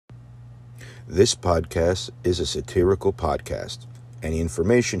This podcast is a satirical podcast. Any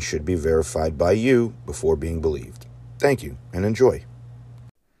information should be verified by you before being believed. Thank you and enjoy.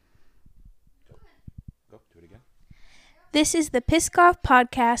 This is the Piss Goff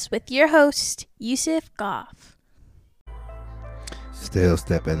Podcast with your host, Yusuf Goff. Still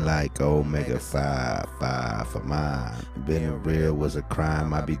stepping like Omega 5 for mine. Being real was a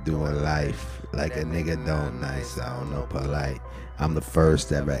crime. I be doing life like a nigga don't nice. I don't know polite. I'm the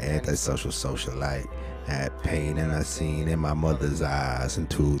first ever antisocial socialite. Had pain and I seen in my mother's eyes in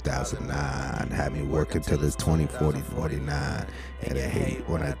 2009. Had me working till it's 20, 40, 49. And I hate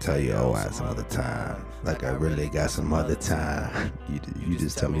when I tell you, oh, I have some other time. Like I really got some other time. You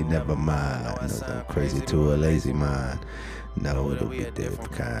just tell me never mind. I'm crazy to a lazy mind. No, it'll be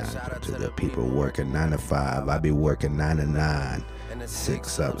different kind. To the people working 9 to 5, I be working 9 to 9.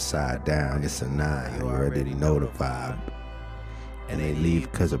 6 upside down, it's a 9. You already know the vibe. And they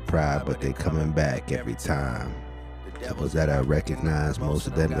leave cause of pride, but they coming back every time. Couples that I recognize, most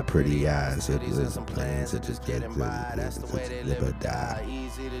of them the pretty eyes. It lives in plans, it just get to live or die.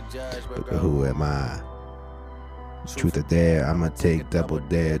 But who am I? Truth or dare, I'ma take double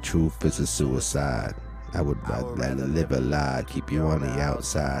dare. Truth is a suicide. I would rather live a lie, keep you on the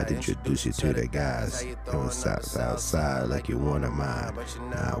outside, introduce you to the guys. Doing outside like you one of mine,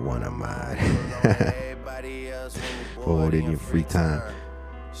 not one of mine. Forward in your free time,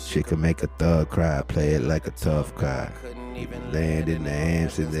 shit can make a thug cry, play it like a tough cry. Even land in the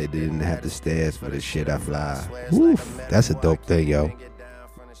Hamptons, they didn't have the stairs for the shit I fly. Woof, that's a dope thing, yo.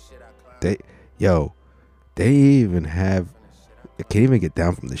 They even have, they can't even get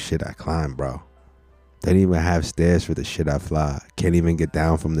down from the shit I climb, bro. They didn't even have stairs for the shit I fly. Can't even get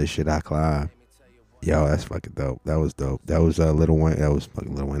down from the shit I climb. Yo, that's fucking dope. That was dope. That was Lil Wayne. That was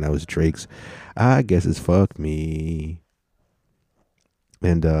fucking Lil Wayne. That was Drake's. I guess it's fuck me.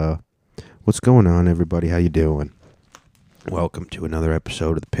 And what's going on, everybody? How you doing? Welcome to another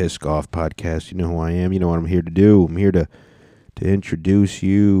episode of the Piss Goff Podcast. You know who I am. You know what I'm here to do. I'm here to introduce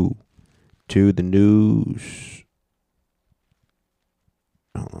you to the news.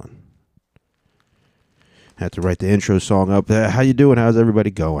 Hold on. Had to write the intro song up. How you doing? How's everybody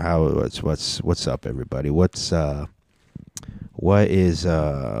going? What's up, everybody? What's going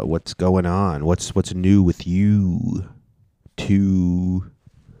on? What's new with you? Two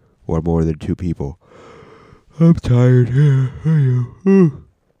or more than two people. I'm tired.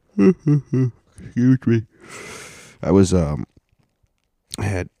 Excuse me.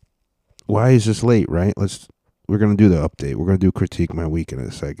 Why is this late? Right? We're going to do the update. We're going to do critique my week in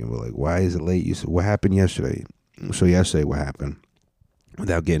a second. But like, why is it late? You said, what happened yesterday? So yesterday, what happened?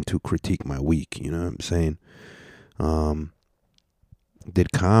 Without getting to critique my week, you know what I'm saying?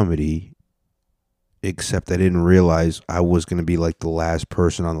 Did comedy, except I didn't realize I was going to be like the last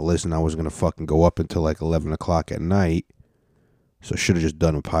person on the list and I was going to fucking go up until like 11 o'clock at night. So I should have just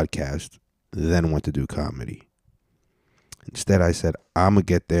done a podcast, then went to do comedy. Instead, I said, I'm going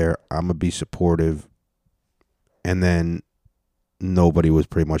to get there. I'm going to be supportive. And then nobody was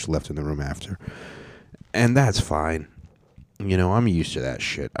pretty much left in the room after. And that's fine. You know, I'm used to that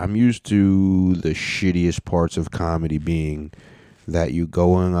shit. I'm used to the shittiest parts of comedy being that you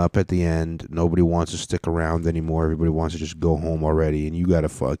going up at the end, nobody wants to stick around anymore, everybody wants to just go home already, and you gotta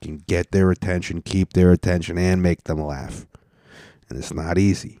fucking get their attention, keep their attention, and make them laugh. And it's not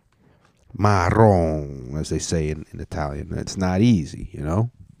easy. Marron, as they say in Italian. It's not easy, you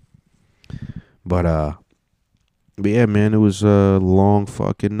know? But yeah, man, it was a long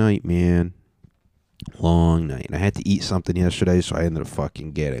fucking night, man. Long night. And I had to eat something yesterday, so I ended up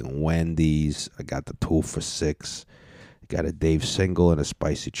fucking getting Wendy's. I got the 2 for $6. Got a Dave single and a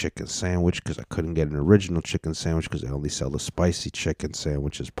spicy chicken sandwich because I couldn't get an original chicken sandwich because they only sell the spicy chicken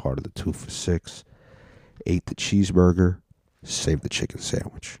sandwich as part of the 2 for $6. Ate the cheeseburger, saved the chicken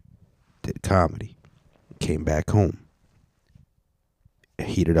sandwich. Did comedy. Came back home.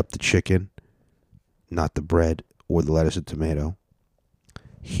 Heated up the chicken, not the bread or the lettuce and tomato.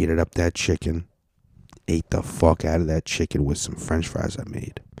 Heated up that chicken. Ate the fuck out of that chicken with some french fries I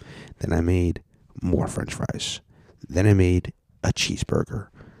made. Then I made more french fries. Then I made a cheeseburger.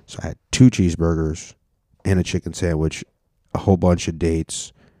 So I had 2 cheeseburgers and a chicken sandwich, a whole bunch of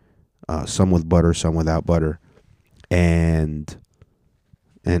dates, some with butter, some without butter, and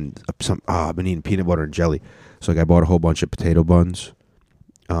some. I've been eating peanut butter and jelly. So like I bought a whole bunch of potato buns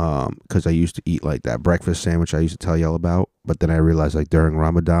because I used to eat like that breakfast sandwich I used to tell y'all about. But then I realized like during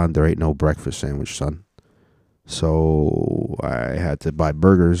Ramadan there ain't no breakfast sandwich, son. So I had to buy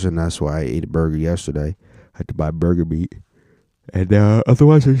burgers, and that's why I ate a burger yesterday. I had to buy burger meat, and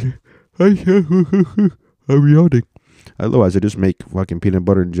otherwise I'm yawning. Otherwise, I just make fucking peanut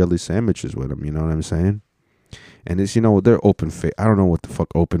butter and jelly sandwiches with them. You know what I'm saying? And it's, they're open face. I don't know what the fuck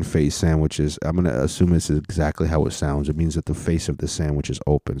open face sandwich is. I'm going to assume this is exactly how it sounds. It means that the face of the sandwich is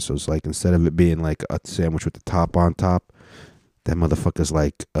open. So it's like, instead of it being like a sandwich with the top on top, that motherfucker's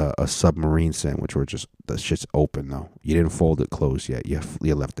like a submarine sandwich where just the shit's open though. You didn't fold it closed yet. You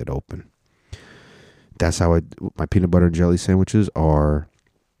left it open. That's how my peanut butter and jelly sandwiches are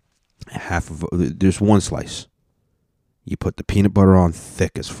there's one slice. You put the peanut butter on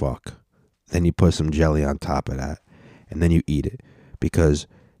thick as fuck. Then you put some jelly on top of that. And then you eat it. Because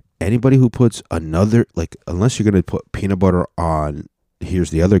anybody who puts unless you're going to put peanut butter on,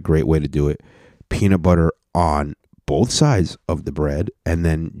 here's the other great way to do it. Peanut butter on both sides of the bread and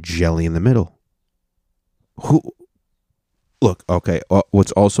then jelly in the middle.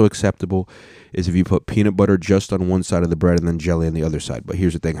 What's also acceptable is if you put peanut butter just on one side of the bread and then jelly on the other side. But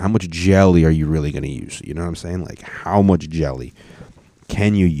here's the thing. How much jelly are you really going to use? You know what I'm saying? Like, how much jelly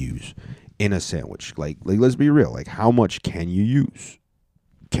can you use in a sandwich? Like let's be real. Like, how much can you use?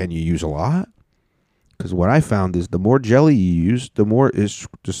 Can you use a lot? Because what I found is the more jelly you use, the more it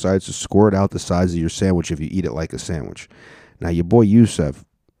decides to squirt out the size of your sandwich if you eat it like a sandwich. Now, your boy Yusuf,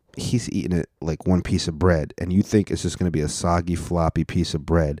 he's eating it like one piece of bread, and you think it's just going to be a soggy, floppy piece of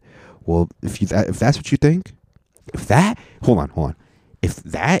bread. Well, if that's what you think, hold on. If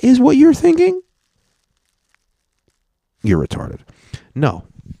that is what you're thinking, you're retarded. No,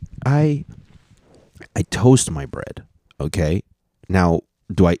 I toast my bread. Okay, now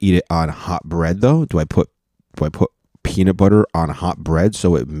do I eat it on hot bread though? Do I put peanut butter on hot bread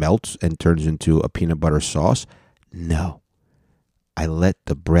so it melts and turns into a peanut butter sauce? No. I let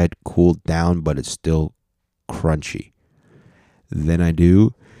the bread cool down, but it's still crunchy. Then I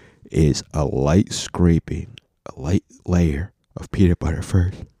do is a light scraping, a light layer of peanut butter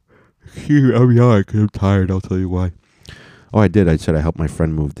first. I'm yawning because I'm tired. I'll tell you why. Oh, I did. I said I helped my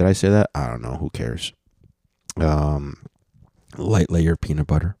friend move. Did I say that? I don't know. Who cares? Light layer of peanut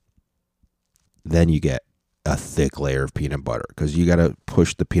butter. Then you get a thick layer of peanut butter because you got to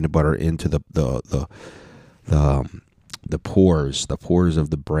push the peanut butter into the pores of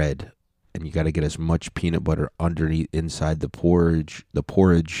the bread, and you got to get as much peanut butter underneath inside the porridge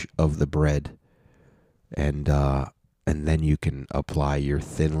of the bread, and then you can apply your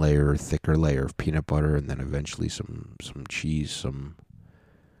thin layer or thicker layer of peanut butter, and then eventually some cheese, some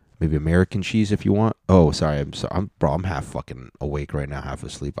maybe American cheese if you want. Oh, sorry, I'm half fucking awake right now, half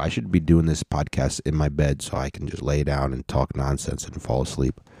asleep. I should be doing this podcast in my bed so I can just lay down and talk nonsense and fall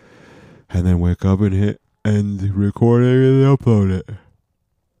asleep, and then wake up and hit end recording and upload it.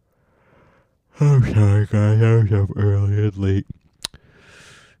 I'm sorry, guys. I was up early and late.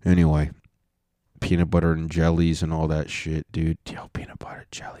 Anyway, peanut butter and jellies and all that shit, dude. Yo, peanut butter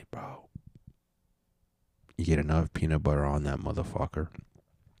jelly, bro. You get enough peanut butter on that motherfucker.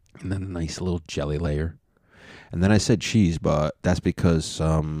 And then a nice little jelly layer. And then I said cheese, but that's because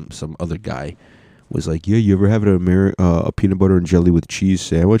some other guy was like, yeah, you ever have a peanut butter and jelly with cheese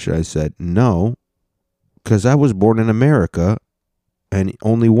sandwich? And I said, no, because I was born in America, and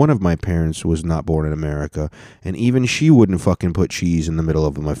only one of my parents was not born in America, and even she wouldn't fucking put cheese in the middle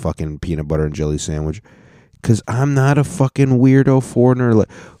of my fucking peanut butter and jelly sandwich, because I'm not a fucking weirdo foreigner.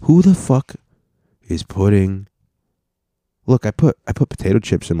 Like, who the fuck is putting... Look, I put potato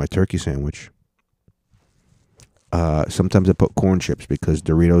chips in my turkey sandwich. Sometimes I put corn chips because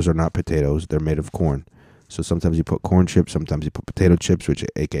Doritos are not potatoes; they're made of corn. So sometimes you put corn chips, sometimes you put potato chips, which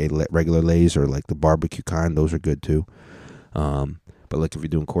aka regular Lay's or like the barbecue kind. Those are good too. But like if you're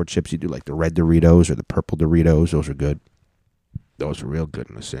doing corn chips, you do like the red Doritos or the purple Doritos. Those are good. Those are real good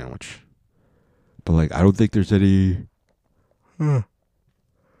in a sandwich. But like, I don't think there's any.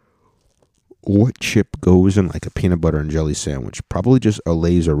 What chip goes in like a peanut butter and jelly sandwich? Probably just a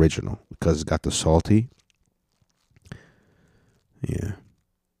Lay's original because it's got the salty. Yeah.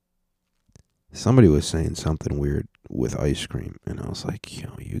 Somebody was saying something weird with ice cream, and I was like, yo,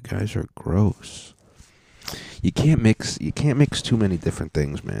 you guys are gross. You can't mix too many different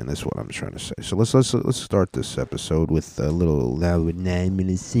things, man. That's what I'm trying to say. So let's start this episode with a little loud 9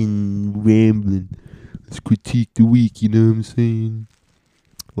 minutes in rambling. Let's critique the week, you know what I'm saying?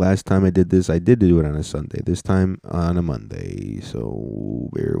 Last time I did this, I did do it on a Sunday. This time on a Monday. So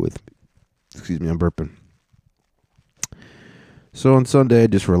bear with me. Excuse me, I'm burping. So on Sunday, I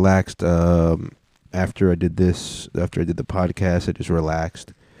just relaxed. After I did the podcast, I just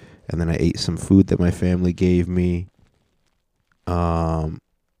relaxed. And then I ate some food that my family gave me.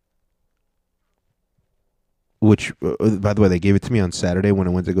 Which, by the way, they gave it to me on Saturday when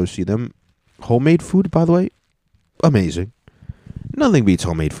I went to go see them. Homemade food, by the way. Amazing. Nothing beats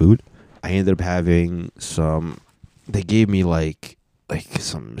homemade food. I ended up having some they gave me like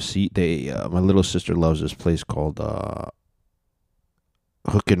some my little sister loves this place called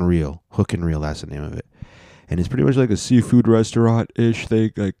Hook and Reel. Hook and Reel, that's the name of it. And it's pretty much like a seafood restaurant-ish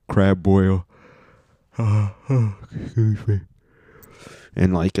thing, like crab boil. Excuse me.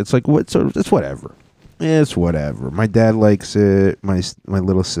 And like it's like what? So it's whatever. It's whatever. My dad likes it. My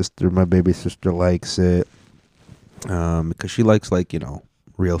little sister, my baby sister, likes it. Because she likes like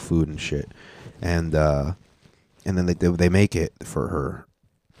real food and shit. And then they make it for her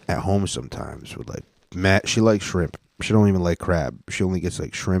at home sometimes with like she likes shrimp. She don't even like crab. She only gets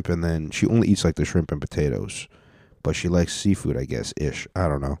like shrimp, and then she only eats like the shrimp and potatoes. But she likes seafood, I guess, ish. I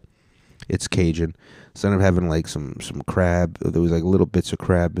don't know. It's Cajun. So I ended up having like some crab. There was like little bits of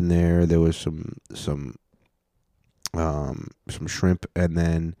crab in there. There was some shrimp, and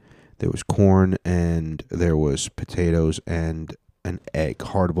then there was corn, and there was potatoes and an egg,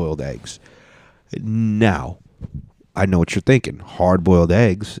 hard-boiled eggs. Now, I know what you're thinking. Hard-boiled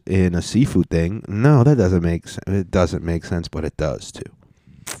eggs in a seafood thing? No, that doesn't make sense. It doesn't make sense, but it does too.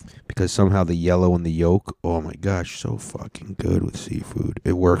 Because somehow the yellow and the yolk, oh my gosh, so fucking good with seafood.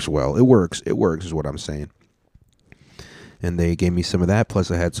 It works well. It works is what I'm saying. And they gave me some of that,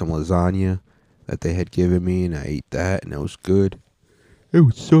 plus I had some lasagna that they had given me, and I ate that, and it was good. It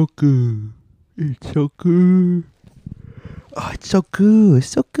was so good. It's so good. Oh, it's so good. It's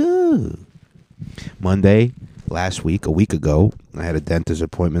so good. Monday, last week, a week ago, I had a dentist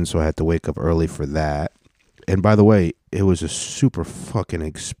appointment, so I had to wake up early for that. And by the way, it was a super fucking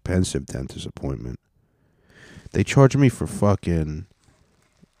expensive dentist appointment. They charged me for fucking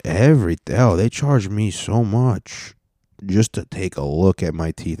everything. Oh, they charged me so much just to take a look at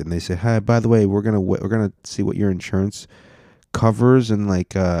my teeth. And they said, "Hi, by the way, we're gonna see what your insurance covers, and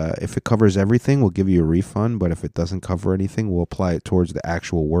like if it covers everything, we'll give you a refund, but if it doesn't cover anything, we'll apply it towards the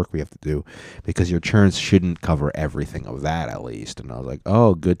actual work we have to do, because your insurance shouldn't cover everything of that, at least." And I was like,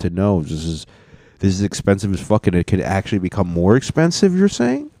 "Oh, good to know. This is expensive as fuck, and it could actually become more expensive, you're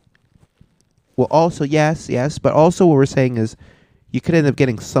saying?" Well, also yes, but also what we're saying is you could end up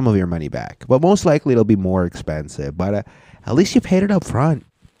getting some of your money back, but most likely it'll be more expensive, but at least you paid it up front.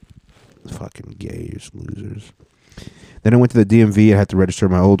 Fucking gays, losers. Then I went to the DMV. I had to register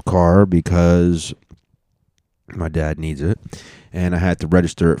my old car because my dad needs it. And I had to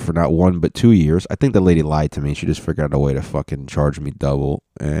register it for not 1 but 2 years. I think the lady lied to me. She just figured out a way to fucking charge me double.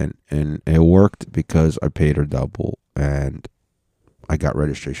 And it worked because I paid her double. And I got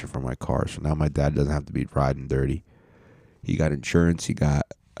registration for my car. So now my dad doesn't have to be riding dirty. He got insurance. I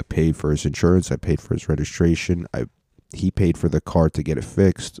paid for his insurance. I paid for his registration. He paid for the car to get it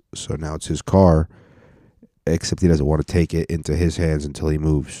fixed. So now it's his car. Except he doesn't want to take it into his hands until he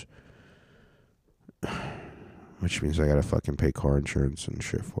moves. Which means I gotta fucking pay car insurance and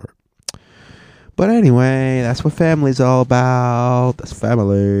shit for it. But anyway, that's what family's all about. That's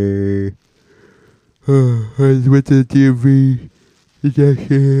family. I went to the DMV.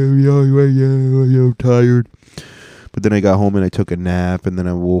 I'm tired. But then I got home and I took a nap, and then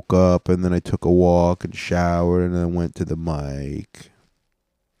I woke up, and then I took a walk and showered, and then I went to the mic.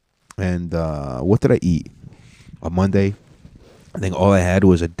 And what did I eat? On Monday, I think all I had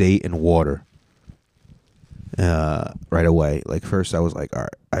was a date and water. Right away. Like, first I was like, all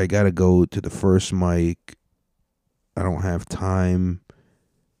right, I gotta go to the first mic. I don't have time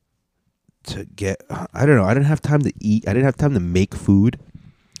to get, I don't know, I didn't have time to eat. I didn't have time to make food.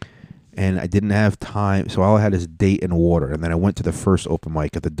 And I didn't have time, so all I had is date and water. And then I went to the first open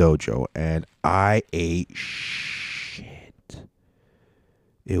mic at the dojo, and I ate shit.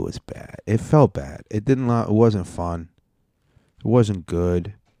 It was bad. It felt bad. It wasn't fun. It wasn't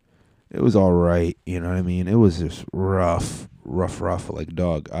good. It was all right. You know what I mean? It was just rough, like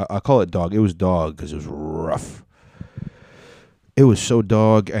dog. I call it dog. It was dog because it was rough. It was so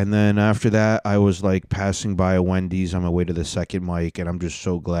dog. And then after that, I was like passing by a Wendy's on my way to the second mic, and I'm just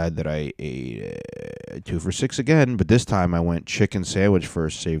so glad that I ate 2 for $6 again. But this time I went chicken sandwich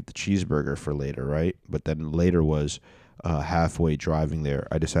first, saved the cheeseburger for later, right? But then later was halfway driving there,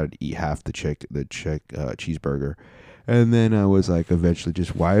 I decided to eat half the cheeseburger. And then I was like, eventually,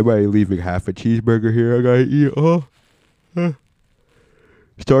 just why am I leaving half a cheeseburger here? I gotta eat.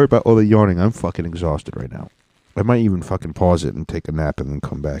 Sorry about all the yawning. I'm fucking exhausted right now. I might even fucking pause it and take a nap and then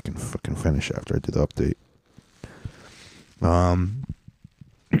come back and fucking finish after I do the update.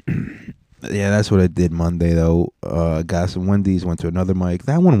 Yeah, that's what I did Monday though. Got some Wendy's, went to another mic.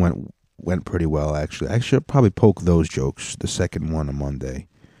 That one went pretty well actually. I should probably poke those jokes. The second one on Monday.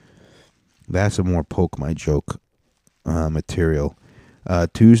 That's a more poke my joke material.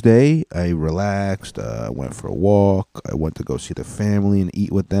 Tuesday, I relaxed. Went for a walk. I went to go see the family and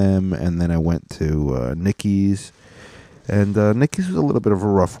eat with them, and then I went to Nikki's. And Nikki's was a little bit of a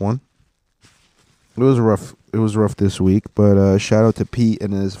rough one. It was rough this week, but shout out to Pete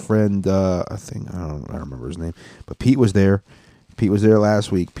and his friend. I don't remember his name, but Pete was there. Pete was there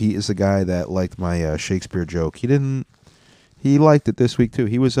last week. Pete is the guy that liked my Shakespeare joke. He liked it this week too.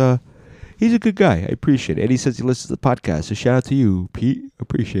 He's a good guy. I appreciate it. And he says he listens to the podcast. So shout out to you, Pete.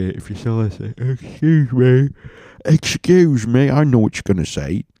 Appreciate it if you're still listening. Excuse me. I know what you're gonna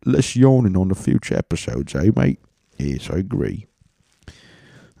say. Less yawning on the future episodes, eh, mate? Yes, I agree.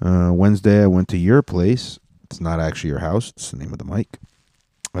 Wednesday, I went to your place. It's not actually your house. It's the name of the mic.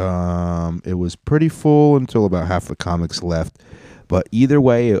 It was pretty full until about half the comics left. But either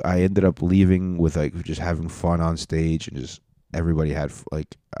way, I ended up leaving with like just having fun on stage and just everybody had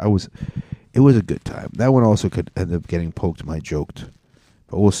like it was a good time. That one also could end up getting poked my joked,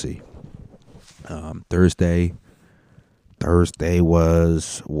 but we'll see. Thursday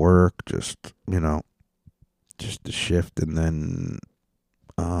was work, just the shift, and then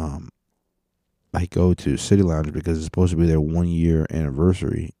I go to City Lounge because it's supposed to be their 1 year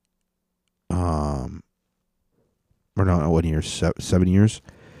anniversary. Or not 1 year, 7 years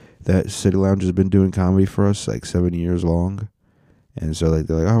that City Lounge has been doing comedy for us, like 7 years long. And so like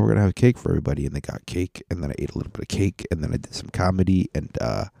they're like, oh, we're gonna have cake for everybody, and they got cake, and then I ate a little bit of cake, and then I did some comedy, and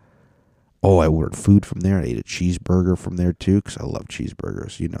I ordered food from there. I ate a cheeseburger from there too, because I love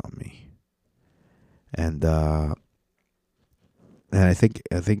cheeseburgers, you know me. And I think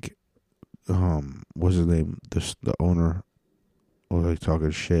what's his name? The owner was like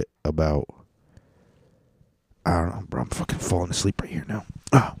talking shit about. I don't know, bro. I'm fucking falling asleep right here now.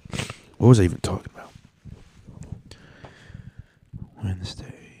 Oh, what was I even talking about?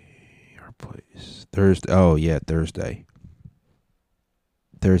 Wednesday, our place. Thursday. Oh, yeah, Thursday.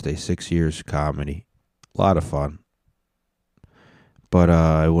 6 years comedy. A lot of fun. But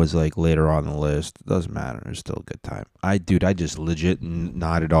it was like later on the list. Doesn't matter. It's still a good time. I just legit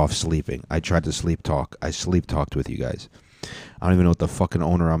nodded off sleeping. I tried to sleep talk. I sleep talked with you guys. I don't even know what the fucking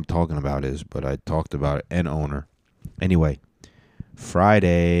owner I'm talking about is, but I talked about it, an owner. Anyway,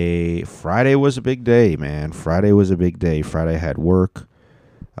 Friday was a big day, man. Friday I had work,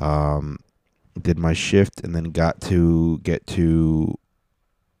 did my shift, and then get to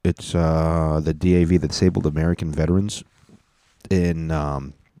it's the DAV, the Disabled American Veterans, in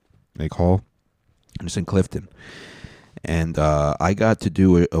Lake Hall, and it's in Clifton. And I got to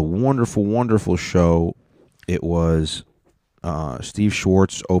do a wonderful, wonderful show. It was Steve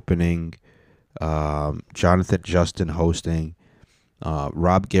Schwartz opening, Jonathan Justin hosting,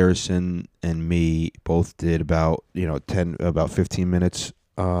 Rob Garrison and me both did about 15 minutes,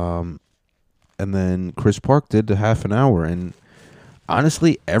 and then Chris Park did a half an hour, and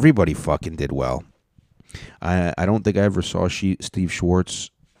honestly everybody fucking did well. I don't think I ever saw Steve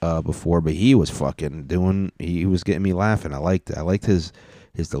Schwartz before, but he was fucking he was getting me laughing. I liked it. I liked his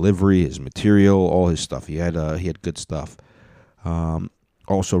delivery, his material, all his stuff. He had good stuff.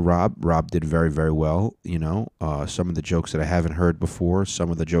 Also, Rob did very, very well. Some of the jokes that I haven't heard before,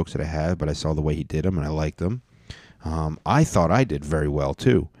 some of the jokes that I have, but I saw the way he did them and I liked them. I thought I did very well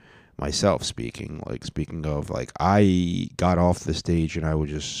too, myself speaking. Like, speaking of, like, I got off the stage and I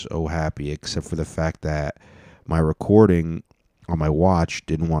was just so happy, except for the fact that my recording on my watch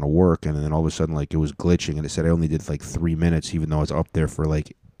didn't want to work, and then all of a sudden, like, it was glitching, and it said I only did like 3 minutes, even though I was up there for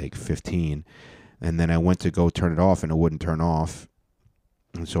like 15. And then I went to go turn it off, and it wouldn't turn off,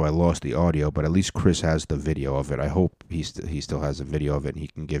 and so I lost the audio. But at least Chris has the video of it. I hope he still has a video of it, and he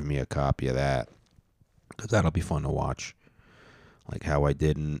can give me a copy of that, because that'll be fun to watch, like how I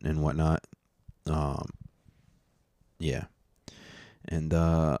did and whatnot. Yeah, and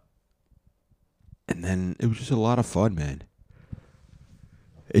then it was just a lot of fun, man.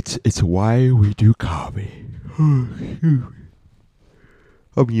 It's why we do comedy.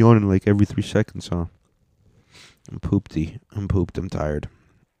 I'm yawning like every 3 seconds, huh? I'm pooped. I'm tired.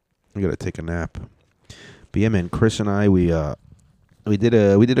 I gotta take a nap. But yeah, man, Chris and I, we did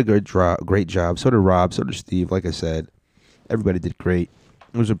a great job. So did Rob. So did Steve. Like I said, everybody did great.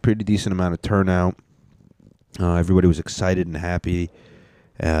 It was a pretty decent amount of turnout. Everybody was excited and happy.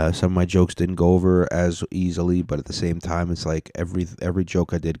 Some of my jokes didn't go over as easily, but at the same time, it's like every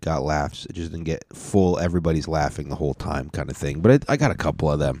joke I did got laughs. It just didn't get full, everybody's laughing the whole time kind of thing. But I got a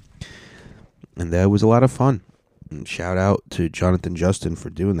couple of them. And that was a lot of fun. And shout out to Jonathan Justin for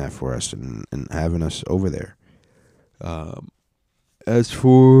doing that for us and having us over there. As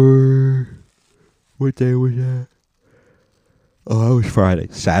for... what day was that? Oh, that was Friday.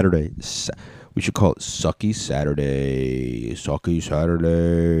 Saturday. We should call it Sucky Saturday. Sucky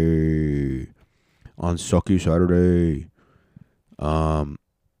Saturday. On Sucky Saturday.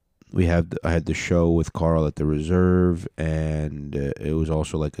 I had the show with Carl at the Reserve, and it was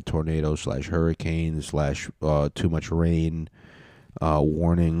also like a tornado / hurricane / too much rain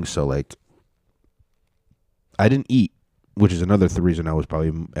warning. So like, I didn't eat, which is another reason I was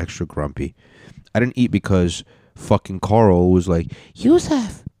probably extra grumpy. I didn't eat because fucking Carl was like,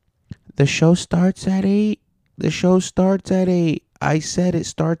 Yusuf, the show starts at 8. The show starts at 8. I said it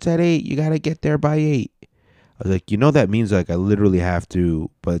starts at 8. You gotta get there by 8. I was like, that means like I literally have to,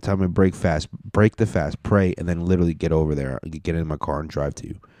 by the time I break the fast, pray, and then literally get over there, get in my car and drive to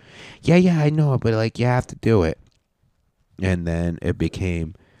you. Yeah, I know, but like you have to do it. And then it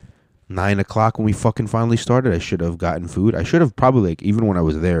became 9 o'clock when we fucking finally started. I should have gotten food. I should have probably, like, even when I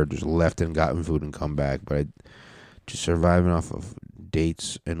was there, just left and gotten food and come back. But I just surviving off of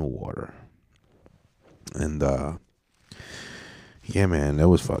dates and water. And yeah, man, that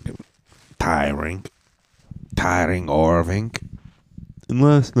was fucking tiring. Orvink. And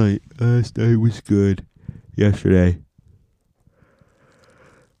last night was good. Yesterday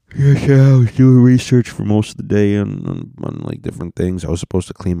I was doing research for most of the day on like different things. I was supposed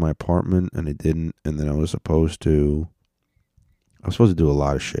to clean my apartment and I didn't. And then I was supposed to do a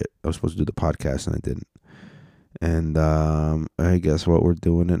lot of shit. I was supposed to do the podcast and I didn't. And I guess what, we're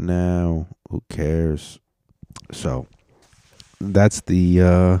doing it now. Who cares? So that's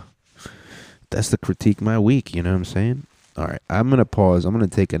the critique my week, you know what I'm saying? All right, I'm going to pause. I'm going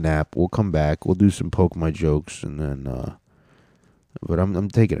to take a nap. We'll come back. We'll do some poke my jokes and then but I'm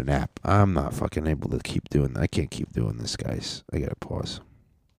taking a nap. I'm not fucking able to keep doing that. I can't keep doing this, guys. I got to pause.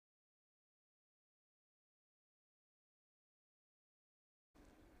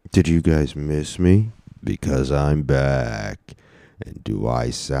 Did you guys miss me? Because I'm back. And do I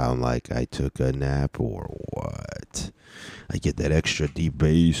sound like I took a nap or what? I get that extra deep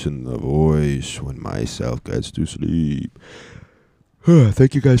bass in the voice when myself gets to sleep.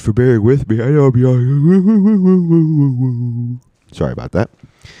 Thank you guys for bearing with me. I know I'll be all... Sorry about that.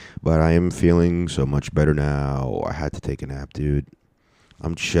 But I am feeling so much better now. I had to take a nap, dude.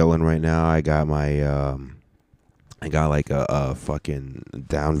 I'm chilling right now. I got my... I got like a fucking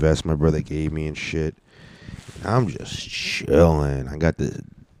down vest my brother gave me and shit. I'm just chilling. I got the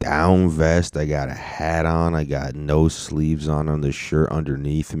down vest. I got a hat on. I got no sleeves on the shirt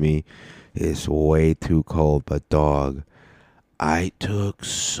underneath me. It's way too cold, but dog, I took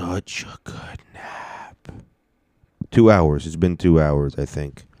such a good nap. 2 hours. It's been 2 hours, I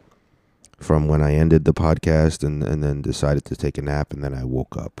think, from when I ended the podcast and then decided to take a nap, and then I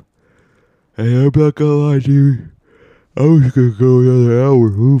woke up. Hey, I'm not gonna lie to you. I was going to go another hour.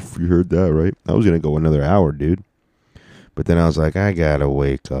 Oof, you heard that, right? I was going to go another hour, dude. But then I was like, I got to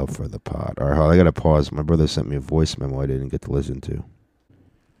wake up for the pod. All right, I got to pause. My brother sent me a voice memo I didn't get to listen to.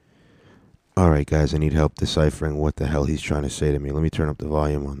 All right, guys, I need help deciphering what the hell he's trying to say to me. Let me turn up the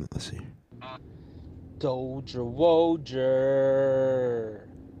volume on it. Let's see. Doja Wojer.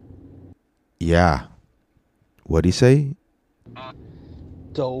 Yeah. What'd he say?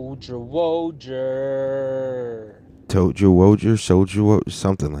 Doja Wojer. Toja Wojer, Soldier Wojer,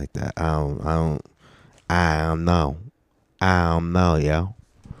 something like that. I don't know, yo.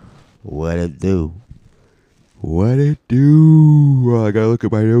 What it do? Well, I gotta look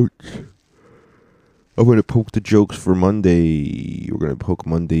at my notes. I'm gonna poke the jokes for Monday. We're gonna poke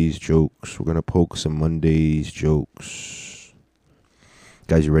Monday's jokes. We're gonna poke some Monday's jokes.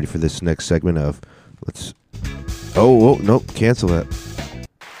 Guys, you ready for this next segment of nope, cancel that.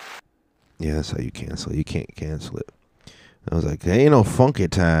 Yeah, that's how you cancel it. You can't cancel it. I was like, ain't no funky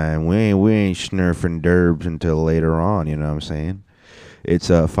time. We ain't snurfing derbs until later on, you know what I'm saying? It's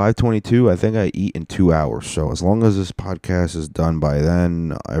 5:22. I think I eat in 2 hours. So as long as this podcast is done by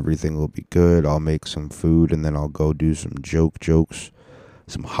then, everything will be good. I'll make some food and then I'll go do some jokes,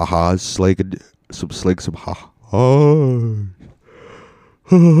 some ha-has, some ha-has.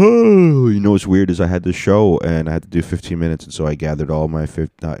 You know what's weird is I had the show and I had to do 15 minutes, and so I gathered all my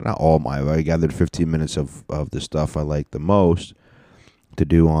I gathered 15 minutes of the stuff I like the most to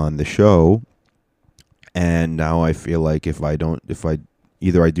do on the show. And now I feel like if I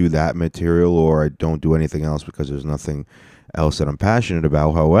either I do that material or I don't do anything else because there's nothing else that I'm passionate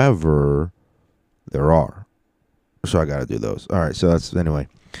about. However, there are. So I got to do those. All right, so that's anyway.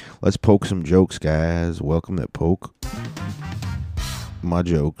 Let's poke some jokes, guys. Welcome to Poke My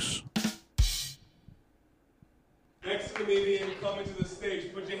Jokes. Next comedian coming to the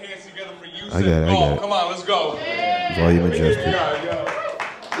stage. Put your hands together for Yusuf. I got it. Come on, let's go. Volume adjusted.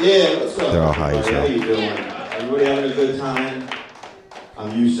 Yeah, what's up? They're all high as hell. How you doing? Everybody having a good time?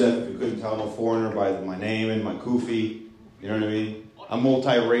 I'm Yusuf. If you couldn't tell, I'm a foreigner by my name and my kufi. You know what I mean? I'm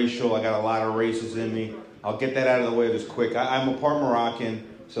multiracial. I got a lot of races in me. I'll get that out of the way just quick. I'm a part Moroccan,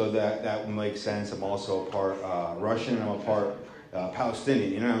 So that would make sense. I'm also a part Russian. I'm a part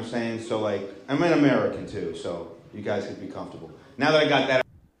Palestinian. You know what I'm saying? So like, I'm an American too. So you guys could be comfortable. Now that I got that.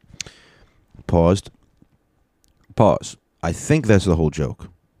 Paused. Pause. I think that's the whole joke.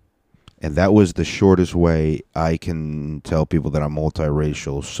 And that was the shortest way I can tell people that I'm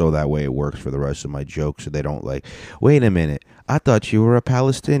multiracial, so that way it works for the rest of my jokes, so they don't like, wait a minute, I thought you were a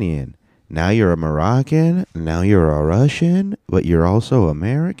Palestinian. Now you're a Moroccan? Now you're a Russian? But you're also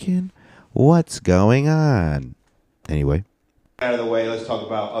American? What's going on? Anyway. Out of the way, let's talk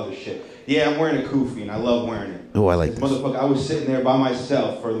about other shit. Yeah, I'm wearing a kufi, and I love wearing it. Oh, I like this. Motherfucker, I was sitting there by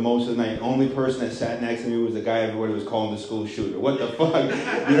myself for the most of the night. Only person that sat next to me was the guy everybody was calling the school shooter. What the fuck?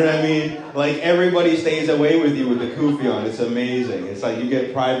 You know what I mean? Like, everybody stays away with you with the kufi on. It's amazing. It's like you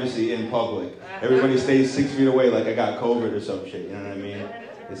get privacy in public. Everybody stays 6 feet away like I got COVID or some shit. You know what I mean?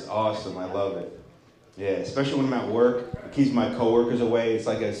 It's awesome. I love it. Yeah, especially when I'm at work. It keeps my coworkers away. It's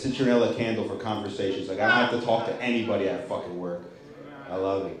like a citronella candle for conversations. Like, I don't have to talk to anybody at fucking work. I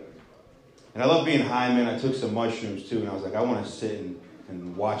love it. And I love being high, man. I took some mushrooms, too, and I was like, I want to sit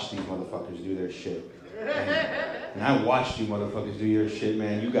and watch these motherfuckers do their shit. And I watched you motherfuckers do your shit,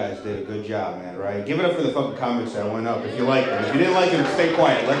 man. You guys did a good job, man, right? Give it up for the fucking comics that went up if you like them. If you didn't like them, stay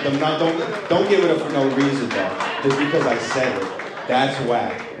quiet. Let them not. Don't give it up for no reason, though. Just because I said it. That's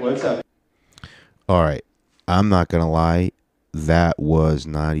whack. What's up? All right. I'm not going to lie. That was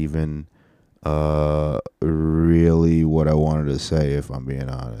not even really what I wanted to say, if I'm being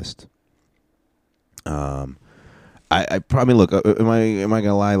honest. I probably look. Am I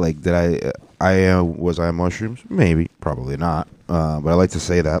gonna lie? Like, did was I on mushrooms? Maybe, probably not. But I like to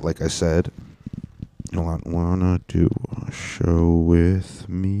say that. Like I said, wanna do a show with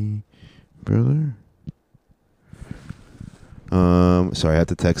me, brother? Sorry, I had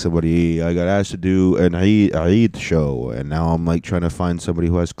to text somebody. I got asked to do an Eid show, and now I'm like trying to find somebody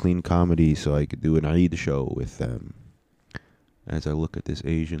who has clean comedy so I could do an Eid show with them. As I look at this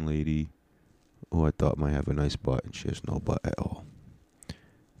Asian lady who I thought might have a nice butt, and she has no butt at all.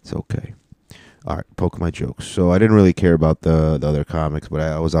 It's okay. All right, poke my jokes. So I didn't really care about the other comics, but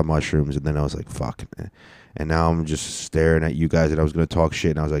I was on mushrooms, and then I was like, fuck. And now I'm just staring at you guys, and I was going to talk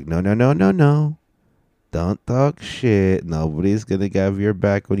shit, and I was like, no. Don't talk shit. Nobody's going to have your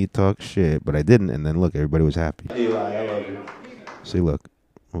back when you talk shit. But I didn't, and then look, everybody was happy. Eli, I love you. See, look.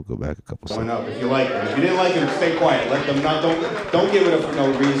 We'll go back a couple seconds. Up if you like them. If you didn't like them, stay quiet. Let them not. Don't give it up for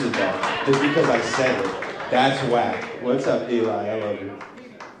no reason, though. Just because I said it. That's whack. What's up, Eli? I love you.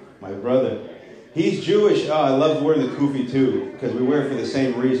 My brother. He's Jewish. Oh, I love wearing the kufi too, because we wear it for the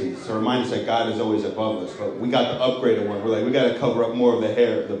same reasons. To remind us that God is always above us. But we got the upgraded one. We're like, we got to cover up more of the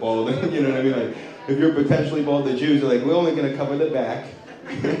hair, the bald. You know what I mean? Like, if you're potentially bald, the Jews are like, we're only going to cover the back.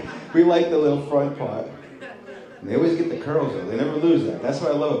 We like the little front part. And they always get the curls, though. They never lose that. That's what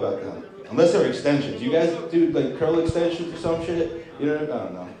I love about them. Unless they're extensions. You guys do, like, curl extensions or some shit? You know, I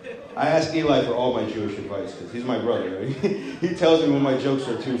don't know. I ask Eli for all my Jewish advice, because he's my brother. Right? He tells me when my jokes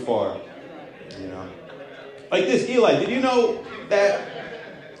are too far. You know? Like this, Eli, did you know that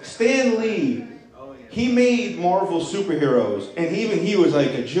Stan Lee, he made Marvel superheroes, and even he was like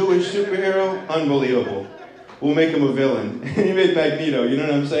a Jewish superhero? Unbelievable. We'll make him a villain. He made Magneto, you know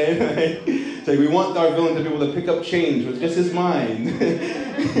what I'm saying? It's like, we want our villain to be able to pick up chains with just his mind.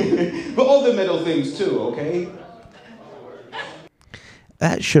 But all the metal things too, okay?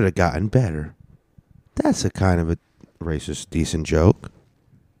 That should have gotten better. That's a kind of a racist, decent joke.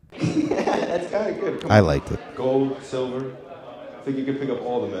 That's kind of good. I liked it. Gold, silver. I think you could pick up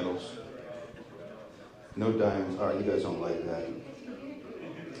all the metals. No diamonds. All right, you guys don't like that.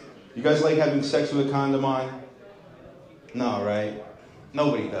 You guys like having sex with a condom on? No, right?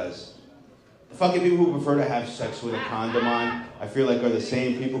 Nobody does. The fucking people who prefer to have sex with a condom on, I feel like are the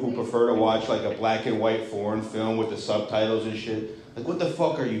same people who prefer to watch like a black and white foreign film with the subtitles and shit. Like, what the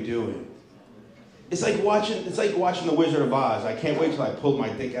fuck are you doing? It's like watching The Wizard of Oz. I can't wait till I pull my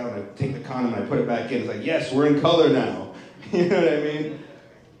dick out and I take the condom and I put it back in. It's like, yes, we're in color now. You know what I mean?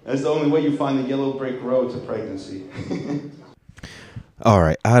 That's the only way you find the yellow brick road to pregnancy. All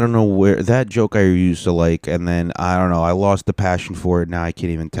right, I don't know where that joke I used to like, and then I don't know, I lost the passion for it. Now I can't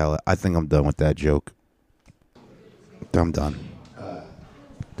even tell it. I think I'm done with that joke. I'm done.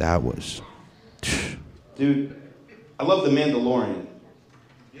 That was, dude. I love The Mandalorian.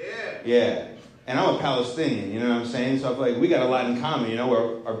 Yeah. And I'm a Palestinian. You know what I'm saying? So I feel like we got a lot in common. You know,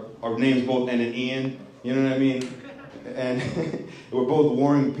 where our names both end in Ian. You know what I mean? And we're both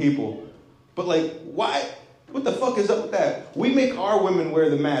warring people. But like, why? What the fuck is up with that? We make our women wear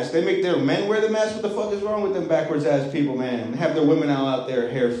the mask. They make their men wear the mask. What the fuck is wrong with them backwards ass people, man? Have their women out there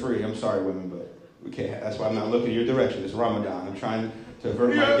hair free. I'm sorry, women, but we can't. That's why I'm not looking your direction. It's Ramadan. I'm trying to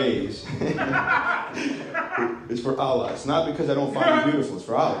avert my gaze. It's for Allah. It's not because I don't find you beautiful. It's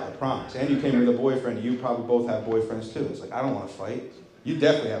for Allah, I promise. And you came with a boyfriend. You probably both have boyfriends too. It's like, I don't want to fight. You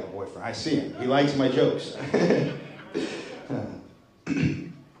definitely have a boyfriend. I see him. He likes my jokes.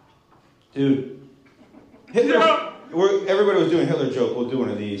 Dude. Hitler. Everybody was doing Hitler joke. We'll do one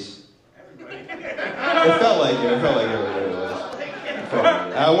of these. It felt like it. It felt like everybody was.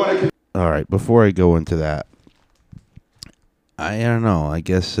 I want to. All right, before I go into that, I don't know. I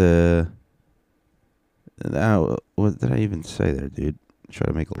guess what did I even say there, dude? Try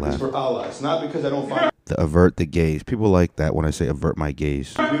to make a laugh. It's for Allah. It's not because I don't find The avert the gaze. People like that when I say avert my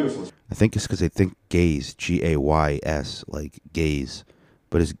gaze. beautiful. I think it's because they think gaze, Gays, like gaze,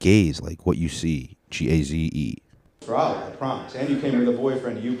 but it's gaze, like what you see, Gaze. For Allah, I promise. And you came with a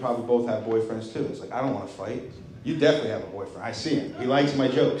boyfriend. You probably both have boyfriends too. It's like, I don't want to fight. You definitely have a boyfriend. I see him. He likes my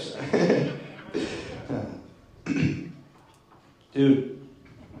jokes. Dude.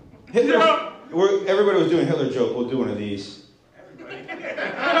 Hitler. Everybody was doing Hitler joke. We'll do one of these.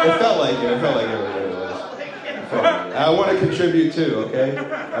 It felt like it. It felt like everybody was. I want to contribute too, okay?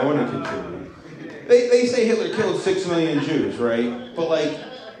 I want to contribute. They say Hitler killed 6 million Jews, right? But like,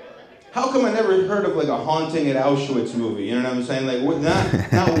 how come I never heard of like a haunting at Auschwitz movie? You know what I'm saying? Like,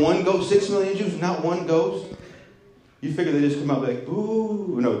 not one ghost, 6 million Jews, not one ghost? You figure they just come out like,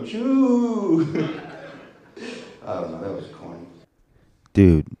 boo, no, Jew. I don't know, that was corny.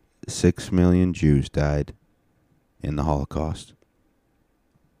 Dude, 6 million Jews died in the Holocaust.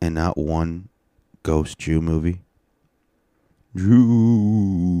 And not one ghost Jew movie.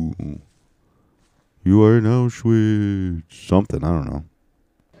 Jew, you are in Auschwitz. Something, I don't know.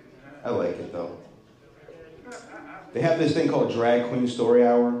 I like it though. They have this thing called Drag Queen Story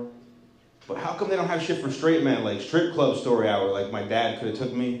Hour. But how come they don't have shit for straight men, like strip club story hour, like my dad could have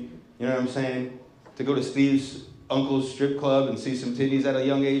took me, you know what I'm saying? To go to Steve's uncle's strip club and see some titties at a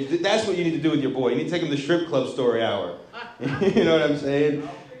young age. That's what you need to do with your boy. You need to take him to strip club story hour. You know what I'm saying?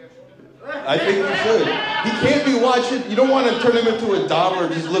 I think you should. He can't be watching. You don't want to turn him into a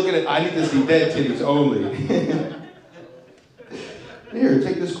Dahmer just looking at, I need to see dead titties only. Here,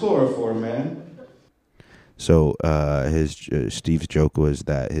 take this chloroform, man. So Steve's joke was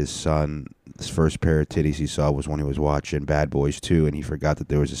that his first pair of titties he saw was when he was watching Bad Boys 2, and he forgot that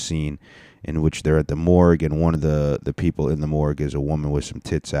there was a scene in which they're at the morgue, and one of the people in the morgue is a woman with some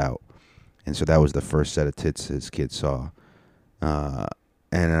tits out. And so that was the first set of tits his kid saw.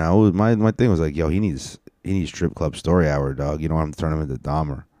 And my thing was like, yo, he needs strip club story hour, dog. You don't have to turn him into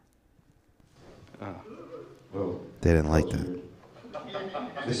Dahmer. They didn't like that.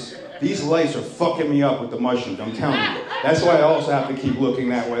 These lights are fucking me up with the mushrooms, I'm telling you. That's why I also have to keep looking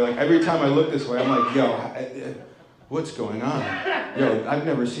that way. Like, every time I look this way, I'm like, yo, what's going on? Yo, I've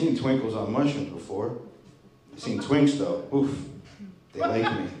never seen twinkles on mushrooms before. I've seen twinks, though. Oof. They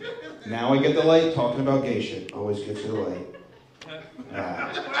like me. Now I get the light, talking about gay shit. Always gets you the light.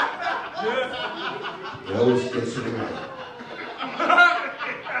 It always gets you the light.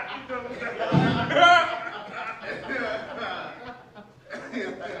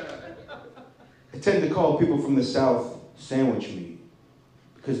 I tend to call people from the South sandwich meat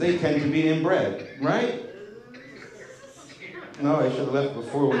because they tend to be inbred, right? No, I should have left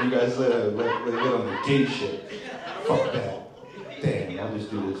before when you guys let on the gay shit. Fuck that. Damn, I'll just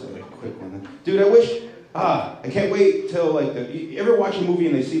do this like a quick one. Dude, I wish. I can't wait till like you ever watch a movie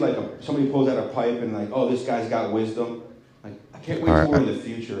and they see like somebody pulls out a pipe and like, oh, this guy's got wisdom. Like, I can't wait till we're in the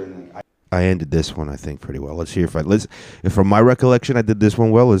future and like. I ended this one, I think, pretty well. Let's hear if from my recollection, I did this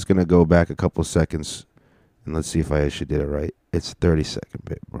one well. It's gonna go back a couple seconds, and let's see if I actually did it right. It's 30-second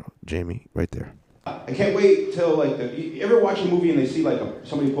bit, bro. Jamie, right there. I can't wait till like you ever watch a movie and they see like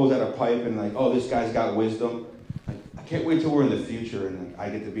somebody pulls out a pipe and like, oh, this guy's got wisdom. Like, I can't wait till we're in the future and like, I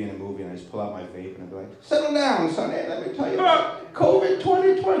get to be in a movie and I just pull out my vape and I be like, settle down, Sonny. Let me tell you about COVID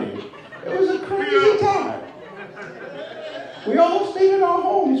 2020. It was a crazy time. We all stayed in our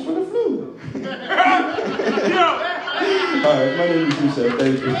homes for the flu. All right, my name is Yusef.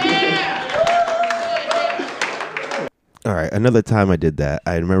 Thank you. All right, another time I did that,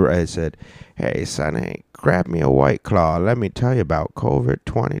 I remember I said, hey, Sonny, grab me a White Claw. Let me tell you about COVID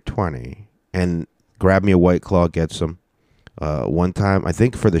 2020. And grab me a White Claw, get some. One time, I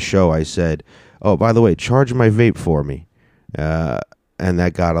think for the show, I said, oh, by the way, charge my vape for me. And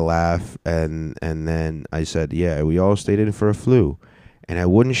that got a laugh, and then I said, yeah, we all stayed in for a flu. And I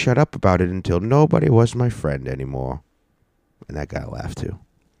wouldn't shut up about it until nobody was my friend anymore. And that got a laugh, too.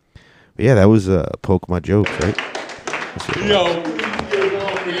 But yeah, that was Poke My Jokes, right? Yo,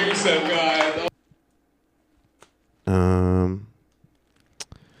 for Yusef, guys.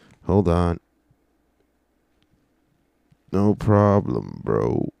 Hold on. No problem,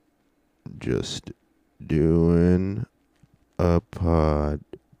 bro. Just doing a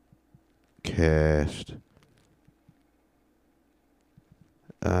podcast.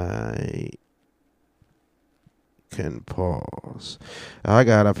 I can pause. I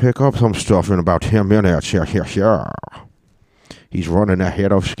gotta pick up some stuff in about 10 minutes. Yeah. He's running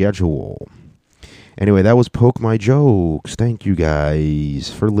ahead of schedule. Anyway, that was Poke My Jokes. Thank you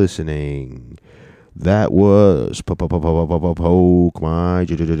guys for listening. That was Poke My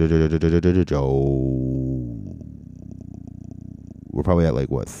Jokes. We're probably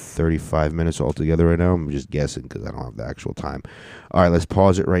at 35 minutes altogether right now. I'm just guessing because I don't have the actual time. All right, let's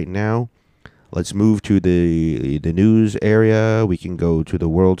pause it right now. Let's move to the news area. We can go to the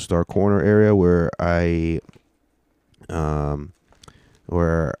World Star Corner area where I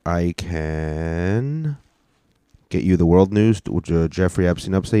can get you the world news, Jeffrey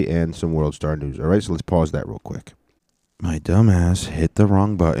Epstein update, and some World Star news. All right, so let's pause that real quick. My dumbass hit the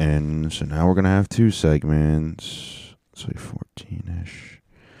wrong button, so now we're going to have two segments. Say 14-ish.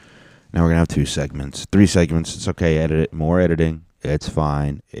 Now we're going to have two segments. 3 segments. It's okay. Edit it. More editing. It's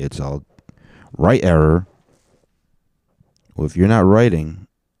fine. It's all right error. Well, if you're not writing,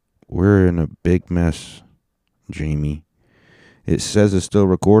 we're in a big mess, Jamie. It says it's still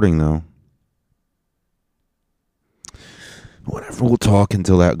recording, though. Whatever. We'll talk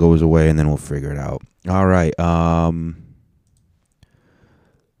until that goes away, and then we'll figure it out. All right.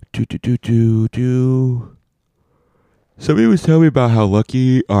 Somebody was telling me about how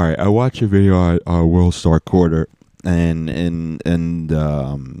lucky. All right, I watched a video on World Star Corner, and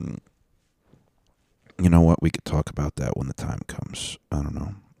you know what? We could talk about that when the time comes. I don't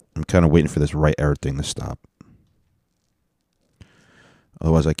know. I'm kind of waiting for this right error thing to stop.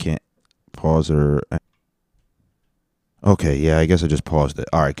 Otherwise, I can't pause or. Okay, yeah, I guess I just paused it.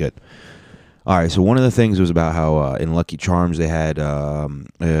 All right, good. All right, so one of the things was about how in Lucky Charms they had an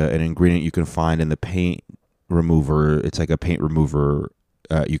ingredient you can find in the paint remover. It's like a paint remover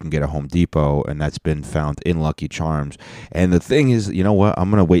you can get at Home Depot, and that's been found in Lucky Charms. And the thing is, you know what? I'm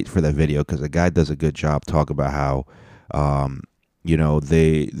going to wait for that video because the guy does a good job talk about how,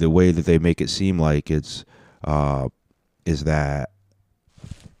 the way that they make it seem like it's, is that,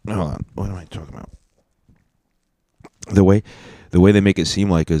 hold on, what am I talking about? The way they make it seem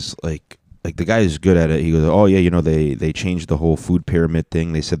like is like the guy is good at it. He goes, oh yeah, they changed the whole food pyramid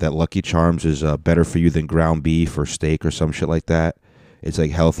thing. They said that Lucky Charms is better for you than ground beef or steak or some shit like that. It's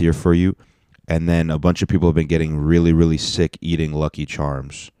like healthier for you. And then a bunch of people have been getting really, really sick eating Lucky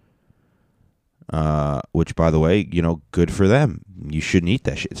Charms. Which, by the way, good for them. You shouldn't eat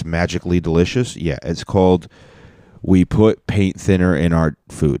that shit. It's magically delicious. Yeah, it's called, we put paint thinner in our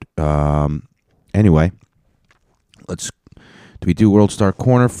food. Anyway, do we do World Star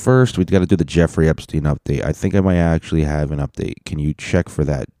Corner first? We've got to do the Jeffrey Epstein update. I think I might actually have an update. Can you check for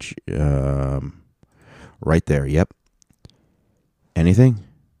that? Right there. Yep. Anything?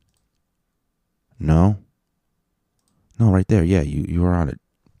 No? No, right there. Yeah, you were on it.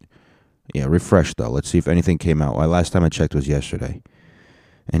 Yeah, refresh, though. Let's see if anything came out. Last time I checked was yesterday.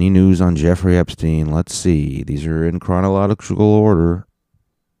 Any news on Jeffrey Epstein? Let's see. These are in chronological order.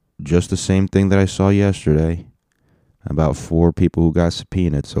 Just the same thing that I saw yesterday. About 4 people who got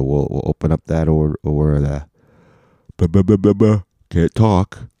subpoenaed, so we'll open up that or the can't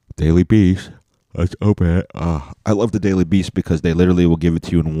talk Daily Beast. Let's open it. I love the Daily Beast because they literally will give it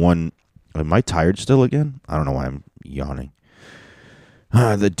to you in one. Am I tired still again? I don't know why I'm yawning.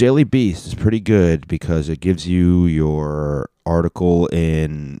 The Daily Beast is pretty good because it gives you your article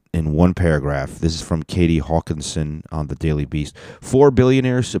in one paragraph. This is from Katie Hawkinson on the Daily Beast. 4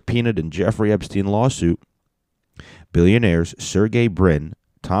 billionaires subpoenaed in Jeffrey Epstein lawsuit. Billionaires Sergey Brin,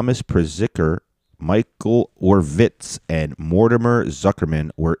 Thomas Pritzker, Michael Orvitz, and Mortimer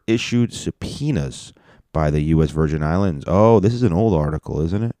Zuckerman were issued subpoenas by the U.S. Virgin Islands. Oh, this is an old article,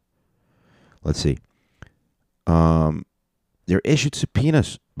 isn't it? Let's see. They're issued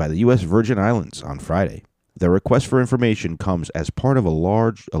subpoenas by the U.S. Virgin Islands on Friday. The request for information comes as part of a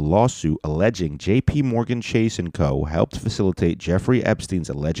lawsuit alleging J.P. Morgan Chase & Co. helped facilitate Jeffrey Epstein's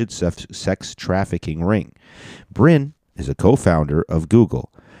alleged sex trafficking ring. Brin is a co-founder of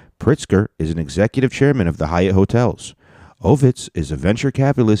Google. Pritzker is an executive chairman of the Hyatt Hotels. Ovitz is a venture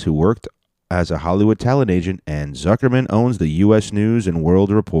capitalist who worked as a Hollywood talent agent, and Zuckerman owns the U.S. News and World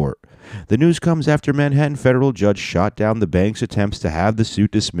Report. The news comes after Manhattan federal judge shot down the bank's attempts to have the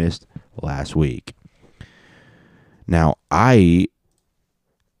suit dismissed last week. Now, I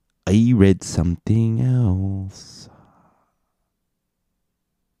read something else.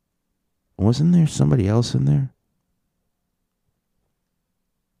 Wasn't there somebody else in there?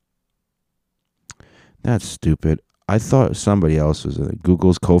 That's stupid. I thought somebody else was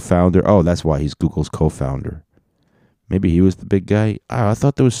Google's co-founder. Oh, that's why he's Google's co-founder. Maybe he was the big guy. I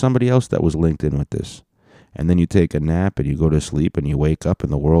thought there was somebody else that was linked in with this. And then you take a nap and you go to sleep and you wake up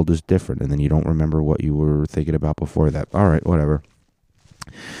and the world is different. And then you don't remember what you were thinking about before that. All right, whatever.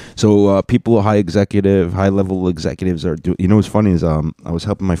 So people, high-level executives are doing. You know what's funny is I was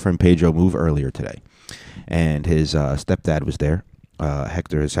helping my friend Pedro move earlier today. And his stepdad was there.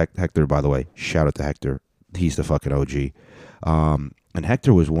 Hector, by the way. Shout out to Hector. He's the fucking OG. And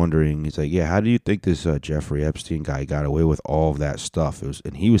Hector was wondering, he's like, yeah, how do you think this Jeffrey Epstein guy got away with all of that stuff?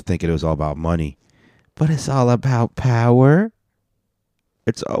 And he was thinking it was all about money. But it's all about power.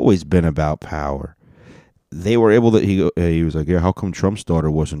 It's always been about power. They were able to, he was like, yeah, how come Trump's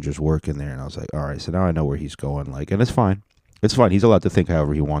daughter wasn't just working there? And I was like, all right, so now I know where he's going. Like, and it's fine. It's fine. He's allowed to think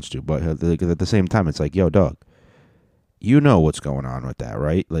however he wants to. But at the same time, it's like, yo, Doug, you know what's going on with that,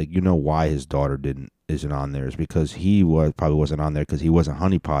 right? Like, you know why his daughter isn't on there. It's because he probably wasn't on there because he wasn't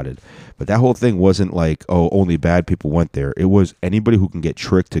honeypotted. But that whole thing wasn't like, oh, only bad people went there. It was anybody who can get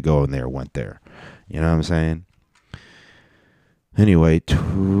tricked to go in there went there. You know what I'm saying? Anyway, the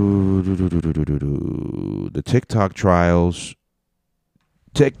TikTok trials.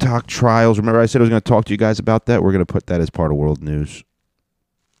 Remember I said I was going to talk to you guys about that? We're going to put that as part of World News.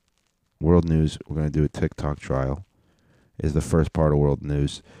 World News, we're going to do a TikTok trial. Is the first part of World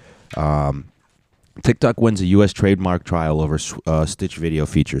News. TikTok wins a U.S. trademark trial over Stitch video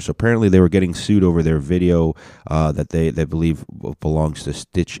feature. So apparently they were getting sued over their video that they believe belongs to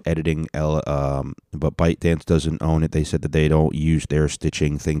Stitch editing, but ByteDance doesn't own it. They said that they don't use their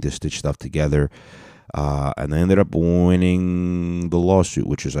stitching thing to stitch stuff together. And they ended up winning the lawsuit,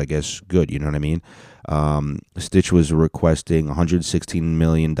 which is, I guess, good. You know what I mean? Stitch was requesting $116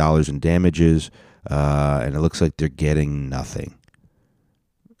 million in damages, and it looks like they're getting nothing.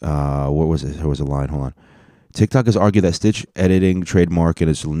 What was it? There was a line. Hold on. TikTok has argued that Stitch editing trademark in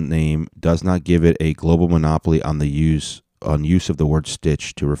its name does not give it a global monopoly on the use of the word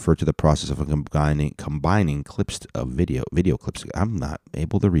Stitch to refer to the process of combining clips of video clips. I'm not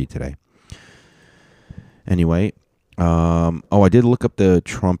able to read today. Anyway, I did look up the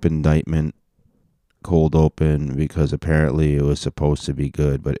Trump indictment cold open because apparently it was supposed to be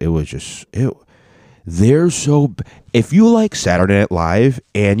good, but it was just if you like Saturday Night Live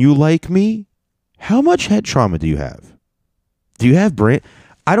and you like me, how much head trauma do you have? Do you have brain?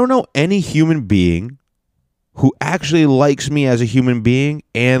 I don't know any human being who actually likes me as a human being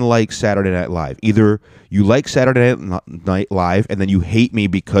and likes Saturday Night Live. Either you like Saturday Night Live and then you hate me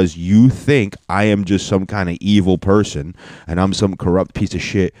because you think I am just some kind of evil person and I'm some corrupt piece of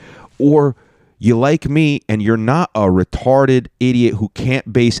shit, or you like me and you're not a retarded idiot who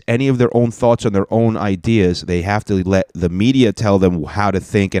can't base any of their own thoughts on their own ideas. They have to let the media tell them how to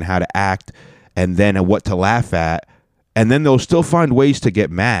think and how to act and then what to laugh at. And then they'll still find ways to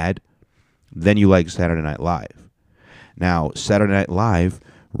get mad. Then you like Saturday Night Live. Now, Saturday Night Live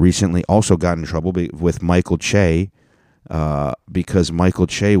recently also got in trouble with Michael Che because Michael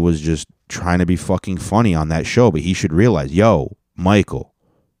Che was just trying to be fucking funny on that show. But he should realize, yo, Michael,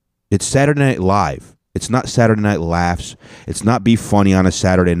 it's Saturday Night Live. It's not Saturday Night Laughs. It's not Be Funny on a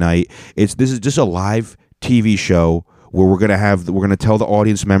Saturday night. This is just a live TV show where we're gonna tell the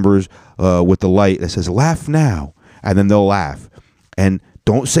audience members with the light that says "Laugh now," and then they'll laugh. And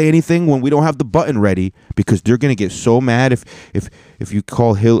don't say anything when we don't have the button ready because they're gonna get so mad if you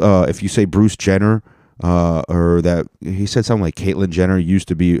call if you say Bruce Jenner. Or that he said something like Caitlyn Jenner used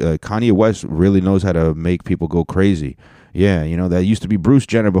to be Kanye West really knows how to make people go crazy. Yeah, you know, that used to be Bruce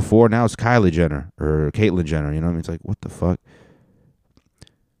Jenner before. Now it's Kylie Jenner or Caitlyn Jenner. You know what I mean? It's like, what the fuck?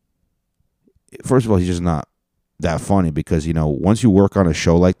 First of all, he's just not that funny because, you know, once you work on a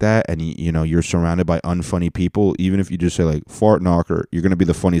show like that and, you know, you're surrounded by unfunny people, even if you just say like fart knocker, you're going to be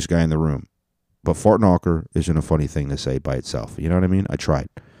the funniest guy in the room. But fart knocker isn't a funny thing to say by itself. You know what I mean? I tried.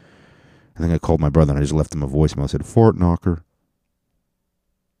 I think I called my brother and I just left him a voicemail. I said, fart knocker.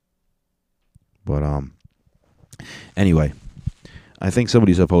 But, anyway, I think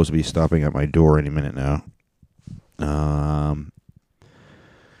somebody's supposed to be stopping at my door any minute now.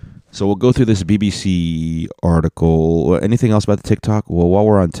 So we'll go through this BBC article. Anything else about the TikTok? Well, while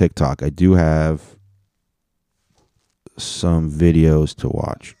we're on TikTok, I do have some videos to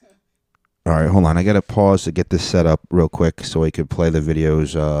watch. All right, hold on. I got to pause to get this set up real quick so I could play the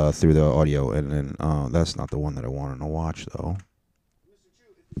videos through the audio. And then that's not the one that I wanted to watch, though.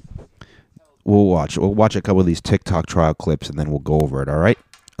 We'll watch a couple of these TikTok trial clips and then we'll go over it, all right?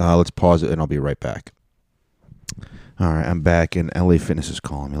 Let's pause it and I'll be right back. All right, I'm back and LA Fitness is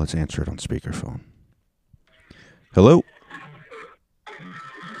calling me. Let's answer it on speakerphone. Hello?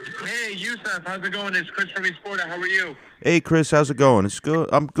 Hey, Yusuf. How's it going? It's Chris from Esporta. How are you? Hey, Chris, how's it going? It's good.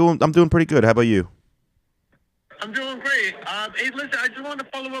 I'm doing pretty good. How about you? I'm doing great. Hey, listen, I just wanted to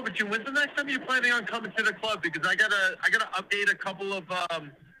follow up with you. When's the next time you're planning on coming to the club? Because I gotta update a couple of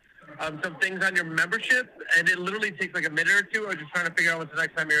some things on your membership, and it literally takes like a minute or two. I'm just trying to figure out when's the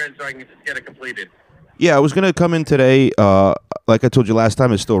next time you're in so I can just get it completed. Yeah, I was going to come in today. Like I told you last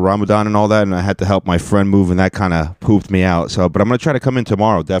time, it's still Ramadan and all that, and I had to help my friend move, and that kind of pooped me out. But I'm going to try to come in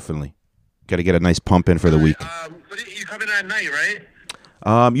tomorrow, definitely. Got to get a nice pump in for the week. You come in at night,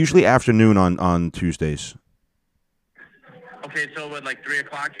 right? Usually afternoon on Tuesdays. Okay, so at like 3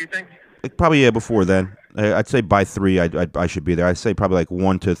 o'clock, you think? Probably, yeah, before then. I'd say by 3 I should be there. I'd say probably like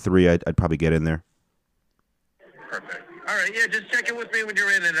 1 to 3 I'd probably get in there. Perfect. All right, yeah, just check in with me when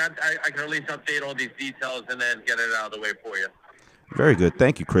you're in, and I can at least update all these details and then get it out of the way for you. Very good.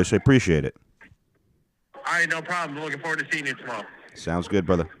 Thank you, Chris. I appreciate it. All right, no problem. Looking forward to seeing you tomorrow. Sounds good,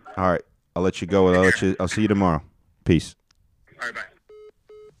 brother. All right, I'll let you go. I'll see you tomorrow. Peace. All right, bye.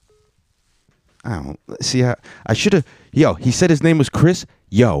 I don't see. I should have. Yo, he said his name was Chris.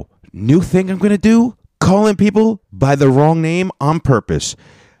 Yo, new thing I'm gonna do: calling people by the wrong name on purpose.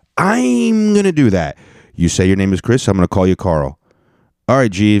 I'm gonna do that. You say your name is Chris. I'm gonna call you Carl. All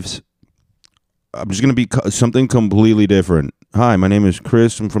right, Jeeves. I'm just gonna be something completely different. Hi, my name is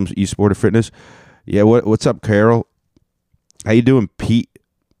Chris. I'm from Esporta Fitness. Yeah, what's up, Carol? How you doing, Pete?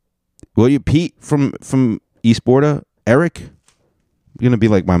 Well, you Pete from Esporta? Eric? You're gonna be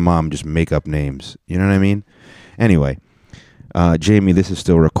like my mom, just make up names. You know what I mean? Anyway, Jamie, this is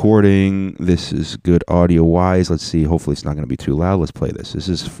still recording. This is good audio wise. Let's see. Hopefully, it's not gonna be too loud. Let's play this. This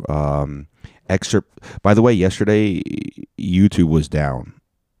is excerpt. By the way, yesterday YouTube was down.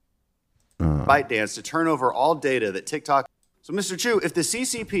 ByteDance to turn over all data that TikTok. So, Mr. Chu, if the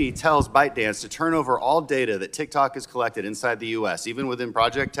CCP tells ByteDance to turn over all data that TikTok has collected inside the U.S., even within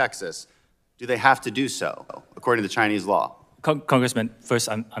Project Texas, do they have to do so, according to Chinese law? Congressman, first,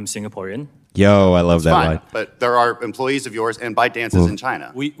 I'm Singaporean. Yo, I love that Fine, line. but there are employees of yours, and ByteDance is in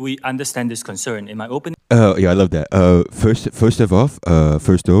China. We understand this concern. In my opening... Yeah, I love that. First of all,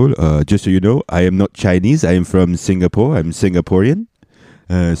 just so you know, I am not Chinese. I am from Singapore. I'm Singaporean.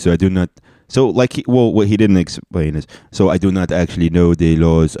 So I do not... So, like, what he didn't explain is, so I do not actually know the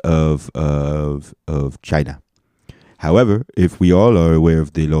laws of China. However, if we all are aware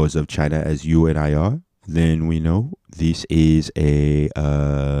of the laws of China, as you and I are, then we know this is we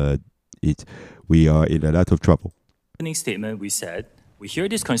are in a lot of trouble. Opening statement, we said, we hear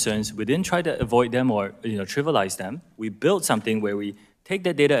these concerns, we didn't try to avoid them or trivialize them. We built something where we take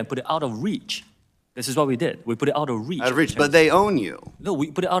that data and put it out of reach. This is what we did. We put it out of reach. Out of reach, but they own you. No,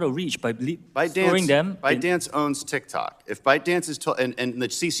 we put it out of reach by storing them. ByteDance owns TikTok. If ByteDance is and the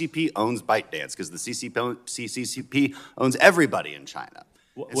CCP owns ByteDance because the CCP owns everybody in China.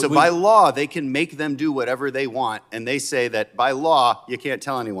 So by law, they can make them do whatever they want, and they say that by law, you can't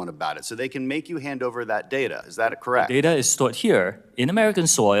tell anyone about it. So they can make you hand over that data. Is that correct? The data is stored here in American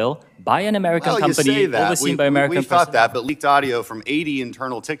soil by an American company overseen by American We thought that, but leaked audio from 80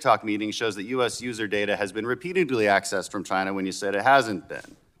 internal TikTok meetings shows that U.S. user data has been repeatedly accessed from China when you said it hasn't been.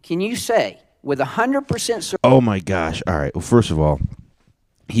 Can you say with 100%... Oh, my gosh. All right. Well, first of all,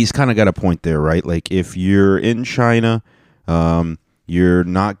 he's kind of got a point there, right? Like, if you're in China... you're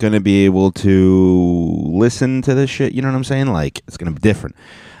not going to be able to listen to this shit. You know what I'm saying? Like, it's going to be different.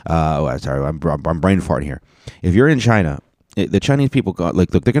 Sorry, I'm brain farting here. If you're in China, the Chinese people got,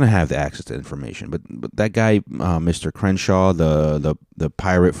 like, look, they're going to have the access to information. But that guy, Mr. Crenshaw, the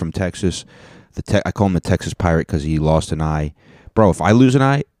pirate from Texas, I call him the Texas pirate because he lost an eye. Bro, if I lose an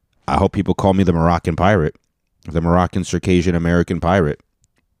eye, I hope people call me the Moroccan pirate, the Moroccan Circassian American pirate.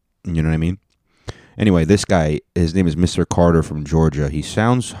 You know what I mean? Anyway, this guy, his name is Mr. Carter from Georgia. He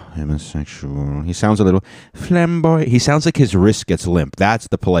sounds homosexual. He sounds a little flamboyant. He sounds like his wrist gets limp. That's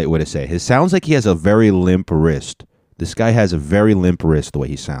the polite way to say it. It sounds like he has a very limp wrist. This guy has a very limp wrist, the way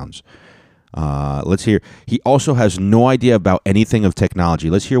he sounds. Let's hear. He also has no idea about anything of technology.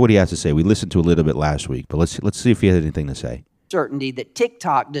 Let's hear what he has to say. We listened to a little bit last week, but let's see if he has anything to say. Certainty that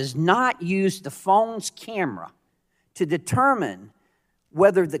TikTok does not use the phone's camera to determine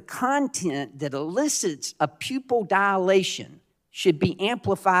whether the content that elicits a pupil dilation should be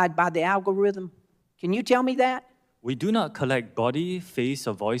amplified by the algorithm? Can you tell me that? We do not collect body, face,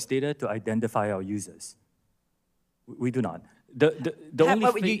 or voice data to identify our users. We do not. The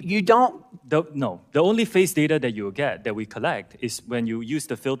only face data that you will get, that we collect, is when you use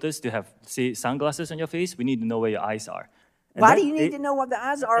the filters to have, say, sunglasses on your face. We need to know where your eyes are. And why do you need to know what the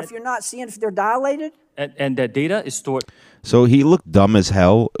eyes are if you're not seeing if they're dilated? And that data is stored. So he looked dumb as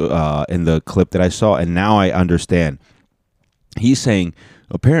hell in the clip that I saw, and now I understand. he's saying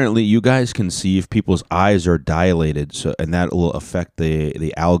apparently you guys can see if people's eyes are dilated, so and that will affect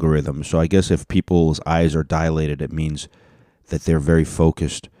the algorithm. So I guess if people's eyes are dilated, it means that they're very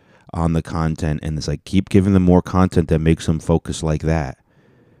focused on the content, and it's like keep giving them more content that makes them focus like that.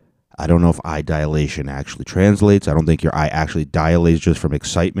 I don't know if eye dilation actually translates. I don't think your eye actually dilates just from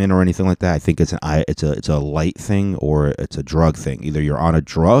excitement or anything like that. I think it's it's a light thing or it's a drug thing. Either you're on a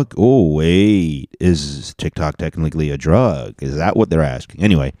drug. Oh wait, is TikTok technically a drug? Is that what they're asking?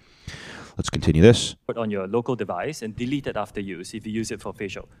 Anyway, let's continue this. Put on your local device and delete it after use if you use it for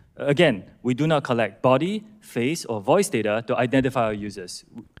facial. Again, we do not collect body, face, or voice data to identify our users.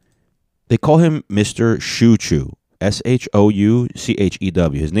 They call him Mr. Shouchu.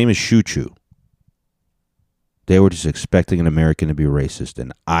 Shouchew. His name is Shouchu. They were just expecting an American to be racist,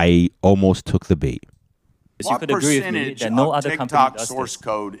 and I almost took the bait. What percentage of TikTok source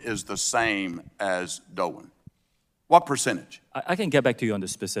code is the same as Douyin? What percentage? I can get back to you on the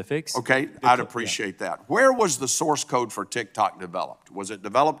specifics. Okay, I'd appreciate that. Where was the source code for TikTok developed? Was it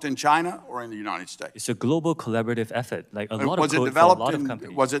developed in China or in the United States? It's a global collaborative effort, like a lot of Was it code for a developed lot of in,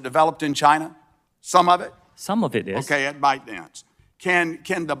 companies. was it developed in China? Some of it? Some of it is. Okay, at ByteDance.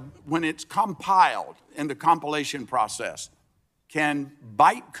 When it's compiled in the compilation process, can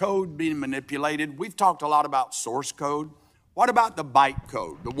bytecode be manipulated? We've talked a lot about source code. What about the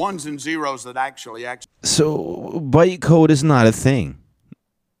bytecode, the ones and zeros that actually So bytecode is not a thing,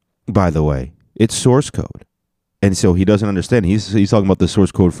 by the way. It's source code. And so he doesn't understand. He's talking about the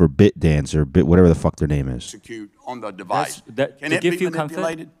source code for BitDance or whatever the fuck their name is. execute on the device? Can to it give be you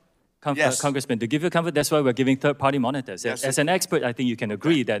manipulated? Yes. Congressman, to give you comfort, that's why we're giving third-party monitors. Yes, As an expert, I think you can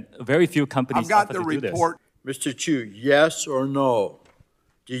agree that very few companies I've got offer the to do this. report. Mr. Chu, yes or no?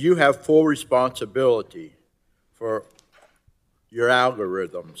 Do you have full responsibility for your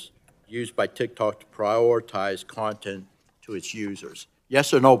algorithms used by TikTok to prioritize content to its users?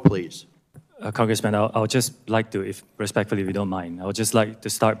 Yes or no, please? Congressman, I'll just like to, if respectfully, if you don't mind, I would just like to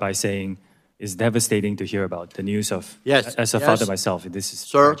start by saying it's devastating to hear about the news of, as a father myself, this is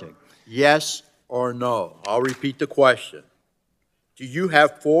tragic. Yes or no? I'll repeat the question. Do you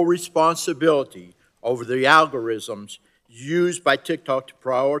have full responsibility over the algorithms used by TikTok to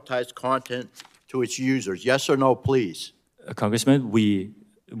prioritize content to its users? Yes or no, please? Congressman, we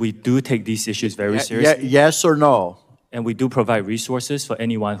do take these issues very seriously. Yes or no? And we do provide resources for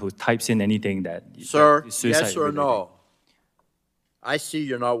anyone who types in anything that Sir, is suicide yes or related. no? I see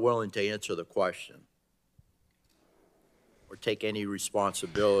you're not willing to answer the question or take any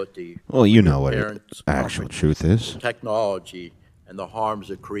responsibility. Well, you know for what parents' the actual truth is. Technology and the harms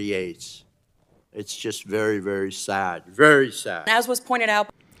it creates. It's just very, very sad. Very sad. As was pointed out.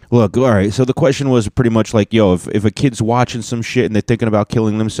 Look, all right, so the question was pretty much like, yo, if a kid's watching some shit and they're thinking about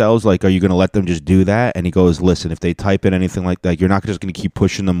killing themselves, like, are you going to let them just do that? And he goes, listen, if they type in anything like that, you're not just going to keep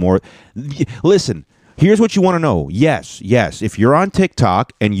pushing them more. Listen, here's what you want to know. Yes, if you're on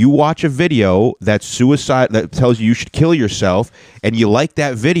TikTok and you watch a video that's suicide, that tells you should kill yourself, and you like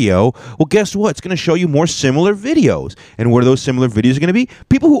that video, well, guess what? It's going to show you more similar videos. And what are those similar videos going to be?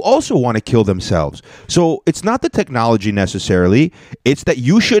 People who also want to kill themselves. So it's not the technology necessarily. It's that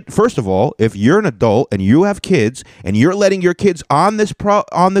you should, first of all, if you're an adult and you have kids and you're letting your kids on this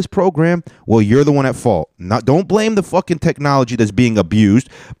program, well, you're the one at fault. Don't blame the fucking technology that's being abused.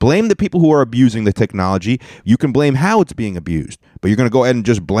 Blame the people who are abusing the technology. You can blame how it's being abused, but you're going to go ahead and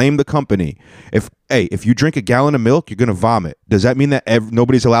just blame the company. If you drink a gallon of milk, you're going to vomit. Does that mean that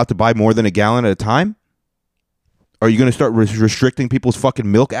nobody's allowed to buy more than a gallon at a time? Are you going to start restricting people's fucking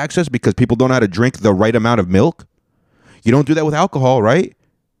milk access because people don't know how to drink the right amount of milk? You don't do that with alcohol, right?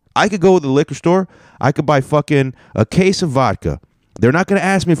 I could go to the liquor store. I could buy fucking a case of vodka. They're not going to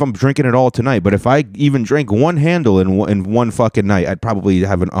ask me if I'm drinking it all tonight, but if I even drank one handle in one fucking night, I'd probably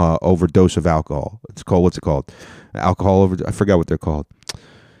have an overdose of alcohol. What's it called? Alcohol over. I forgot what they're called.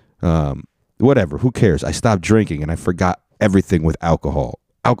 Whatever. Who cares? I stopped drinking and I forgot everything with alcohol.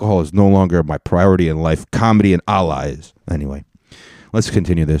 Alcohol is no longer my priority in life. Comedy and allies. Anyway, let's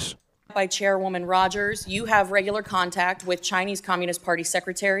continue this. By Chairwoman Rogers, you have regular contact with Chinese Communist Party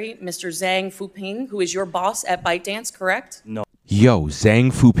Secretary Mr. Zhang Fuping, who is your boss at ByteDance, correct? No. Yo,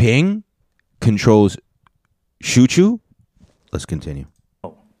 Zhang Fuping controls Shouchu? Let's continue.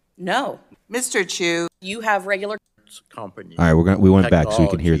 No. Mr. Chu, you have regular company. All right, we went back so we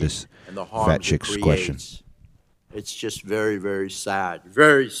can hear this fat chick's question. It's just very, very sad.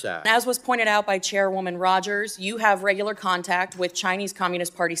 Very sad. As was pointed out by Chairwoman Rogers, you have regular contact with Chinese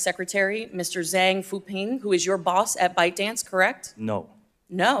Communist Party Secretary Mr. Zhang Fuping, who is your boss at ByteDance, correct? No.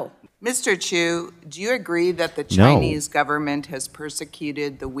 No. Mr. Chu, do you agree that the Chinese government has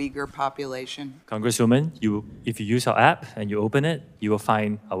persecuted the Uyghur population? Congresswoman, if you use our app and you open it, you will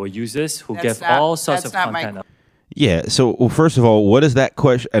find our users who That's give not- all sorts of that's not my content. Yeah, so well, first of all, what is that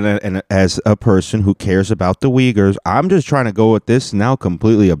question? And as a person who cares about the Uyghurs, I'm just trying to go at this now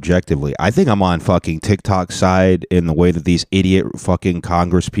completely objectively. I think I'm on fucking TikTok's side in the way that these idiot fucking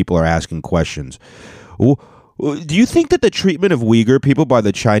Congress people are asking questions. Do you think that the treatment of Uyghur people by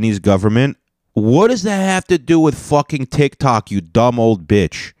the Chinese government, what does that have to do with fucking TikTok, you dumb old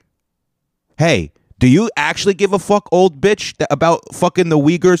bitch? Hey, do you actually give a fuck, old bitch, about fucking the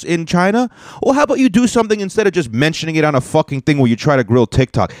Uyghurs in China? Well, how about you do something instead of just mentioning it on a fucking thing where you try to grill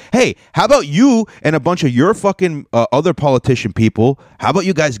TikTok? Hey, how about you and a bunch of your fucking other politician people, how about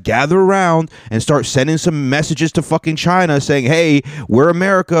you guys gather around and start sending some messages to fucking China saying, hey, we're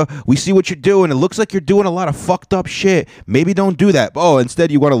America, we see what you're doing, it looks like you're doing a lot of fucked up shit. Maybe don't do that. Oh,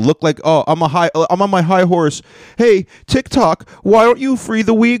 instead you want to look like, oh, I'm on my high horse. Hey, TikTok, why don't you free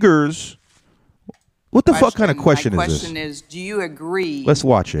the Uyghurs? What the fuck kind of question is this? My question is, do you agree Let's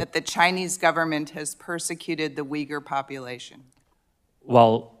watch it. that the Chinese government has persecuted the Uyghur population?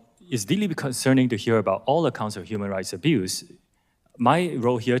 While it's deeply concerning to hear about all accounts of human rights abuse, my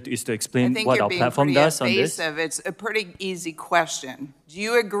role here is to I explain think what you're our being platform pretty does on this. evasive. It's a pretty easy question. Do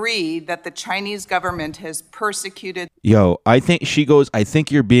you agree that the Chinese government has persecuted? Yo, I think she goes, I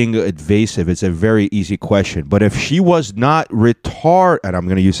think you're being evasive. It's a very easy question. But if she was not retarded, and I'm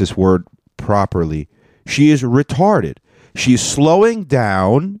going to use this word properly, she is retarded. She's slowing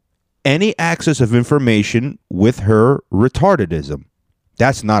down any access of information with her retardedism.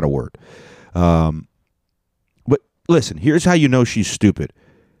 That's not a word. But listen, here's how you know she's stupid.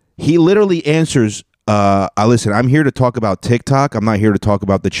 He literally answers, listen, I'm here to talk about TikTok. I'm not here to talk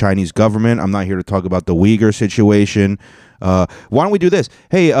about the Chinese government. I'm not here to talk about the Uyghur situation. Why don't we do this?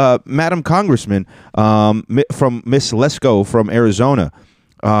 Hey, Madam Congressman, from Miss Lesko from Arizona,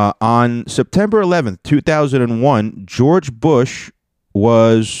 on September 11th, 2001, George Bush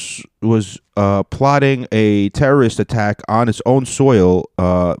was plotting a terrorist attack on its own soil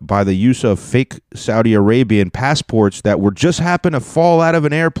by the use of fake Saudi Arabian passports that were just happened to fall out of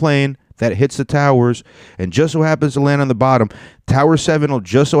an airplane that hits the towers and just so happens to land on the bottom. Tower 7 will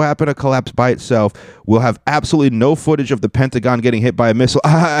just so happen to collapse by itself. We'll have absolutely no footage of the Pentagon getting hit by a missile.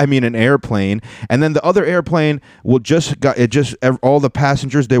 I mean, an airplane. And then the other airplane will all the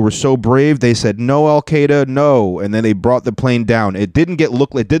passengers, they were so brave. They said, no, Al Qaeda, no. And then they brought the plane down. It didn't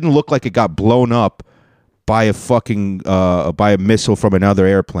look like it got blown up by a missile from another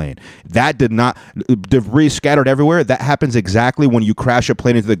airplane. That did not, debris scattered everywhere. That happens exactly when you crash a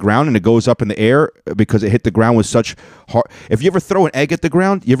plane into the ground and it goes up in the air because it hit the ground with such hard. If you ever throw an egg at the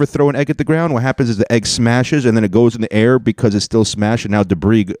ground, what happens is the egg smashes and then it goes in the air because it's still smashed, and now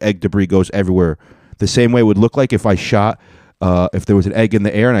egg debris goes everywhere. The same way it would look like if I shot, if there was an egg in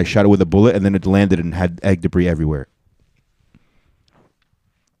the air and I shot it with a bullet and then it landed and had egg debris everywhere.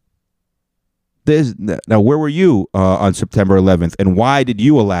 Now, where were you on September 11th, and why did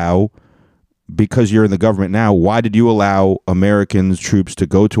you allow, because you're in the government now, why did you allow American troops to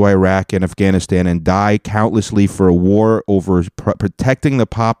go to Iraq and Afghanistan and die countlessly for a war over protecting the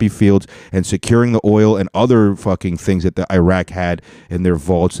poppy fields and securing the oil and other fucking things that the Iraq had in their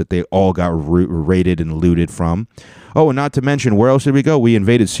vaults that they all got raided and looted from? Oh, and not to mention, where else did we go? We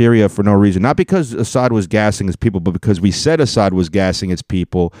invaded Syria for no reason. Not because Assad was gassing his people, but because we said Assad was gassing his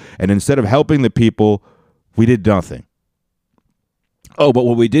people. And instead of helping the people, we did nothing. Oh, but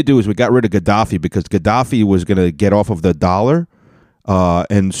what we did do is we got rid of Gaddafi because Gaddafi was going to get off of the dollar.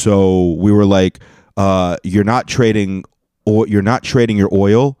 And so we were like, you're not trading your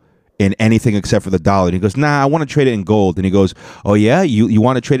oil in anything except for the dollar. And he goes, nah, I want to trade it in gold. And he goes, oh yeah, you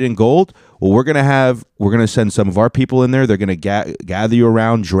want to trade it in gold? Well, we're gonna send some of our people in there. They're gonna gather you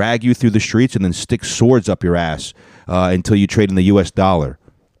around, drag you through the streets, and then stick swords up your ass until you trade in the U.S. dollar.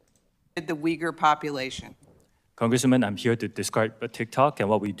 The Uyghur population. Congresswoman, I'm here to describe TikTok and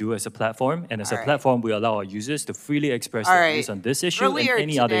what we do as a platform. And as a platform, we allow our users to freely express their views on this issue and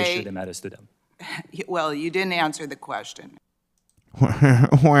any other issue that matters to them. Well, you didn't answer the question.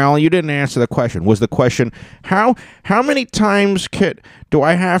 Well, you didn't answer the question. Was the question, how many times do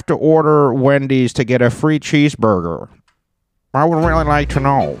I have to order Wendy's to get a free cheeseburger? I would really like to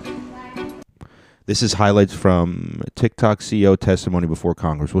know. This is highlights from TikTok CEO testimony before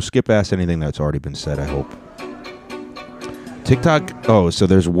Congress. We'll skip past anything that's already been said, I hope. TikTok, so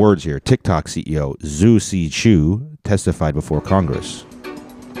there's words here. TikTok CEO Zhu Si Chu testified before Congress.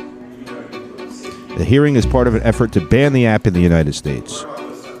 The hearing is part of an effort to ban the app in the United States.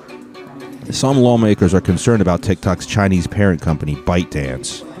 Some lawmakers are concerned about TikTok's Chinese parent company,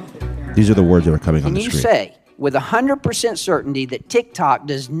 ByteDance. These are the words that are coming on the Can screen. you say with 100% certainty that TikTok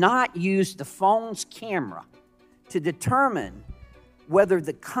does not use the phone's camera to determine whether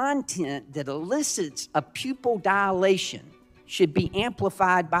the content that elicits a pupil dilation should be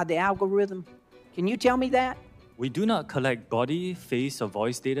amplified by the algorithm? Can you tell me that? We do not collect body, face, or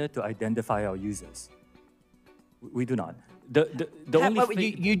voice data to identify our users. We do not.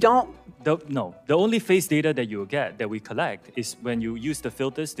 You don't? No. The only face data that you get, that we collect, is when you use the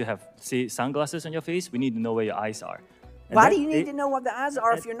filters to have, say, sunglasses on your face. We need to know where your eyes are. And Why do you need to know what the eyes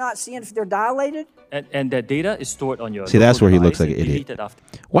are if you're not seeing if they're dilated? And that data is stored on your. See, that's where he looks device like an and idiot. deleted after.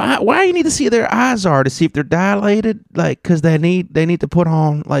 Why you need to see their eyes are to see if they're dilated? Like, cause they need to put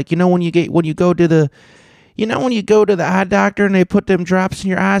on, like, when you go to the eye doctor and they put them drops in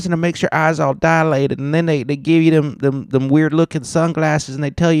your eyes and it makes your eyes all dilated, and then they give you them weird looking sunglasses and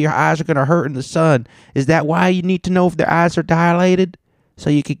they tell you your eyes are gonna hurt in the sun. Is that why you need to know if their eyes are dilated? So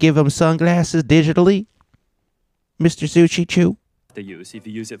you could give them sunglasses digitally, Mr. Sushi Chew? If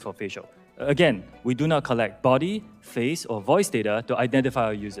you use it for facial. Again, we do not collect body, face, or voice data to identify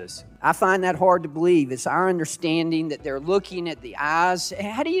our users. I find that hard to believe. It's our understanding that they're looking at the eyes.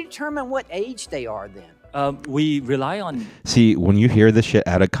 How do you determine what age they are then? We rely on. See, when you hear this shit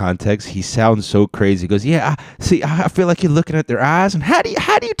out of context, he sounds so crazy. He goes, "Yeah, I feel like you're looking at their eyes." And how do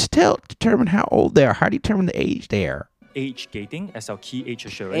you determine how old they are? How do you determine the age they are? Age gating as our key age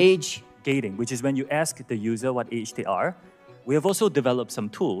assurance. Age gating, which is when you ask the user what age they are. We have also developed some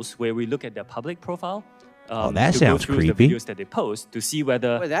tools where we look at their public profile. That to sounds go through creepy. The videos that they post to see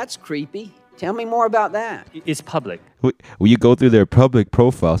whether. Well, that's creepy. Tell me more about that. It's public. Will you go through their public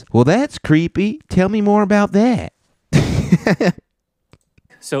profiles? Well, that's creepy. Tell me more about that.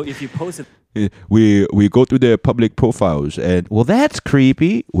 So if you post it. We go through their public profiles, and well, that's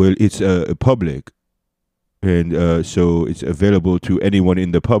creepy. Well, it's public, and so it's available to anyone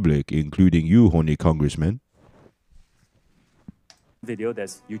in the public, including you, horny congressman. Video,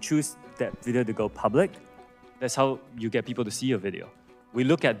 you choose that video to go public. That's how you get people to see your video. We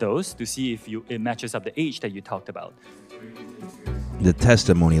look at those to see if it matches up the age that you talked about. The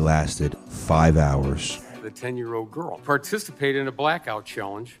testimony lasted 5 hours. The 10-year-old girl participated in a blackout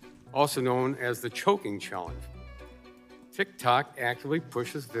challenge, also known as the choking challenge. TikTok actively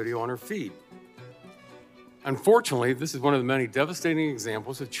pushes video on her feed. Unfortunately, this is one of the many devastating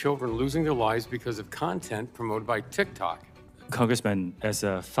examples of children losing their lives because of content promoted by TikTok. Congressman, as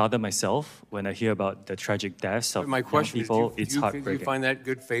a father myself, when I hear about the tragic deaths of My question young people, is, it's do heartbreaking. you find that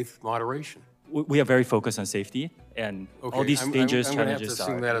good faith moderation? We are very focused on safety, and all these dangerous challenges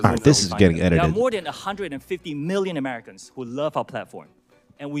are. All right, this is getting edited. There are more than 150 million Americans who love our platform,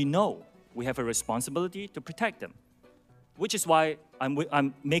 and we know we have a responsibility to protect them, which is why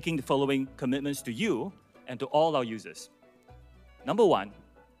I'm making the following commitments to you and to all our users. Number one,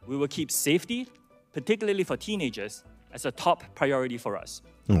 we will keep safety, particularly for teenagers, as a top priority for us.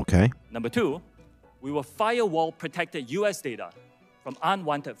 Okay. Number two, we will firewall protected US data from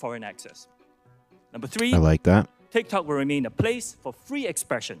unwanted foreign access. Number three, I like that. TikTok will remain a place for free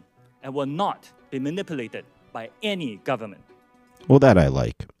expression and will not be manipulated by any government. Well, that I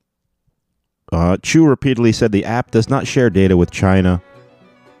like. Chu repeatedly said the app does not share data with China.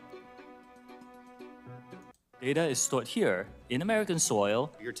 Data is stored here in American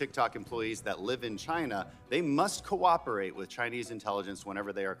soil. Your TikTok employees that live in China, they must cooperate with Chinese intelligence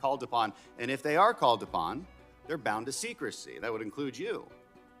whenever they are called upon. And if they are called upon, they're bound to secrecy. That would include you.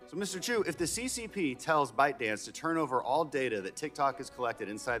 So, Mr. Chu, if the CCP tells ByteDance to turn over all data that TikTok has collected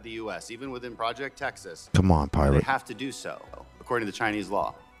inside the U.S., even within Project Texas, Come on, pirate. they have to do so, according to Chinese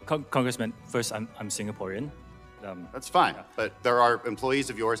law. Congressman, first, I'm Singaporean. That's fine, but there are employees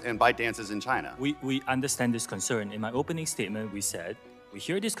of yours and ByteDances in China. We understand this concern. In my opening statement, we said, we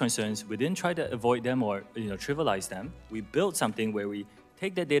hear these concerns, we didn't try to avoid them or trivialize them. We built something where we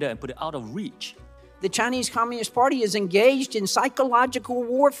take that data and put it out of reach. The Chinese Communist Party is engaged in psychological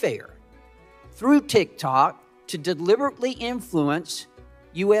warfare through TikTok to deliberately influence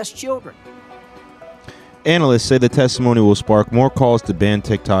U.S. children. Analysts say the testimony will spark more calls to ban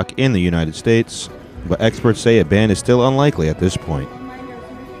TikTok in the United States, but experts say a ban is still unlikely at this point.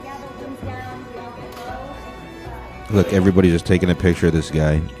 Look, everybody's just taking a picture of this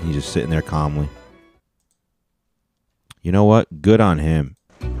guy. He's just sitting there calmly. You know what? Good on him.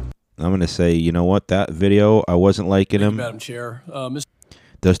 I'm going to say, you know what? That video, I wasn't liking him. Madam Chair.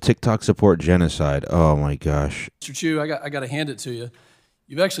 Does TikTok support genocide? Oh, my gosh. Mr. Chu, I got to hand it to you.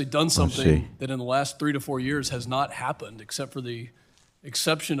 You've actually done something that in the last 3 to 4 years has not happened, except for the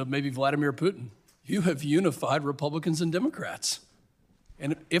exception of maybe Vladimir Putin. You have unified Republicans and Democrats.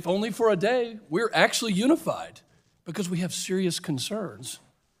 And if only for a day, we're actually unified because we have serious concerns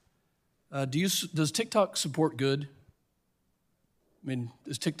Does TikTok support good? I mean,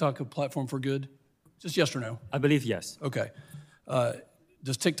 is TikTok a platform for good? Just yes or no? I believe yes. Okay.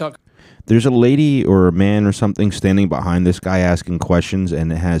 Does TikTok... There's a lady or a man or something standing behind this guy asking questions,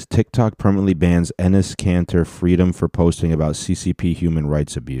 and it has TikTok permanently bans Enes Kanter freedom for posting about CCP human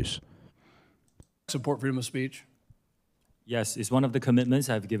rights abuse. Support freedom of speech? Yes, it's one of the commitments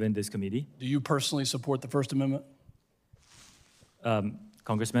I've given this committee. Do you personally support the First Amendment?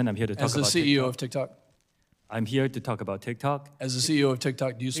 Congressman, I'm here to talk about As the CEO of TikTok? I'm here to talk about TikTok. As the CEO of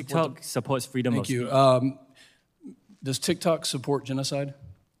TikTok, do you support... TikTok supports freedom of speech. Thank you. Does TikTok support genocide?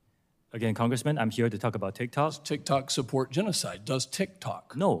 Again, Congressman, I'm here to talk about TikTok. Does TikTok support genocide? Does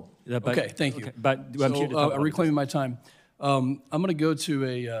TikTok? No. Okay, thank you. Okay, but I'm here to talk about reclaiming my time. I'm going to go to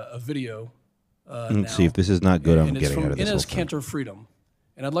a video now. See, if this is not good, I'm getting out of this. Enes Kanter Freedom.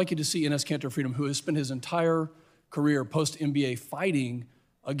 And I'd like you to see Enes Kanter Freedom, who has spent his entire career post-MBA fighting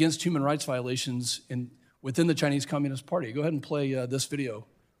against human rights violations within the Chinese Communist Party. Go ahead and play this video,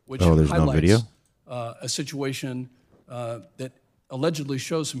 which there's highlights no video? A situation that allegedly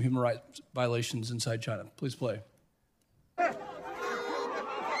shows some human rights violations inside China. Please play.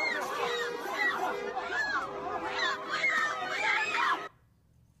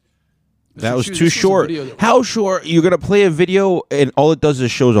 That was too short. How short? You're gonna play a video and all it does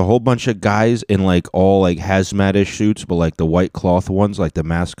is shows a whole bunch of guys in like all like hazmat-ish suits, but like the white cloth ones, like the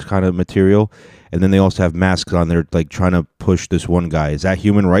mask kind of material, and then they also have masks on. They're like trying to push this one guy. Is that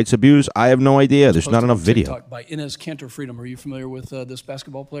human rights abuse? I have no idea. There's not enough video. TikTok by Enes Kanter Freedom. Are you familiar with this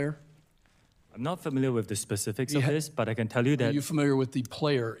basketball player? I'm not familiar with the specifics of this, but I can tell you that. Are you familiar with the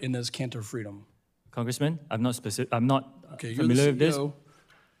player Enes Kanter Freedom? Congressman, I'm not familiar with this.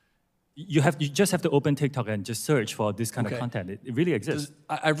 You just have to open TikTok and just search for this kind of content. It really exists.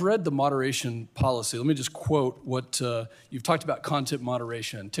 I've read the moderation policy. Let me just quote what you've talked about: content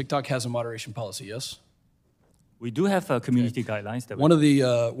moderation. TikTok has a moderation policy. Yes. We do have community guidelines. That one of the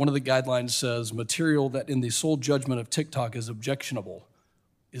guidelines says material that in the sole judgment of TikTok is objectionable.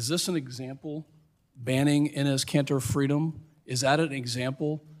 Is this an example? Banning Enes Kanter Freedom, is that an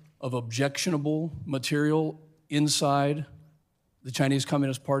example of objectionable material inside the Chinese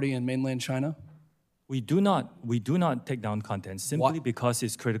Communist Party in mainland China? We do not take down content simply because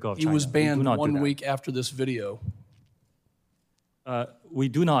it's critical of China. He was banned 1 week after this video. We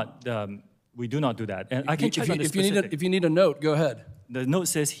do not do that. And I can check on the specific. If you need a note, go ahead. The note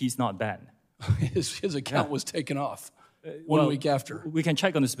says he's not banned. his account was taken off 1 week after. We can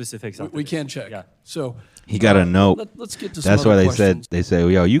check on the specifics. We can check. Yeah. So he got a note. Let's get to some That's why other they questions. said,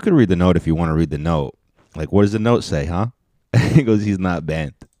 yo, you can read the note if you want to read the note. Like, what does the note say, huh? He goes, he's not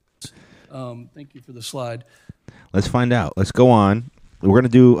banned. Thank you for the slide. Let's find out. Let's go on. We're going to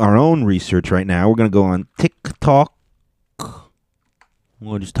do our own research right now. We're going to go on TikTok.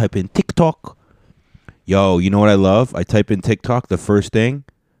 We'll just type in TikTok. Yo, you know what I love? I type in TikTok. The first thing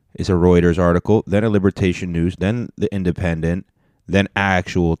is a Reuters article, then a Libertation News, then the Independent, then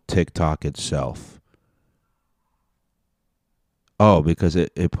actual TikTok itself. Oh, because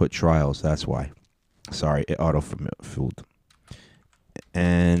it put trials. That's why. Sorry, it auto-filled.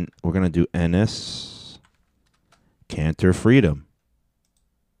 And we're going to do Enes Kanter Freedom.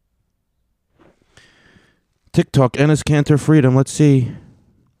 TikTok, Enes Kanter Freedom. Let's see.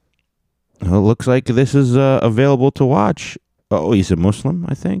 Well, it looks like this is available to watch. Oh, he's a Muslim,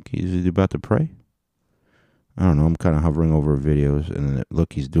 I think. He's about to pray. I don't know. I'm kind of hovering over videos. And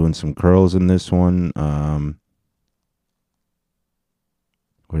look, he's doing some curls in this one.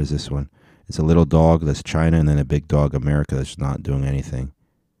 What is this one? It's a little dog that's China, and then a big dog, America, that's not doing anything.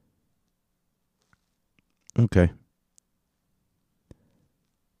 Okay.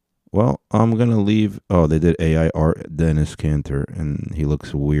 Well, I'm going to leave. Oh, they did AI art, Enes Kanter, and he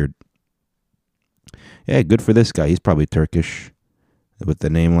looks weird. Yeah, good for this guy. He's probably Turkish. With the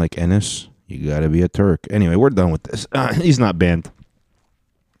name like Enes, you got to be a Turk. Anyway, we're done with this. He's not banned.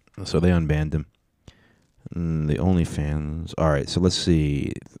 So they unbanned him. The OnlyFans. All right, so let's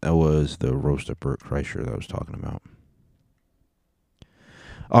see. That was the roast of Bert Kreischer that I was talking about.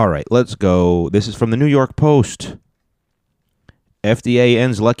 All right, let's go. This is from the New York Post. FDA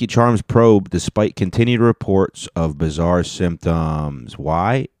ends Lucky Charms probe despite continued reports of bizarre symptoms.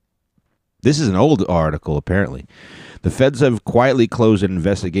 Why? This is an old article, apparently. The feds have quietly closed an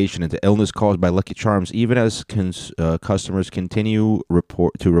investigation into illness caused by Lucky Charms, even as customers continue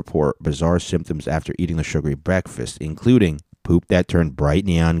to report bizarre symptoms after eating the sugary breakfast, including poop that turned bright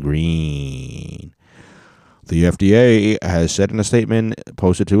neon green. The FDA has said in a statement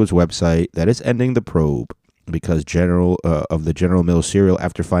posted to its website that it's ending the probe. because of the General Mills cereal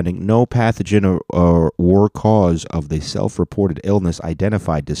after finding no pathogen or cause of the self-reported illness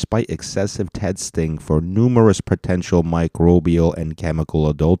identified despite excessive testing for numerous potential microbial and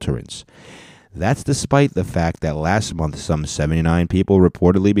chemical adulterants. That's despite the fact that last month some 79 people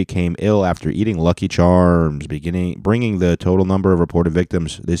reportedly became ill after eating Lucky Charms, bringing the total number of reported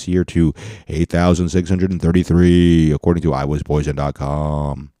victims this year to 8,633, according to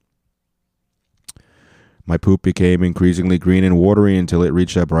iwaspoisoned.com. My poop became increasingly green and watery until it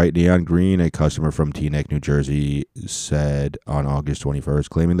reached a bright neon green, a customer from Teaneck, New Jersey, said on August 21st,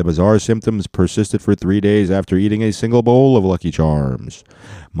 claiming the bizarre symptoms persisted for 3 days after eating a single bowl of Lucky Charms.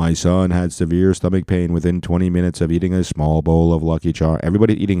 My son had severe stomach pain within 20 minutes of eating a small bowl of Lucky Charms.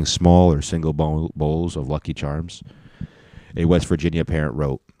 Everybody eating small or single bowls of Lucky Charms. A West Virginia parent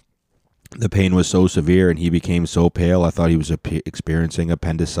wrote, the pain was so severe and he became so pale I thought he was experiencing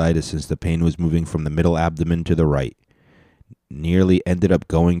appendicitis since the pain was moving from the middle abdomen to the right. Nearly ended up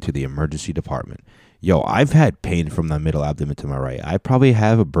going to the emergency department. Yo, I've had pain from the middle abdomen to my right. I probably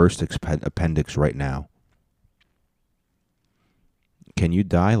have a burst appendix right now. Can you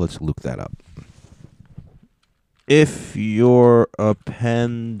die? Let's look that up. If your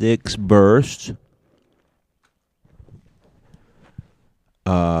appendix bursts,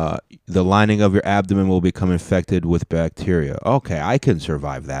 the lining of your abdomen will become infected with bacteria. Okay, I can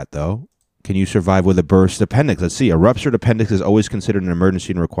survive that, though. Can you survive with a burst appendix? Let's see. A ruptured appendix is always considered an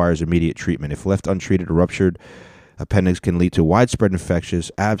emergency and requires immediate treatment. If left untreated, a ruptured appendix can lead to widespread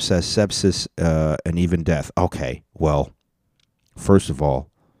infections, abscess, sepsis, and even death. Okay, well, first of all,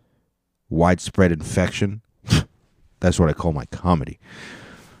 widespread infection. That's what I call my comedy.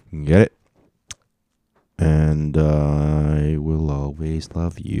 Get it? And I will always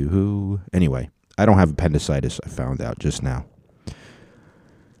love you. Anyway, I don't have appendicitis, I found out just now.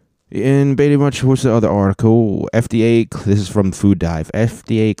 In pretty much, what's the other article? FDA, this is from Food Dive.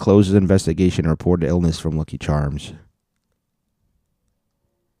 FDA closes investigation and reported illness from Lucky Charms.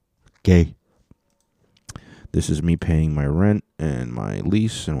 Okay. This is me paying my rent and my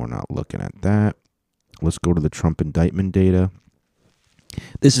lease, and we're not looking at that. Let's go to the Trump indictment data.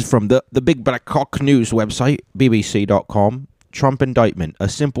 This is from the Big Black Cock News website, bbc.com. Trump indictment, a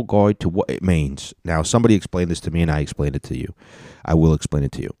simple guide to what it means. Now, somebody explained this to me, and I explained it to you. I will explain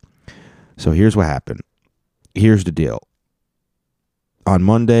it to you. So here's what happened. Here's the deal. On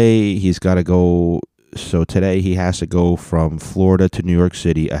Monday, he's got to go. So today, he has to go from Florida to New York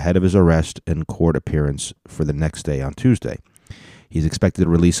City ahead of his arrest and court appearance for the next day on Tuesday. He's expected to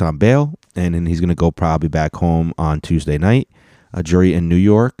release on bail, and then he's going to go probably back home on Tuesday night. A jury in New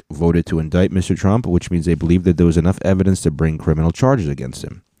York voted to indict Mr. Trump, which means they believe that there was enough evidence to bring criminal charges against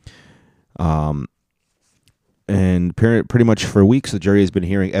him. And pretty much for weeks, the jury has been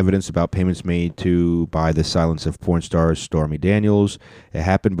hearing evidence about payments made to by the Silence of Porn star Stormy Daniels. It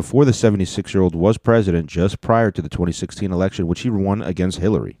happened before the 76-year-old was president, just prior to the 2016 election, which he won against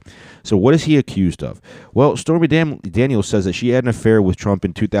Hillary. So what is he accused of? Well, Stormy Daniels says that she had an affair with Trump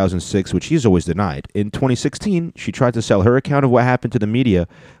in 2006, which he's always denied. In 2016, she tried to sell her account of what happened to the media,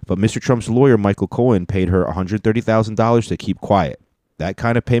 but Mr. Trump's lawyer, Michael Cohen, paid her $130,000 to keep quiet. That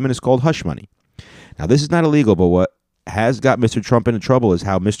kind of payment is called hush money. Now, this is not illegal, but what has got Mr. Trump into trouble is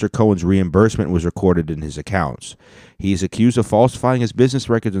how Mr. Cohen's reimbursement was recorded in his accounts. He is accused of falsifying his business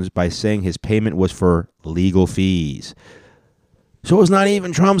records by saying his payment was for legal fees. So it's not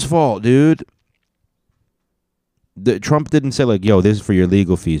even Trump's fault, dude. Trump didn't say, like, yo, this is for your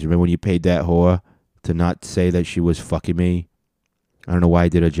legal fees. Remember when you paid that whore to not say that she was fucking me? I don't know why I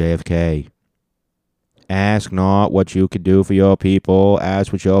did a JFK. Ask not what you can do for your people.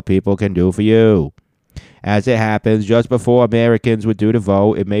 Ask what your people can do for you. As it happens, just before Americans would do the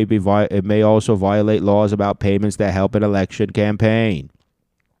vote, it may also violate laws about payments that help an election campaign.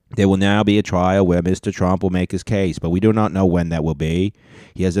 There will now be a trial where Mr. Trump will make his case, but we do not know when that will be.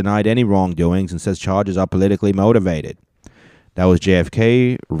 He has denied any wrongdoings and says charges are politically motivated. That was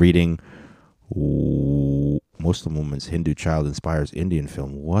JFK reading Muslim woman's Hindu child inspires Indian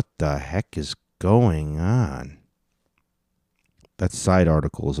film. What the heck is going on? That's side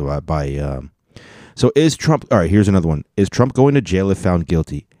articles by so is Trump, all right, here's another one. Is Trump going to jail if found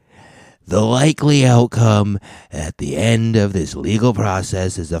guilty? The likely outcome at the end of this legal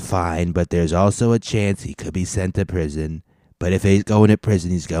process is a fine, but there's also a chance he could be sent to prison. But if he's going to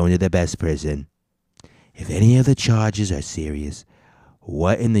prison, he's going to the best prison. If any of the charges are serious,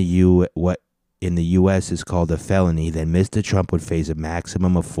 what in the U.S. is called a felony, then Mr. Trump would face a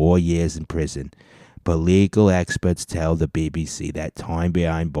maximum of 4 years in prison. But legal experts tell the BBC that time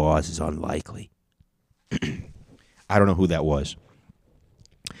behind bars is unlikely. I don't know who that was.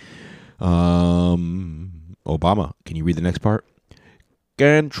 Also, Obama, can you read the next part?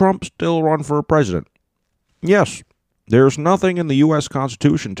 Can Trump still run for president? Yes. There's nothing in the U.S.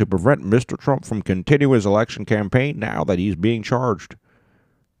 Constitution to prevent Mr. Trump from continuing his election campaign now that he's being charged.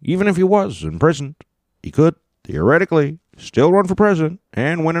 Even if he was imprisoned, he could, theoretically, still run for president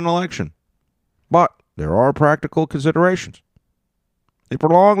and win an election. But there are practical considerations. A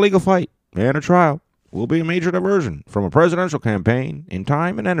prolonged legal fight and a trial will be a major diversion from a presidential campaign in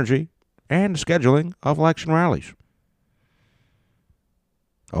time and energy and scheduling of election rallies.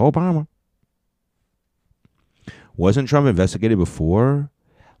 Obama. Wasn't Trump investigated before?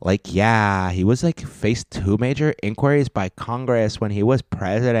 He was faced 2 major inquiries by Congress when he was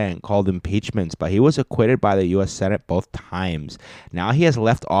president called impeachments, but he was acquitted by the U.S. Senate both times. Now he has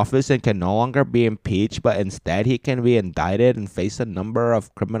left office and can no longer be impeached, but instead he can be indicted and face a number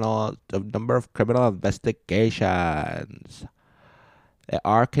of criminal investigations. They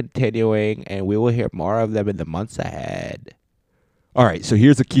are continuing, and we will hear more of them in the months ahead. All right, so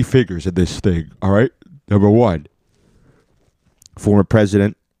here's the key figures of this thing, all right? Number 1, former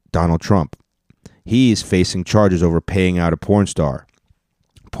President Donald Trump. He's facing charges over paying out a porn star,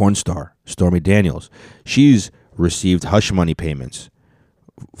 Stormy Daniels. She's received hush money payments.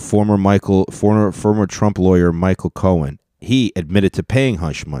 Former Trump lawyer Michael Cohen. He admitted to paying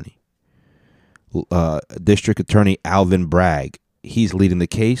hush money. District Attorney Alvin Bragg. He's leading the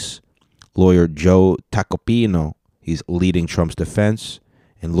case. Lawyer Joe Tacopino. He's leading Trump's defense.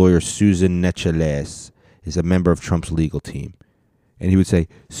 And lawyer Susan Necheles is a member of Trump's legal team. And he would say,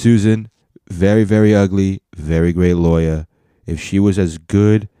 Susan, very, very ugly, very great lawyer. If she was as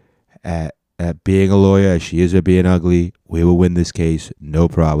good at being a lawyer as she is at being ugly, we will win this case, no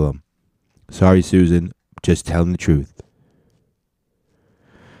problem. Sorry, Susan, just telling the truth.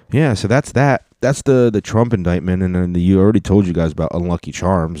 Yeah, so that's that. That's the Trump indictment. And then you already told you guys about Unlucky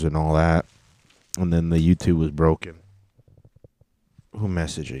Charms and all that. And then the YouTube was broken. Who's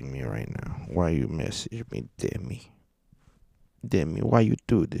messaging me right now? Why you message me, Demi? Demi, why you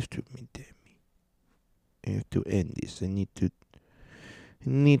do this to me, Demi? I have to end this. I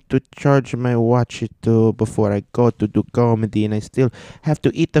need to charge my watch before I go to do comedy, and I still have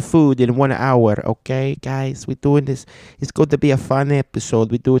to eat the food in 1 hour. Okay, guys, we're doing this. It's going to be a fun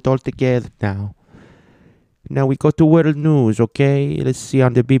episode. We do it all together now. Now we go to World News. Okay, let's see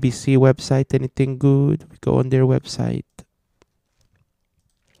on the BBC website anything good. We go on their website.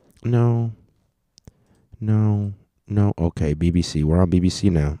 No. Okay, BBC. We're on BBC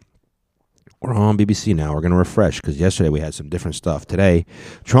now. We're going to refresh because yesterday we had some different stuff. Today,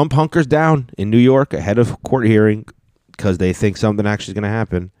 Trump hunkers down in New York ahead of court hearing because they think something actually is going to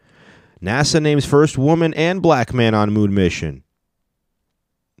happen. NASA names first woman and black man on moon mission.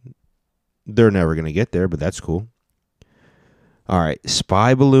 They're never going to get there, but that's cool. All right.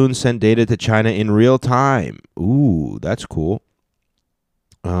 Spy balloon sent data to China in real time. Ooh, that's cool.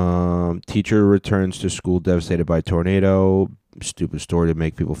 Teacher returns to school devastated by tornado. Stupid story to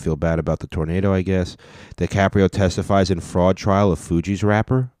make people feel bad about the tornado, I guess. DiCaprio testifies in fraud trial of Fuji's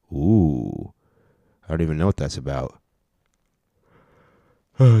rapper. Ooh. I don't even know what that's about.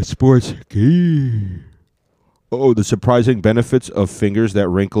 Sports. Oh, the surprising benefits of fingers that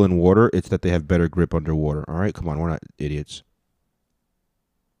wrinkle in water. It's that they have better grip underwater. All right, come on. We're not idiots.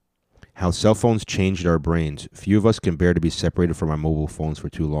 How cell phones changed our brains. Few of us can bear to be separated from our mobile phones for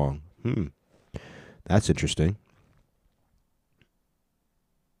too long. That's interesting.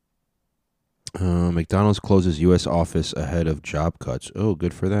 McDonald's closes U.S. office ahead of job cuts. Oh,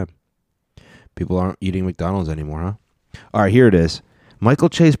 good for them. People aren't eating McDonald's anymore, huh? All right, here it is. Michael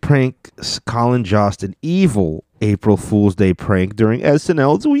Che's pranks Colin Jost an evil April Fool's Day prank during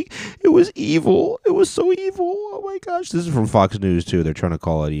SNL's week. It was evil. It was so evil. Oh, my gosh. This is from Fox News, too. They're trying to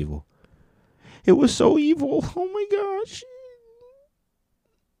call it evil. It was so evil. Oh, my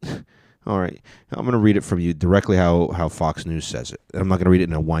gosh. All right. I'm going to read it from you directly how Fox News says it. I'm not going to read it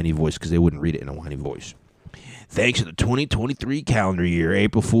in a whiny voice because they wouldn't read it in a whiny voice. Thanks to the 2023 calendar year,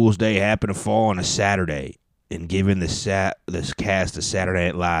 April Fool's Day happened to fall on a Saturday and giving this cast of Saturday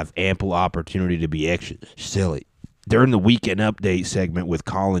Night Live ample opportunity to be extra silly. During the Weekend Update segment with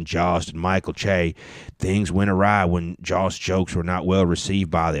Colin Jost and Michael Che, things went awry when Jost's jokes were not well received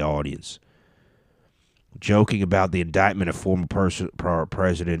by the audience. Joking about the indictment of former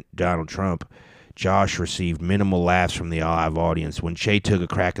President Donald Trump, Josh received minimal laughs from the live audience. When Che took a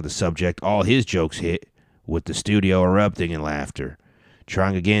crack at the subject, all his jokes hit, with the studio erupting in laughter.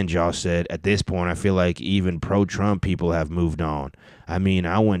 Trying again, Josh said, at this point, I feel like even pro-Trump people have moved on. I mean,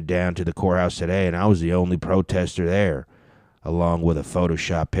 I went down to the courthouse today, and I was the only protester there, along with a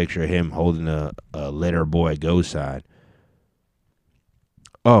Photoshop picture of him holding a Let Her Boy Go sign.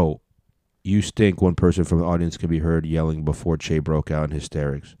 Oh, You stink. One person from the audience can be heard yelling before Che broke out in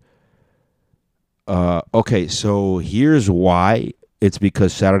hysterics. Okay, so here's why. It's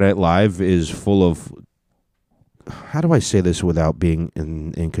because Saturday Night Live is full of, how do I say this without being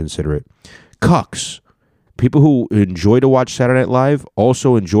inconsiderate? Cucks. People who enjoy to watch Saturday Night Live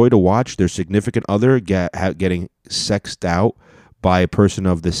also enjoy to watch their significant other getting sexed out by a person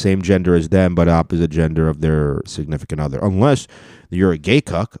of the same gender as them, but opposite gender of their significant other. Unless you're a gay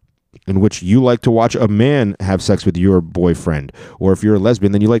cuck, in which you like to watch a man have sex with your boyfriend. Or if you're a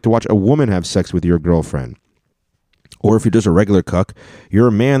lesbian, then you like to watch a woman have sex with your girlfriend. Or if you're just a regular cuck, you're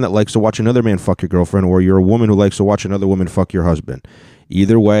a man that likes to watch another man fuck your girlfriend, or you're a woman who likes to watch another woman fuck your husband.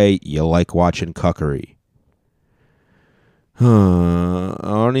 Either way, you like watching cuckery. I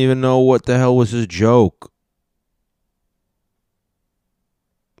don't even know what the hell was his joke.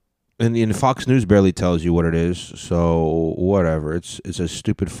 And Fox News barely tells you what it is, so whatever. It's a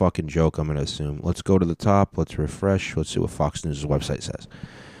stupid fucking joke, I'm going to assume. Let's go to the top. Let's refresh. Let's see what Fox News' website says.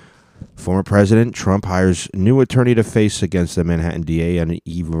 Former President Trump hires new attorney to face against the Manhattan DA on an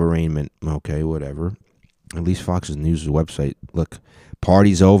eve of arraignment. Okay, whatever. At least Fox News' website. Look,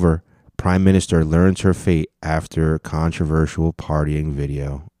 party's over. Prime Minister learns her fate after controversial partying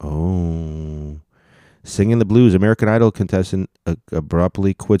video. Oh. Singing the Blues, American Idol contestant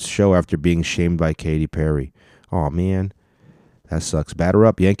abruptly quits show after being shamed by Katy Perry. Oh, man. That sucks. Batter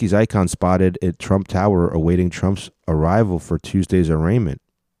up. Yankees icon spotted at Trump Tower awaiting Trump's arrival for Tuesday's arraignment.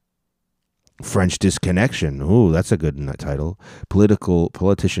 French disconnection. Ooh, that's a good title.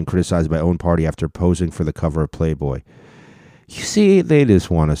 Politician criticized by own party after posing for the cover of Playboy. You see, they just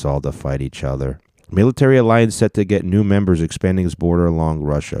want us all to fight each other. Military alliance set to get new members, expanding its border along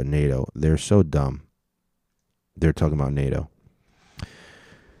Russia, NATO. They're so dumb. They're talking about NATO.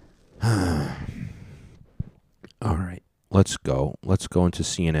 All right. Let's go. Let's go into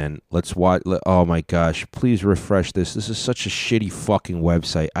CNN. Let's watch. Oh my gosh. Please refresh this. This is such a shitty fucking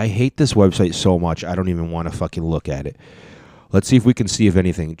website. I hate this website so much. I don't even want to fucking look at it. Let's see if we can see if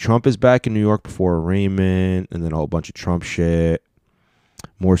anything. Trump is back in New York before arraignment, and then a whole bunch of Trump shit.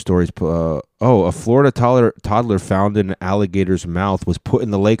 More stories. A Florida toddler found in an alligator's mouth was put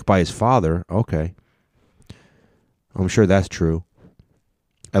in the lake by his father. Okay. I'm sure that's true.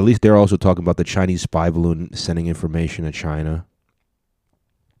 At least they're also talking about the Chinese spy balloon sending information to China.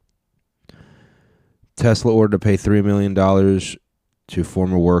 Tesla ordered to pay $3 million to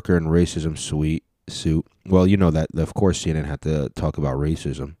former worker in racism suit. Well, you know that, of course, CNN had to talk about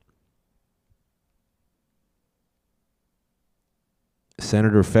racism.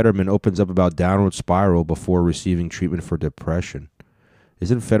 Senator Fetterman opens up about downward spiral before receiving treatment for depression.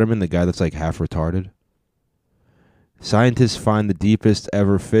 Isn't Fetterman the guy that's like half retarded? Scientists find the deepest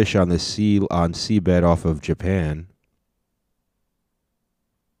ever fish on the seabed off of Japan.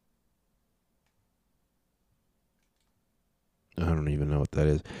 I don't even know what that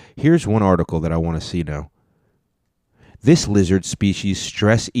is. Here's one article that I want to see now. This lizard species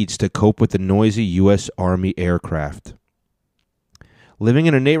stress eats to cope with the noisy U.S. Army aircraft. Living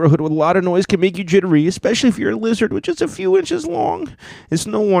in a neighborhood with a lot of noise can make you jittery, especially if you're a lizard with just a few inches long. It's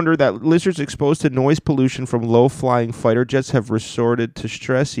no wonder that lizards exposed to noise pollution from low-flying fighter jets have resorted to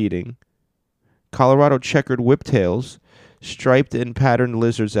stress eating. Colorado checkered whiptails, striped and patterned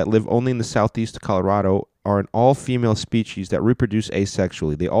lizards that live only in the southeast Colorado, are an all-female species that reproduce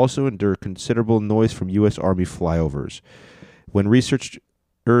asexually. They also endure considerable noise from U.S. Army flyovers. When researchers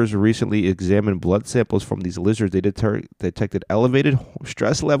recently examined blood samples from these lizards, they detected elevated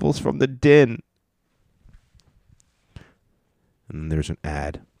stress levels from the din. And there's an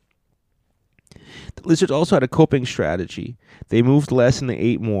ad. The lizards also had a coping strategy. They moved less and they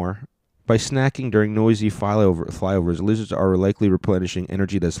ate more. By snacking during noisy flyovers, lizards are likely replenishing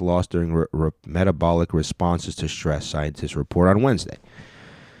energy that's lost during metabolic responses to stress, scientists report on Wednesday.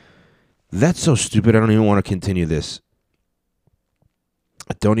 That's so stupid, I don't even want to continue this.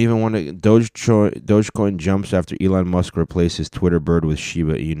 I don't even want to. Dogecoin jumps after Elon Musk replaces Twitter bird with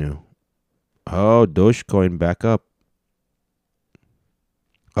Shiba Inu. Oh, Dogecoin back up.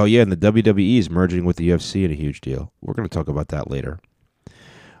 Oh, yeah, and the WWE is merging with the UFC in a huge deal. We're going to talk about that later.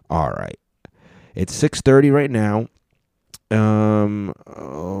 All right. It's 6:30 right now.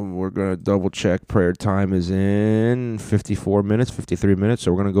 We're going to double check. Prayer time is in 53 minutes.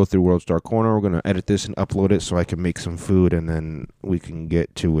 So we're going to go through World Star Corner. We're going to edit this and upload it so I can make some food, and then we can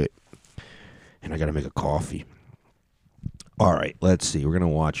get to it. And I got to make a coffee. All right, let's see. We're going to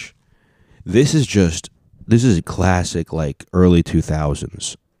watch. This is a classic, like early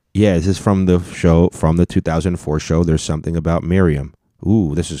 2000s. Yeah, this is from the show, from the 2004 show, There's Something About Miriam.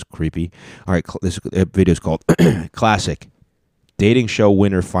 Ooh, this is creepy. All right, this video is called Classic. Dating show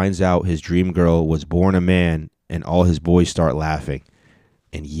winner finds out his dream girl was born a man, and all his boys start laughing.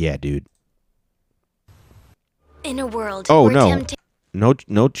 And yeah, dude. In a world. Oh, where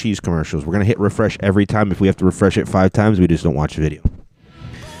no cheese commercials. We're going to hit refresh every time. If we have to refresh it 5 times, we just don't watch the video.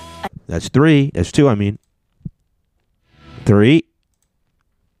 That's 3. That's 2, I mean. 3.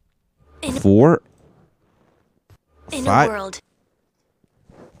 4. In 5. a world.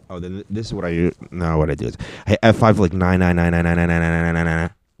 Oh, then this is what I do. No, what I do is F5 like 9.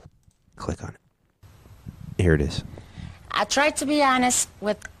 Click on it. Here it is. I try to be honest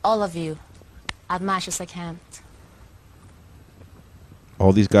with all of you as much as I can.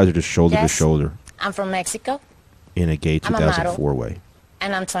 All these guys are just shoulder to Yes, shoulder I'm from Mexico, in a gay I'm a model. 2004 way.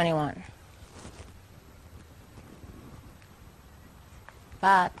 and I'm 21.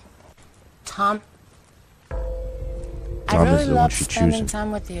 But, Tom, I Tom is really the one love she's spending choosing.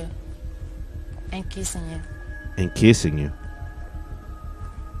 time with you and kissing you. And kissing you.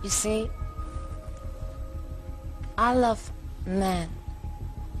 You see, I love men,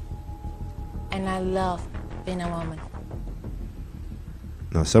 and I love being a woman.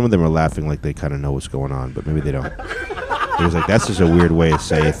 Now, some of them are laughing like they kind of know what's going on, but maybe they don't. It was like, that's just a weird way of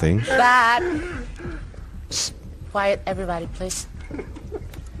saying things. But, shh, quiet, everybody, please.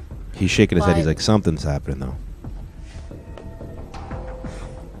 He's shaking his head. He's Quiet. like, something's happening, though.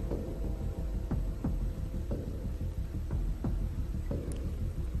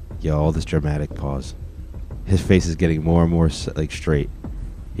 Yo, all this dramatic pause. His face is getting more and more like straight.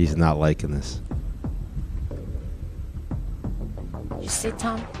 He's not liking this. You see,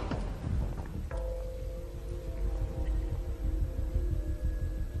 Tom?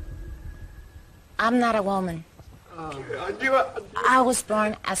 I'm not a woman. I was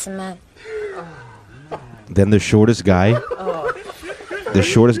born as a man. Then the shortest guy,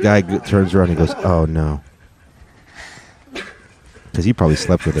 turns around and goes, "Oh no," because he probably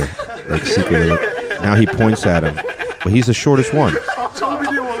slept with her, like secretly. Now he points at him, but he's the shortest one. I told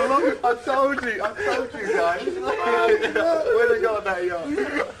you guys. Where'd it go with that, yo?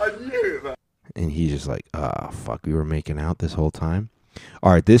 I knew it, man. And he's just like, fuck, we were making out this whole time.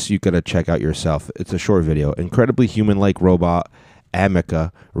 All right, this you got to check out yourself. It's a short video. Incredibly human-like robot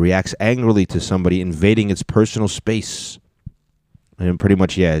Amica reacts angrily to somebody invading its personal space. And pretty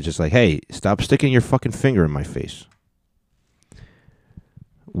much, yeah, it's just like, hey, stop sticking your fucking finger in my face.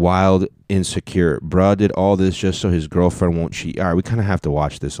 Wild, insecure. Bruh did all this just so his girlfriend won't cheat. All right, we kind of have to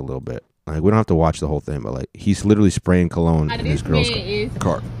watch this a little bit. Like, we don't have to watch the whole thing, but like, he's literally spraying cologne in his girl's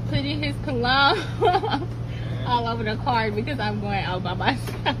car. Putting his cologne all over the car because I'm going out by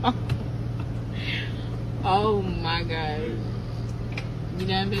myself. Oh my gosh. You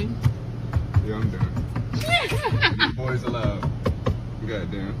done, baby? Yeah, I'm done. No boys allowed.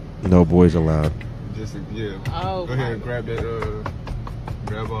 Goddamn. No boys allowed. Just, yeah. Oh, go ahead and grab that,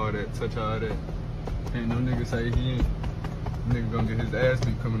 grab all that, touch all that. Ain't no nigga say he ain't. Nigga gonna get his ass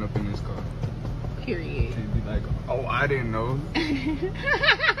beat coming up in this car. Period. He'd be like, oh, I didn't know.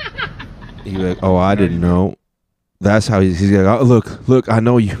 He's like, oh, I didn't know. That's how he's like, oh, look, I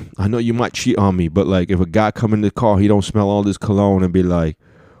know you might cheat on me, but like, if a guy come in the car, he don't smell all this cologne and be like,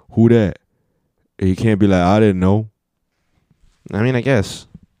 who that? And he can't be like, I didn't know. I mean, I guess.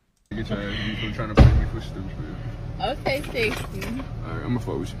 Get your ass beat for trying to play me for stupid. Okay, Stacey. Alright, I'm gonna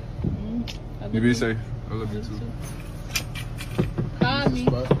fuck with you. You be safe. I love you too. Call me.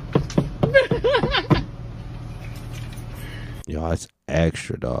 Yo, that's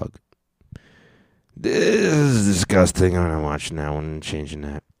extra, dog. This is disgusting. I'm gonna watch now and changing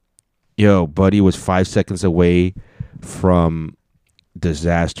that. Yo, Buddy was 5 seconds away from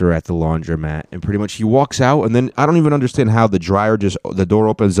disaster at the laundromat, and pretty much he walks out, and then I don't even understand how the door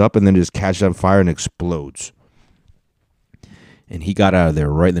opens up and then just catches on fire and explodes. And he got out of there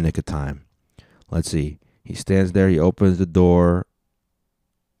right in the nick of time. Let's see. He stands there. He opens the door.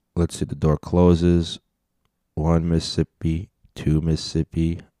 Let's see. The door closes. 1 Mississippi, 2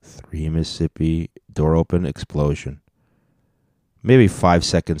 Mississippi, 3 Mississippi. Door open, explosion. Maybe 5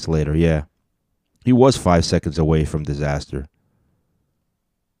 seconds later, yeah. He was 5 seconds away from disaster.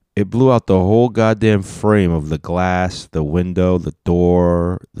 It blew out the whole goddamn frame of the glass, the window, the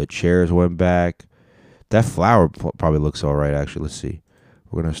door, the chairs went back. That flower probably looks all right, actually. Let's see.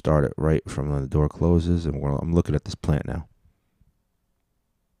 We're going to start it right from when the door closes, and I'm looking at this plant now.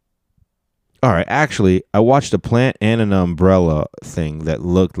 All right, actually, I watched a plant and an umbrella thing that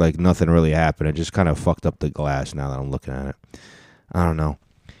looked like nothing really happened. It just kind of fucked up the glass now that I'm looking at it. I don't know.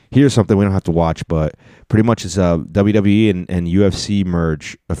 Here's something we don't have to watch, but pretty much it's a WWE and UFC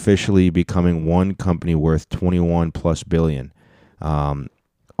merge, officially becoming one company worth 21 plus billion.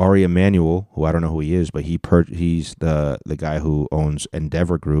 Ari Emanuel, who I don't know who he is, but he's the guy who owns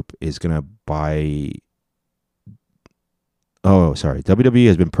Endeavor Group, is going to buy... Oh, sorry. WWE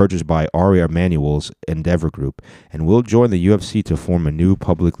has been purchased by Ari Emanuel's Endeavor Group and will join the UFC to form a new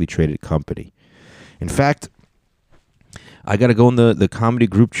publicly traded company. In fact, I got to go in the comedy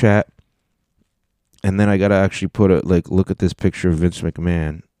group chat, and then I got to actually look at this picture of Vince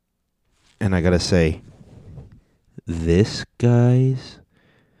McMahon, and I got to say, this guy's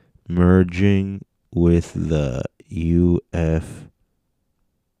merging with the UFC?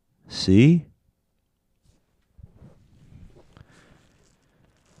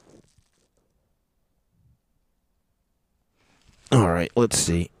 All right, let's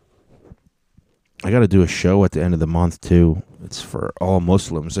see. I got to do a show at the end of the month, too. It's for all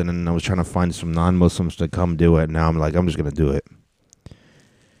Muslims, and then I was trying to find some non-Muslims to come do it. Now I'm like, I'm just going to do it.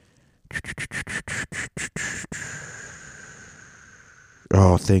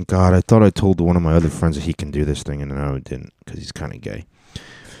 Oh, thank God. I thought I told one of my other friends that he can do this thing, and no, I didn't, because he's kind of gay.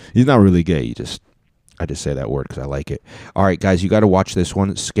 He's not really gay. I just say that word because I like it. All right, guys, you got to watch this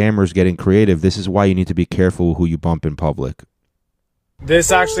one. Scammers getting creative. This is why you need to be careful who you bump in public.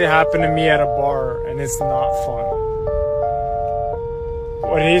 This actually happened to me at a bar, and it's not fun.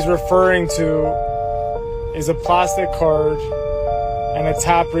 What he's referring to is a plastic card and a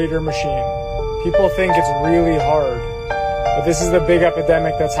tap reader machine. People think it's really hard, but this is the big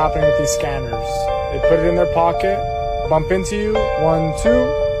epidemic that's happening with these scanners. They put it in their pocket, bump into you, 1, 2,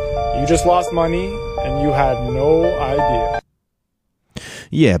 you just lost money, and you had no idea.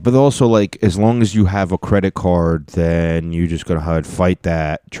 Yeah, but also, like, as long as you have a credit card, then you're just going to fight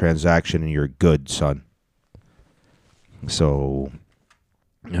that transaction and you're good, son. So,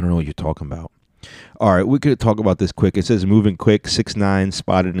 I don't know what you're talking about. All right, we could talk about this quick. It says moving quick, 6'9",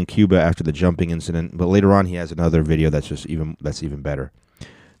 spotted in Cuba after the jumping incident. But later on, he has another video that's even better.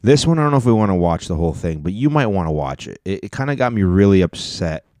 This one, I don't know if we want to watch the whole thing, but you might want to watch it. It kind of got me really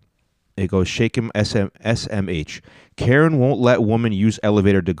upset. It goes, shake him SMH. Karen won't let woman use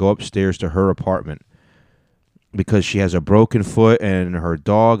elevator to go upstairs to her apartment because she has a broken foot and her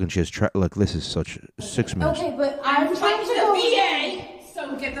dog, and she has look, this is such 6 minutes. Okay, but I'm trying to go. VA,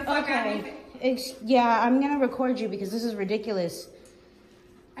 so get the fuck out of here. Yeah, I'm gonna record you because this is ridiculous.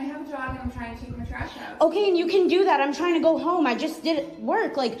 I have a dog and I'm trying to take my trash out. Okay, and you can do that. I'm trying to go home. I just did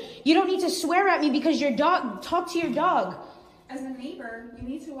work. Like, you don't need to swear at me because your dog. Talk to your dog. As a neighbor, you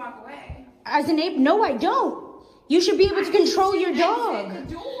need to walk away. As a neighbor? No, I don't. You should be able to control your dog.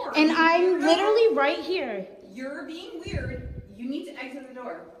 And I'm literally right here. You're being weird. You need to exit the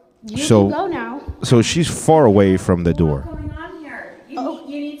door. You can go now. So she's far away from the door. What's going on here?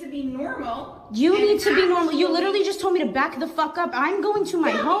 You need to be normal. You need to be normal. You literally just told me to back the fuck up. I'm going to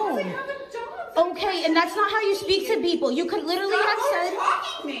my home. Okay, and that's not how you speak to people. You could literally have said...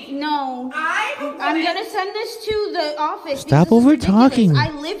 No. I'm going to send this to the office. Stop over talking.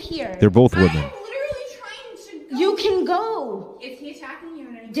 I live here. They're both women. You can go. Is he attacking you?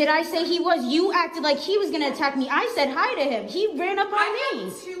 Did I say he was? You acted like he was going to attack me. I said hi to him. He ran up on me. I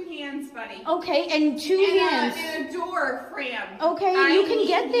have 2 hands, buddy. Okay, and 2 hands. And a door frame. Okay, you can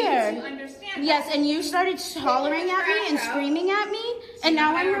get there. You understand yes, and you started hollering at me and screaming at me, and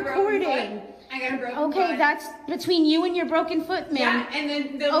now I'm recording. I got a broken Okay, foot. that's between you and your broken foot, man. Yeah, and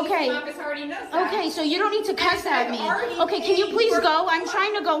then the leasing office already knows that. Okay, so you don't need to cuss at me. Okay, can you please go? I'm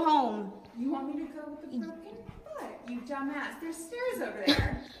trying to go home. You want me to go with the broken foot? You dumbass. There's stairs over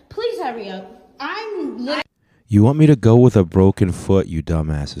there. Please hurry up. I'm literally... You want me to go with a broken foot, you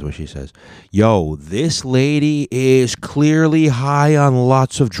dumbass, is what she says. Yo, this lady is clearly high on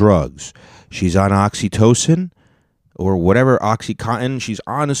lots of drugs. She's on oxytocin or whatever, Oxycontin. She's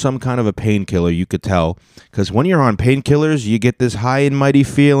on some kind of a painkiller, you could tell. Because when you're on painkillers, you get this high and mighty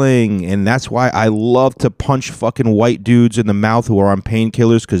feeling. And that's why I love to punch fucking white dudes in the mouth who are on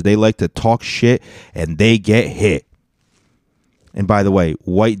painkillers, because they like to talk shit and they get hit. And by the way,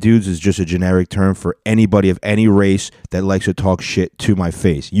 white dudes is just a generic term for anybody of any race that likes to talk shit to my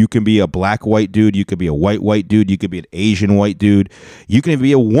face. You can be a black white dude. You could be a white dude. You could be an Asian white dude. You can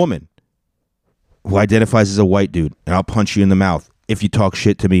be a woman who identifies as a white dude, and I'll punch you in the mouth if you talk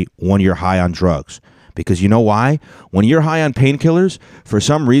shit to me when you're high on drugs. Because you know why? When you're high on painkillers, for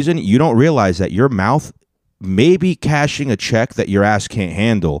some reason, you don't realize that your mouth may be cashing a check that your ass can't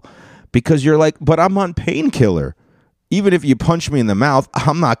handle, because you're like, but I'm on painkiller. Even if you punch me in the mouth,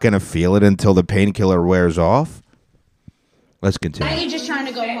 I'm not going to feel it until the painkiller wears off. Let's continue. Are you just trying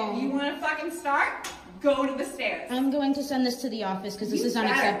to go home? You want to fucking start? Go to the stairs. I'm going to send this to the office because this is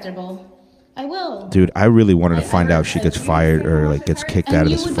unacceptable. I will. Dude, I really wanted to find out if she gets fired or like gets kicked out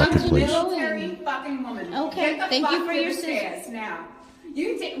of this fucking place. Okay, thank you for your assistance. Now,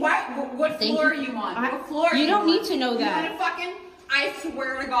 You take what floor are you on? What floor are you don't on? need to know that. You want to fucking? I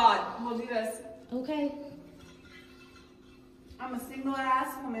swear to God, we'll do this. Okay. I'm a single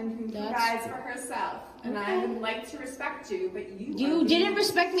ass woman who provides for herself, and I would like to respect you, but you didn't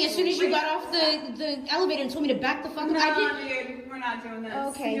respect me as soon as you got off the elevator and told me to back the fuck up. Dude, we're not doing this.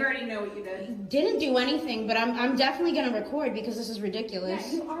 Okay. You already know what you did. Didn't do anything, but I'm definitely gonna record because this is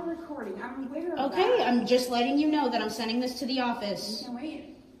ridiculous. Yeah, you are recording. I'm aware of Okay, that. I'm just letting you know that I'm sending this to the office. You can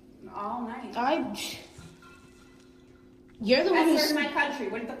wait all night. You're the one who served my country.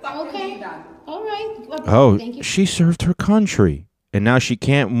 What the fuck have you done? All right. Well, Oh, thank you. she served her country, and now she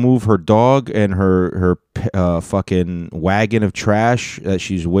can't move her dog and her fucking wagon of trash. That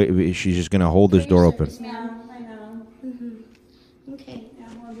she's just gonna hold this door open. Yeah, I know. Okay. Yeah,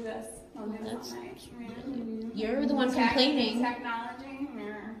 we'll do this. We'll do this all night. You're the one complaining. Technology.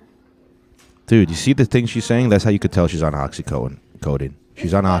 Dude, you see the things she's saying? That's how you could tell she's on oxycodone.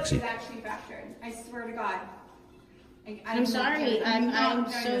 She's on oxy. This is actually fractured. I swear to God. I'm sorry. I'm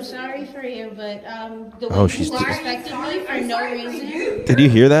so sorry for you, but the way you disrespected me for no reason. Did you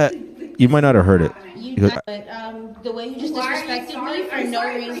hear that? You might not have heard it. But the way you just disrespected me for no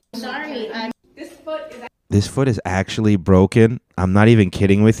reason. Sorry. This foot is actually broken. I'm not even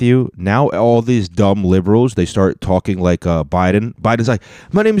kidding with you. Now all these dumb liberals, they start talking like Biden. Biden's like,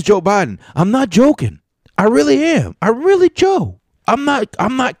 my name is Joe Biden. I'm not joking. I really am. I really Joe. I'm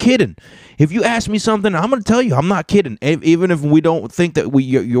not kidding. If you ask me something, I'm going to tell you I'm not kidding. Even if we don't think that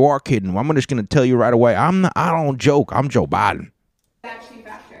you are kidding, I'm just going to tell you right away. I don't joke. I'm Joe Biden. Actually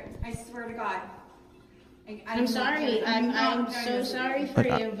fractured. I swear to God. I'm sorry. I'm so sorry for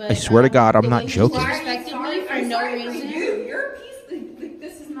you, but I swear to God, I'm not joking. You disrespected me for no reason. You're a piece.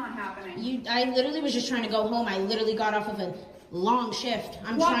 This is not happening. I literally was just trying to go home. I literally got off of a long shift.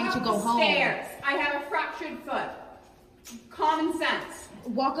 I'm trying to go home. Stairs. I have a fractured foot. Common sense.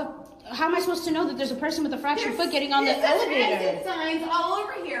 Walk up. How am I supposed to know that there's a person with a fractured foot getting on the elevator? Exit signs all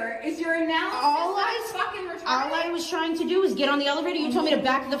over here. Is your analysis fucking retarded? All I was trying to do was get on the elevator. You told me to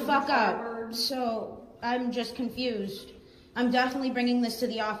back the fuck up. So I'm just confused. I'm definitely bringing this to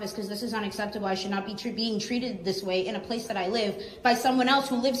the office because this is unacceptable. I should not be being treated this way in a place that I live by someone else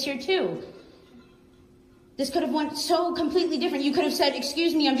who lives here too. This could have went so completely different. You could have said,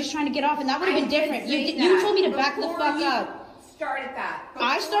 excuse me, I'm just trying to get off, and that would have been different. You told me to back the fuck up. Started that.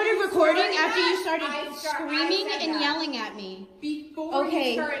 I started recording after you started screaming and yelling at me. Before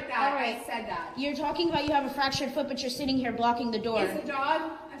you started that, I said that. You're talking about you have a fractured foot, but you're sitting here blocking the door. Is the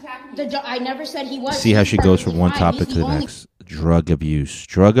dog attacking you? I never said he was. See how she goes from one topic to the next. Drug abuse.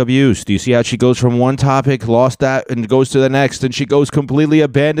 Drug abuse. Do you see how she goes from one topic, lost that, and goes to the next, and she goes completely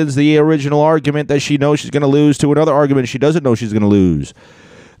abandons the original argument that she knows she's going to lose to another argument she doesn't know she's going to lose.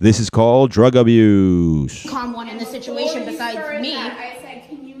 This is called drug abuse. Calm one in the situation besides me. I said,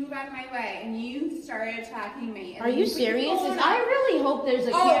 can you move out of my way? And you started attacking me. Are you serious? I really hope there's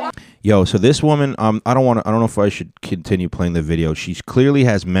a camera. Yo, so this woman, I don't know if I should continue playing the video. She clearly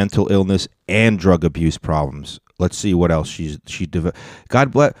has mental illness and drug abuse problems. Let's see what else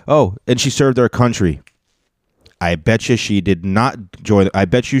God bless. Oh, and she served our country. I bet you she did not join. I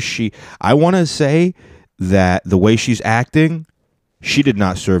bet you I want to say that the way she's acting, she did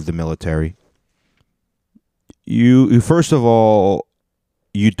not serve the military. You first of all,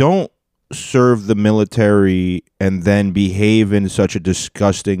 you don't serve the military and then behave in such a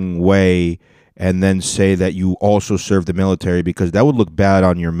disgusting way and then say that you also serve the military, because that would look bad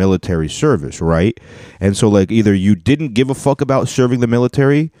on your military service, right? And so like either you didn't give a fuck about serving the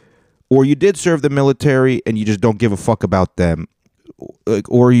military, or you did serve the military and you just don't give a fuck about them, like,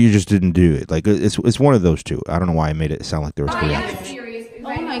 or you just didn't do it. Like it's one of those two. I don't know why I made it sound like there was three options.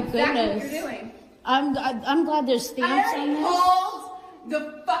 Oh my goodness. I'm glad there's stamps on this.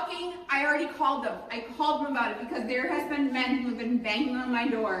 I already called them. I called them about it because there has been men who have been banging on my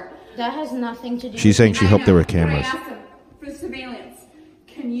door. That has nothing to do with She's saying she hoped there were cameras. I asked them for surveillance.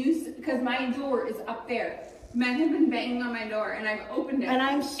 Can you, because my door is up there. Men have been banging on my door and I've opened it. And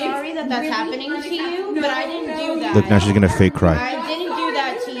I'm sorry that that's happening to you, but I didn't do that. Look, now she's going to fake cry. I didn't do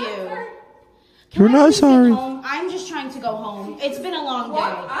that to you. You're not sorry. I'm just trying to go home. It's been a long day.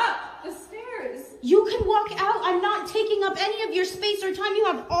 Walk up the stairs. You can walk out. I'm not taking up any of your space or time. You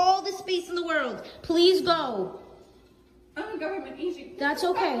have all the space in the world. Please go. I'm a government agent. That's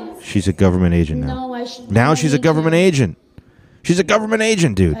okay. She's a government agent now. No, I should. Now she's a government agent. She's a government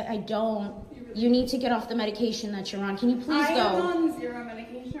agent, dude. I don't. You need to get off the medication that you're on. Can you please go? I'm on 0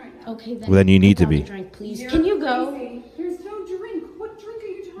 medication right now. Okay, then. Well, then you need to be. Drink, please. Can you go? There's no drink. What drink are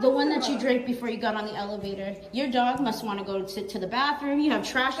you talking about? The one that you drank before you got on the elevator. Your dog must want to go sit to the bathroom. You have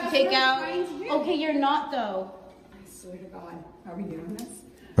trash to take out. Okay, you're not though. I swear to God. Are we doing this?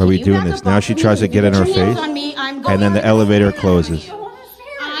 Are we doing this? Now she tries to get in her face, and then the elevator closes.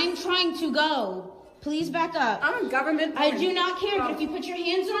 I'm trying to go. Please back up. I'm a government. I do not care, but if you put your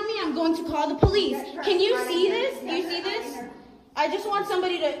hands on me, I'm going to call the police. Can you see this? Do you see this? I just want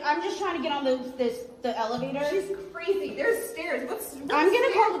somebody to. I'm just trying to get on the elevator. She's crazy. There's stairs. I'm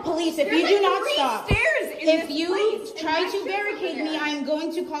gonna call the police if you do not stop. Stairs in If this you place, try to barricade me, I am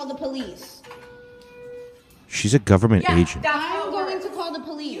going to call the police. She's a government agent. I'm going to call the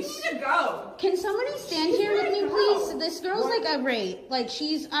police. You need to go. Can somebody stand here with me, please? This girl's like irate. Like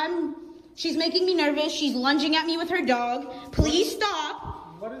she's making me nervous. She's lunging at me with her dog. Please stop.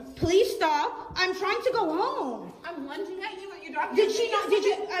 Please stop. I'm trying to go home. I'm lunging at you with your dog. Did she not? Did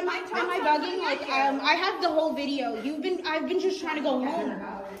you? Am I bugging? Like I have the whole video. I've been just trying to go home.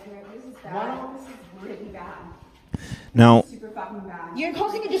 This is bad. This is really bad. Now, Super fucking bad. You're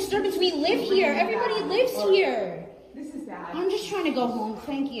causing a disturbance. We live here. Everybody lives here. This is bad. I'm just trying to go home.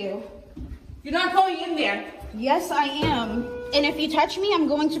 Thank you. You're not going in there. Yes, I am. And if you touch me, I'm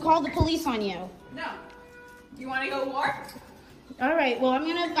going to call the police on you. No. You want to go war? All right. Well,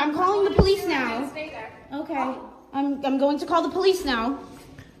 I'm calling the police now. Stay there. Okay. I'm going to call the police now.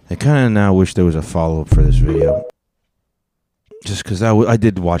 I kind of now wish there was a follow-up for this video. Just because I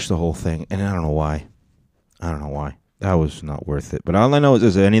did watch the whole thing, and I don't know why. That was not worth it. But all I know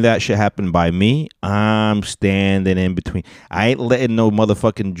is any of that shit happened by me, I'm standing in between. I ain't letting no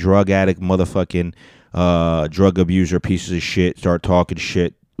motherfucking drug addict, motherfucking drug abuser pieces of shit start talking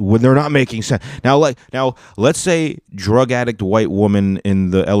shit when they're not making sense. Now, let's say drug addict white woman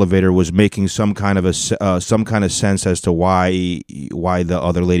in the elevator was making some kind of sense as to why the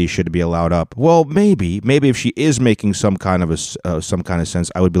other lady should be allowed up. Well, maybe if she is making some kind of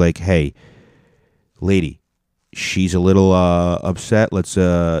sense, I would be like, hey, lady, she's a little upset. Let's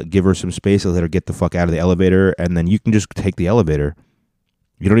give her some space. Let her get the fuck out of the elevator, and then you can just take the elevator.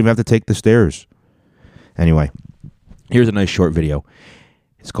 You don't even have to take the stairs. Anyway, here's a nice short video.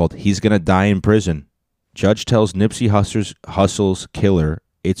 It's called "He's Gonna Die in Prison." Judge tells Nipsey Hussle's killer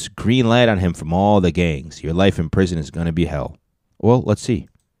it's green light on him from all the gangs. Your life in prison is gonna be hell. Well, let's see.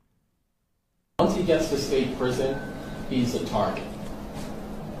 Once he gets to state prison, he's a target.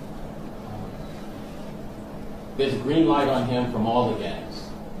 There's a green light on him from all the gangs.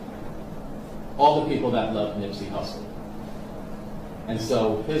 All the people that love Nipsey Hussle. And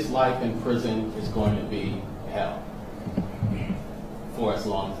so his life in prison is going to be hell for as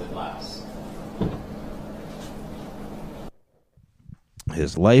long as it lasts.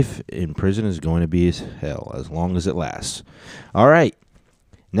 His life in prison is going to be hell as long as it lasts. All right.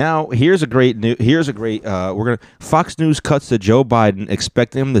 Now, here's a great Fox News cuts to Joe Biden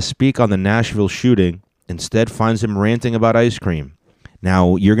expecting him to speak on the Nashville shooting. Instead, finds him ranting about ice cream.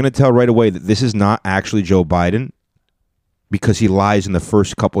 Now, you're going to tell right away that this is not actually Joe Biden because he lies in the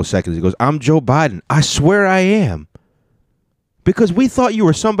first couple of seconds. He goes, I'm Joe Biden. I swear I am. Because we thought you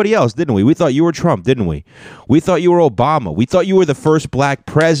were somebody else, didn't we? We thought you were Trump, didn't we? We thought you were Obama. We thought you were the first black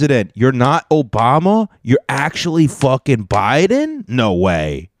president. You're not Obama? You're actually fucking Biden? No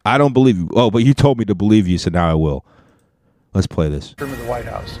way. I don't believe you. Oh, but you told me to believe you, so now I will. Let's play this. Term of the White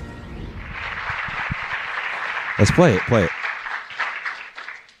House. Let's play it. Play it.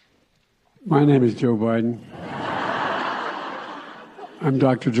 My name is Joe Biden. I'm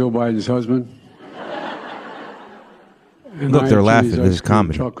Dr. Joe Biden's husband. And Look, I they're choose laughing. ice This is cream,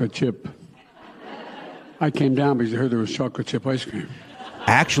 comedy. Chocolate chip. I came down because I heard there was chocolate chip ice cream.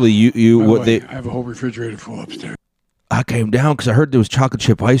 Actually, By the what way, they I have a whole refrigerator full upstairs. I came down because I heard there was chocolate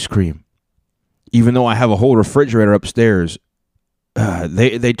chip ice cream. Even though I have a whole refrigerator upstairs,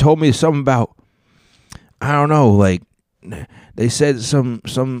 they told me something about, I don't know, like they said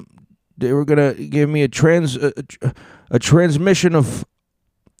they were gonna give me a transmission of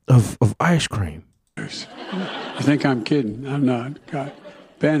ice cream. You think I'm kidding? I'm not. God.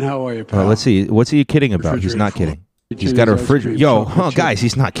 Ben, how are you, pal? Let's see. What's he kidding about? He's not kidding. He's got a refrigerator. Yo, guys,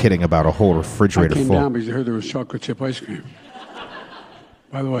 he's not kidding about a whole refrigerator I came full. down because I heard there was chocolate chip ice cream.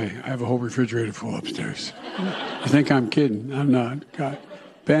 By the way, I have a whole refrigerator full upstairs. You think I'm kidding? I'm not. God.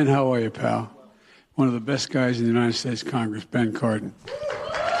 Ben, how are you, pal? One of the best guys in the United States Congress, Ben Cardin.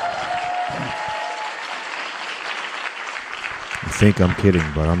 I think I'm kidding,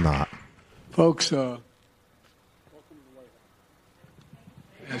 but I'm not. Folks, welcome to the White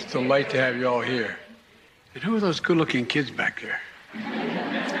House. It's a delight to have you all here. And who are those good-looking kids back there?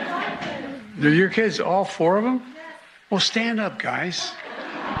 They're your kids, all four of them? Well, stand up, guys.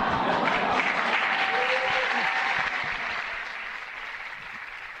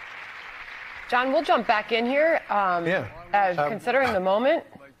 John, we'll jump back in here. Considering the moment,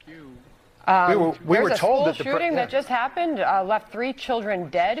 We were told that the shooting that just happened left 3 children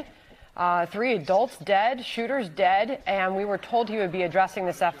dead, 3 adults dead, shooters dead, and we were told he would be addressing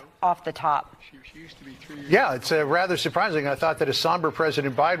this off the top. Yeah, it's rather surprising. I thought that a somber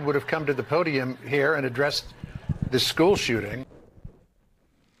President Biden would have come to the podium here and addressed the school shooting.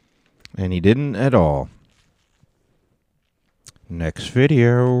 And he didn't at all. Next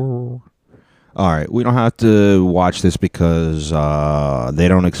video. All right, we don't have to watch this because they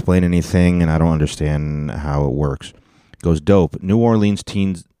don't explain anything, and I don't understand how it works. It goes, dope. New Orleans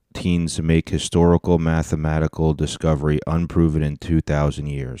teens make historical mathematical discovery unproven in 2,000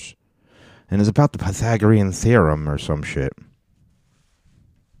 years. And it's about the Pythagorean theorem or some shit.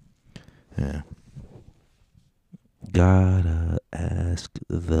 Yeah. Gotta ask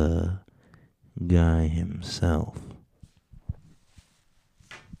the guy himself.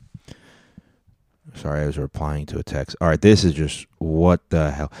 Sorry, I was replying to a text. All right, this is just what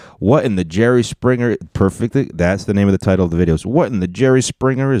the hell. What in the Jerry Springer? Perfectly. That's the name of the title of the videos. What in the Jerry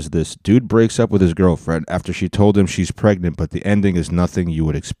Springer is this? Dude breaks up with his girlfriend after she told him she's pregnant, but the ending is nothing you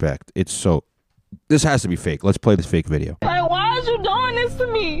would expect. It's so. This has to be fake. Let's play this fake video. Like, why is you doing this to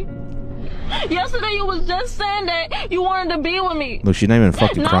me? Yesterday you was just saying that you wanted to be with me. Look, she's not even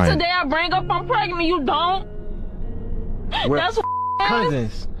fucking crying. Now today I bring up I'm pregnant, you don't. That's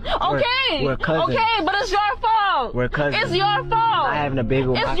cousins. Okay. We're cousins. Okay, but it's your fault. We're cousins. It's your fault. I'm not having a baby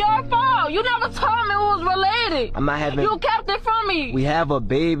with It's my your fault. You never told me it was related. I'm not having. You kept it from me. We have a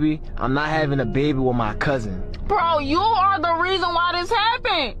baby. I'm not having a baby with my cousin. Bro, you are the reason why this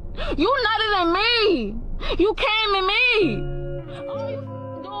happened. You nutted in me. You came in me. All you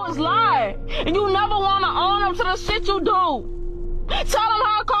do is lie. And you never want to own up to the shit you do. Tell them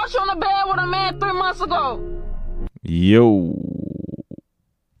how I caught you on the bed with a man 3 months ago. Yo.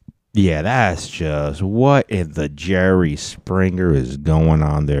 Yeah, that's just what in the Jerry Springer is going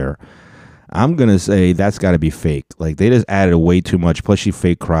on there. I'm going to say that's got to be fake. Like, they just added way too much. Plus, she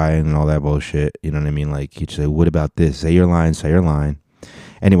fake crying and all that bullshit. You know what I mean? Like, you say, what about this? Say your line, say your line.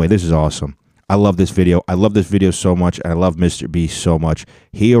 Anyway, this is awesome. I love this video. I love this video so much, and I love Mr. Beast so much.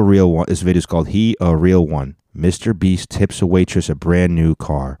 He a real one. This video is called He a Real One. Mr. Beast tips a waitress a brand new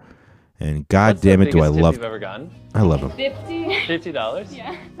car. And God damn it, do I love you've ever gotten? I love him. $50?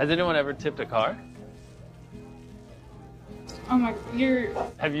 Yeah. Has anyone ever tipped a car? Oh my,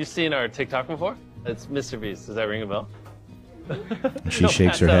 Have you seen our TikTok before? It's Mr. Beast. Does that ring a bell? She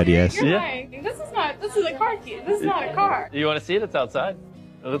shakes her head, yes. You're lying. This is a car key. This is not a car. You want to see it? It's outside.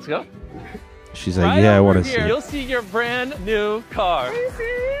 Let's go. She's like, yeah, I want to see it. You'll see your brand new car. Are you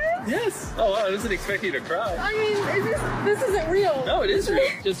serious? Yes. Oh, wow. I wasn't expecting you to cry. I mean, this isn't real. No, it is real.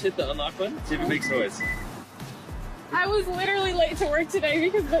 Just hit the unlock button. See if it makes noise. I was literally late to work today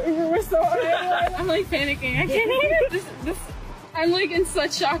because the Uber was so early. I'm like panicking. I can't even. I'm like in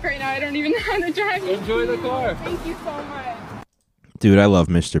such shock right now. I don't even know how to drive. Enjoy the car. Thank you so much. Dude, I love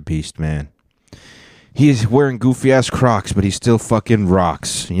Mr. Beast, man. He's wearing goofy ass Crocs, but he still fucking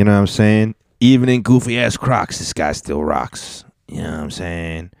rocks. You know what I'm saying? Even in goofy ass Crocs, this guy still rocks. You know what I'm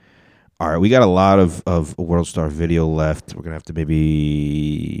saying? All right, we got a lot of World Star video left. We're going to have to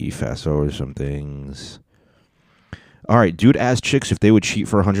maybe fast forward some things. All right, dude asked chicks if they would cheat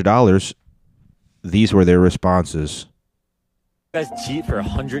for $100. These were their responses. You guys cheat for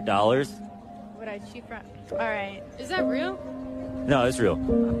 $100? Would I cheat for? All right. Is that real? No, it's real.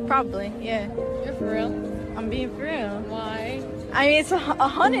 Probably. Yeah. You're for real. I'm being for real. Why? I mean, it's a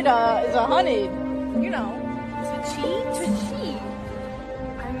hundred. It's $100. You know. To cheat? To cheat.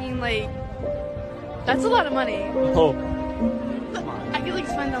 I mean, like, that's a lot of money. Oh. I could like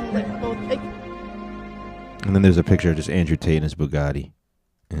spend on like both. Like, and then there's a picture of just Andrew Tate in his Bugatti.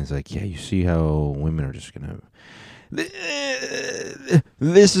 And it's like, yeah, you see how women are just going to...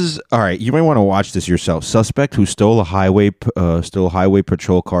 This is... All right, you might want to watch this yourself. Suspect who stole a highway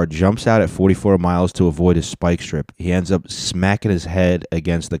patrol car jumps out at 44 miles to avoid a spike strip. He ends up smacking his head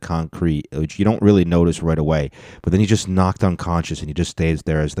against the concrete, which you don't really notice right away. But then he just knocked unconscious, and he just stays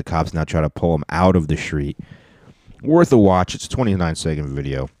there as the cops now try to pull him out of the street. Worth a watch. It's a 29-second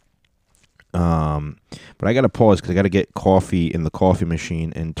video. But I gotta pause because I gotta get coffee in the coffee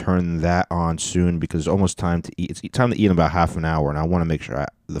machine and turn that on soon because it's almost time to eat. It's time to eat in about half an hour, and I want to make sure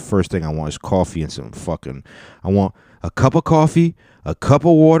the first thing I want is coffee and some fucking. I want a cup of coffee, a cup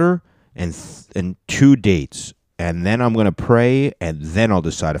of water, and 2 dates, and then I'm gonna pray, and then I'll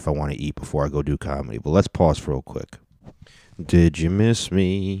decide if I want to eat before I go do comedy. But let's pause real quick. Did you miss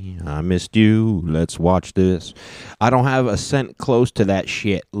me? I missed you. Let's watch this. I don't have a cent close to that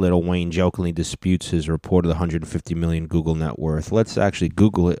shit. Lil Wayne jokingly disputes his reported 150 million Google net worth. Let's actually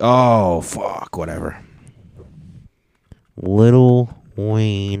Google it. Oh, fuck. Whatever. Lil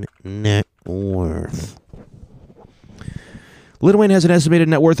Wayne net worth. Lil Wayne has an estimated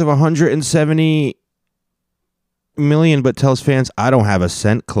net worth of $170 million, but tells fans, I don't have a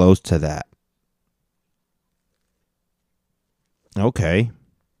cent close to that. Okay.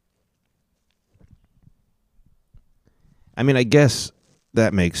 I mean, I guess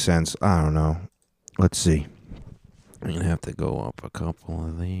that makes sense. I don't know. Let's see. I'm going to have to go up a couple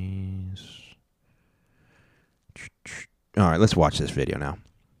of these. All right, let's watch this video now.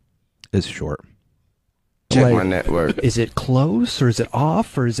 It's short. Check my network. Is it close or is it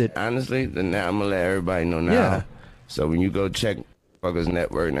off or is it? Honestly, then now I'm going to let everybody know now. Yeah. So when you go check fuckers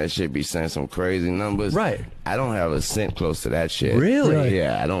network and that shit be saying some crazy numbers. Right. I don't have a cent close to that shit. Really? Right.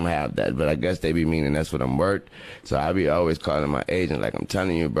 Yeah, I don't have that. But I guess they be meaning that's what I'm worth. So I be always calling my agent like, I'm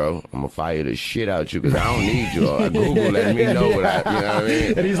telling you, bro, I'm going to fire the shit out you because I don't need you. Or Google let me know what I, you know what I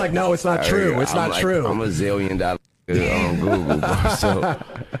mean? And he's like, no, it's not true. It's not true. I'm $1 zillion on Google, bro. So,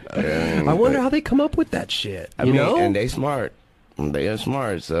 I wonder how they come up with that shit. I mean, and they smart. They are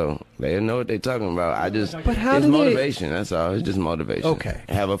smart, so they know what they're talking about. But how it's do motivation. That's all. It's just motivation. Okay.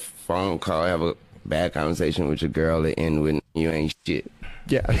 Have a phone call. Have a bad conversation with your girl. That end with you ain't shit.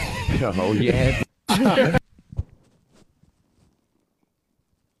 Yeah. Oh yeah.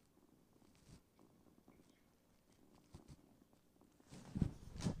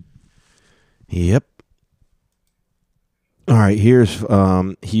 Yep. All right, here's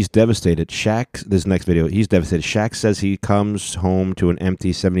he's devastated. Shaq, this next video, he's devastated. Shaq says he comes home to an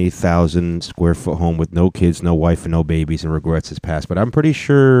empty 70,000 square foot home with no kids, no wife, and no babies, and regrets his past. But I'm pretty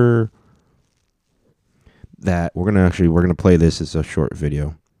sure that we're gonna play this as a short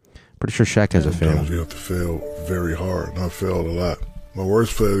video. Pretty sure Shaq has a family. Sometimes you have to fail very hard, and I failed a lot. My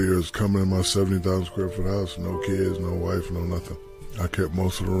worst failure is coming in my 70,000 square foot house, no kids, no wife, no nothing. I kept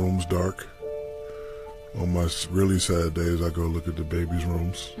most of the rooms dark. On my really sad days, I go look at the babies'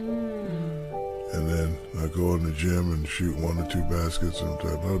 rooms. And then I go in the gym and shoot 1 or 2 baskets. And I'm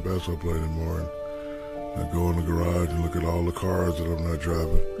not a basketball player anymore. And I go in the garage and look at all the cars that I'm not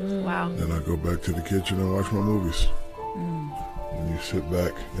driving. Wow. Then I go back to the kitchen and watch my movies. When you sit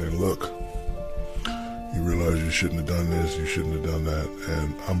back and look, you realize you shouldn't have done this, you shouldn't have done that.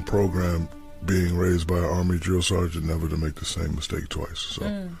 And I'm programmed, being raised by an Army drill sergeant, never to make the same mistake twice.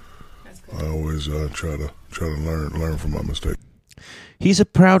 So I always try to learn from my mistake. He's a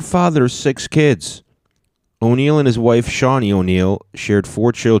proud father of 6 kids. O'Neal and his wife, Shawnee O'Neal, shared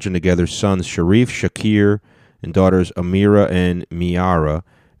 4 children together, sons Sharif, Shakir, and daughters Amira and Miara.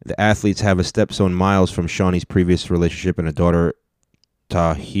 The athletes have a stepson, Miles, from Shawnee's previous relationship, and a daughter,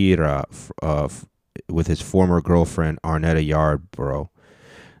 Tahira, with his former girlfriend, Arnetta Yarborough.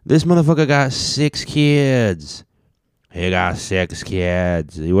 This motherfucker got 6 kids. He got 6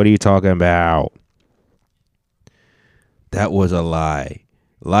 kids. What are you talking about? That was a lie.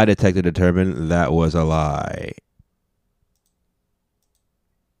 Lie detector determined that was a lie.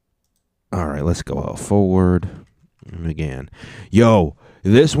 All right, let's go forward. Again. Yo,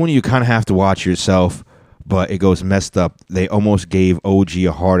 this one you kind of have to watch yourself, but it goes messed up. They almost gave OG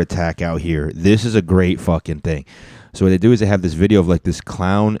a heart attack out here. This is a great fucking thing. So what they do is they have this video of like this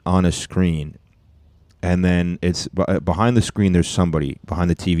clown on a screen. And then it's behind the screen, there's somebody. Behind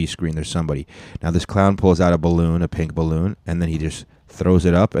the TV screen, there's somebody. Now, this clown pulls out a balloon, a pink balloon, and then he just throws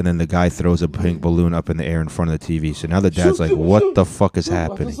it up, and then the guy throws a pink balloon up in the air in front of the TV. So now the dad's like, what the fuck is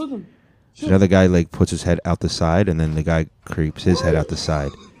happening? So now the guy, like, puts his head out the side, and then the guy creeps his head out the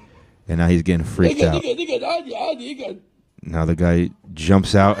side. And now he's getting freaked out. Now the guy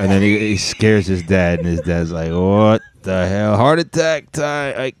jumps out, and then he scares his dad, and his dad's like, what the hell? Heart attack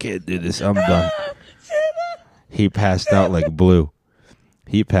time. I can't do this. I'm done. He passed out like Blue.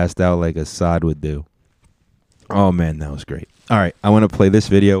 He passed out like Assad would do. Oh, man, that was great. All right, I want to play this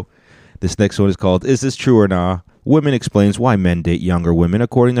video. This next one is called, Is This True or Nah? Women explains why men date younger women,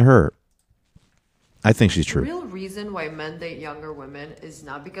 according to her. I think she's true. The real reason why men date younger women is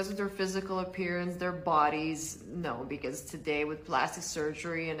not because of their physical appearance, their bodies. No, because today with plastic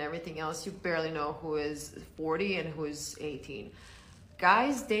surgery and everything else, you barely know who is 40 and who is 18.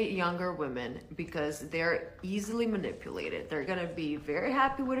 Guys date younger women because they're easily manipulated. They're going to be very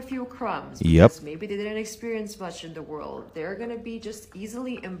happy with a few crumbs. Because maybe they didn't experience much in the world. They're going to be just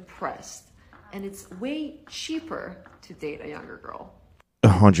easily impressed. And it's way cheaper to date a younger girl.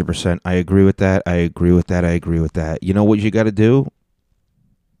 100%. I agree with that. I agree with that. I agree with that. You know what you got to do?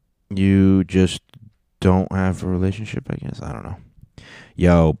 You just don't have a relationship, I guess. I don't know.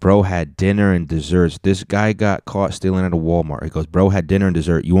 Yo, bro had dinner and desserts. This guy got caught stealing at a Walmart. He goes, bro had dinner and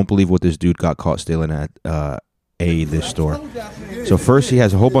dessert. You won't believe what this dude got caught stealing at this store. So first he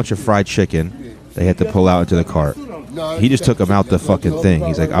has a whole bunch of fried chicken they had to pull out into the cart. He just took him out the fucking thing.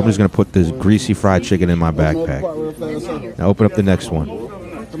 He's like, I'm just gonna put this greasy fried chicken in my backpack. Now open up the next one.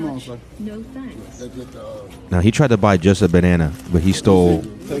 Now he tried to buy just a banana, but he stole.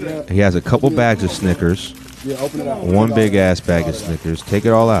 He has a couple bags of Snickers, one big ass bag of Snickers. Take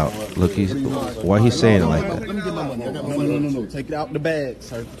it all out. Look, why he's saying it like that? No. Take it out the bag,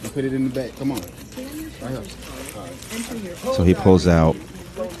 sir. And put it in the bag. Come on. Right here. So he pulls out.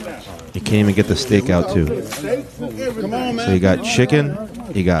 He can't even get the steak out too. So he got chicken,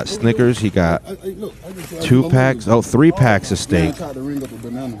 he got Snickers, he got 3 packs of steak.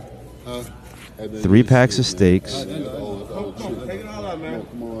 3 packs of steaks.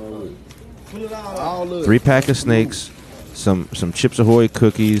 3 pack of snakes, some Chips Ahoy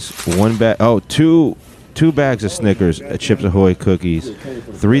cookies, 1 bag. Oh, two bags of Snickers, Chips Ahoy cookies,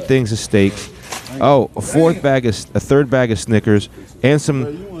 3 things of steaks. Oh, a third bag of Snickers, and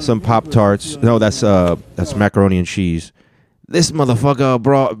some Pop-Tarts. No, that's macaroni and cheese. This motherfucker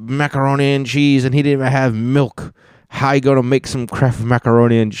brought macaroni and cheese, and he didn't even have milk. How you gonna make some Kraft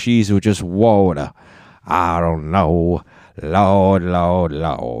macaroni and cheese with just water? I don't know. Lord,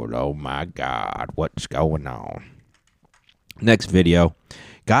 oh my God, what's going on? Next video.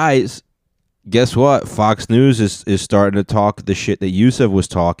 Guys, guess what? Fox News is starting to talk the shit that Yusuf was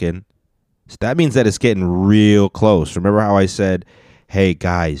talking. So that means that it's getting real close. Remember how I said, hey,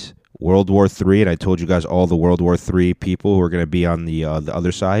 guys, World War III, and I told you guys all the World War III people who are going to be on the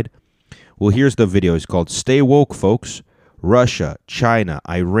other side? Well, here's the video. It's called Stay Woke, folks. Russia, China,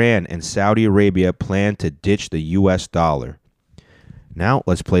 Iran, and Saudi Arabia plan to ditch the U.S. dollar. Now,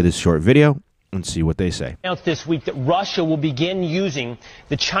 let's play this short video and see what they say. Announced this week that Russia will begin using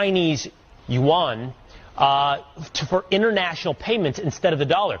the Chinese yuan for international payments instead of the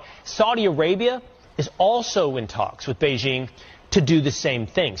dollar. Saudi Arabia is also in talks with Beijing to do the same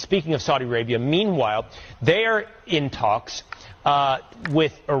thing. Speaking of Saudi Arabia, meanwhile, they're in talks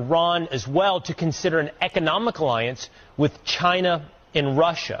with Iran as well to consider an economic alliance with China and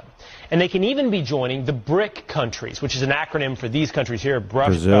Russia. And they can even be joining the BRIC countries, which is an acronym for these countries here: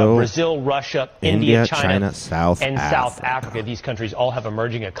 Brazil, Russia, India, China, South Africa. These countries all have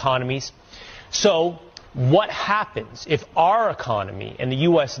emerging economies. So what happens if our economy and the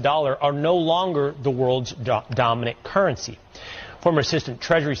U.S. dollar are no longer the world's dominant currency? Former Assistant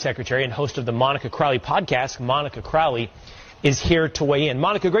Treasury Secretary and host of the Monica Crowley podcast, Monica Crowley, is here to weigh in.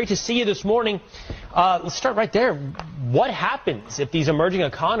 Monica, great to see you this morning. Let's start right there. What happens if these emerging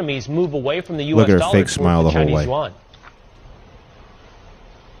economies move away from the U.S. dollar fake smile towards the the whole Chinese way. yuan?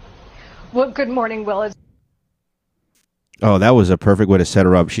 Well, good morning, Will. Oh, that was a perfect way to set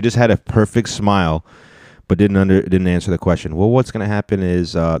her up. She just had a perfect smile, but didn't answer the question. Well, what's going to happen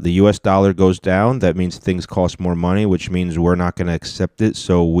is the U.S. dollar goes down. That means things cost more money, which means we're not going to accept it.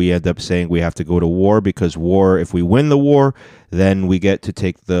 So we end up saying we have to go to war, because war, if we win the war, then we get to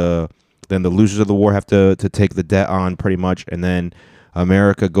take then the losers of the war have to take the debt on pretty much. And then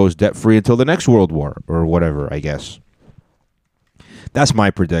America goes debt free until the next world war or whatever, I guess. That's my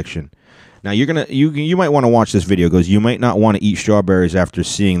prediction. Now you might want to watch this video, because you might not want to eat strawberries after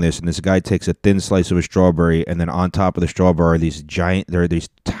seeing this. And this guy takes a thin slice of a strawberry, and then on top of the strawberry, these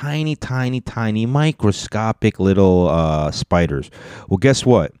tiny microscopic little spiders. Well, guess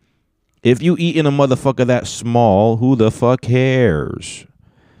what? If you eating a motherfucker that small, who the fuck cares?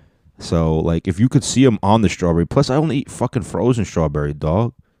 So, like, if you could see them on the strawberry. Plus, I only eat fucking frozen strawberry,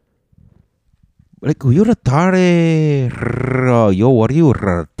 dog. Like, you're retarded. Yo, what are you,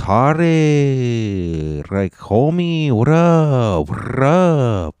 retarded? Like, homie, what up? What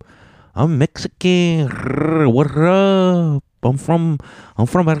up? I'm Mexican. What up? I'm from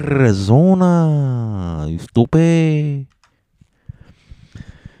Arizona. You stupid.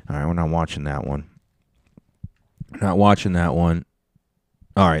 All right, we're not watching that one. Not watching that one.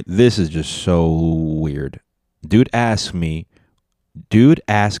 All right, this is just so weird. Dude asks me,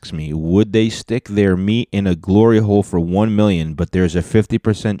 would they stick their meat in a glory hole for $1 million, but there's a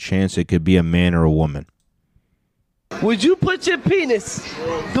 50% chance it could be a man or a woman? Would you put your penis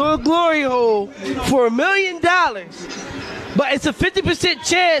through a glory hole for $1 million, but it's a 50%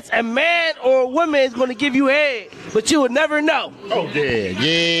 chance a man or a woman is going to give you head, but you would never know? Oh,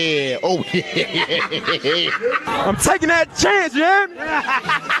 yeah. Oh, yeah. I'm taking that chance, man.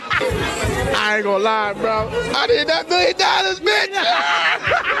 I ain't gonna lie, bro. I did that $1 million,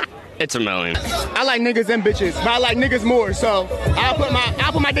 bitch. It's $1 million. I like niggas and bitches, but I like niggas more, so I'll put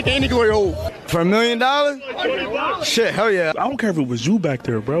my dick in any glory hole. For $1 million? Shit, hell yeah. I don't care if it was you back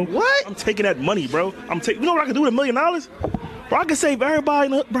there, bro. What? I'm taking that money, bro. You know what I can do with $1 million? Bro, I can save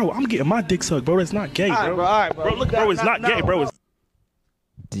everybody. Bro, I'm getting my dick sucked, bro. That's not gay, bro. All right, bro. Bro, look, bro, it's not gay, bro.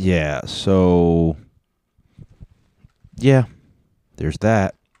 Yeah, so yeah, there's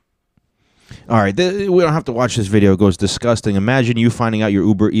that. All right, we don't have to watch this video. It goes disgusting. Imagine you finding out your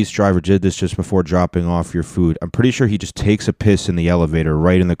Uber Eats driver did this just before dropping off your food. I'm pretty sure he just takes a piss in the elevator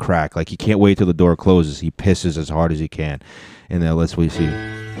right in the crack. Like, he can't wait till the door closes. He pisses as hard as he can. And then let's see.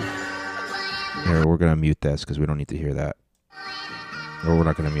 Here, we're going to mute this because we don't need to hear that. Or we're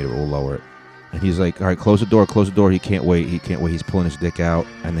not going to mute it. We'll lower it. And he's like, all right, close the door, close the door. He can't wait. He can't wait. He's pulling his dick out,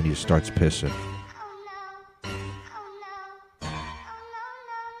 and then he just starts pissing.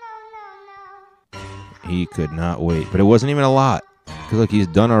 He could not wait. But it wasn't even a lot. Because, look, he's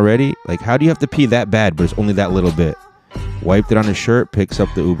done already. Like, how do you have to pee that bad, but it's only that little bit? Wiped it on his shirt, picks up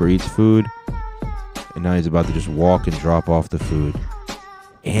the Uber Eats food, and now he's about to just walk and drop off the food.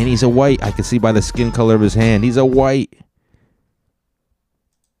 And he's a white. I can see by the skin color of his hand. He's a white.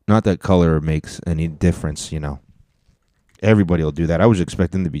 Not that color makes any difference, you know. Everybody will do that. I was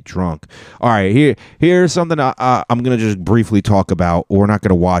expecting to be drunk. All right, here's something I'm going to just briefly talk about. We're not going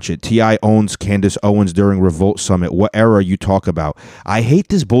to watch it. T.I. owns Candace Owens during Revolt Summit. What era you talk about? I hate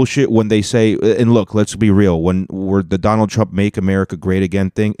this bullshit when they say, and look, let's be real. When we're the Donald Trump Make America Great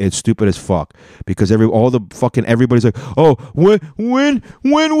Again thing, it's stupid as fuck. Because everybody's like, oh, when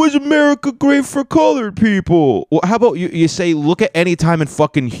was America great for colored people? Well, how about you say, look at any time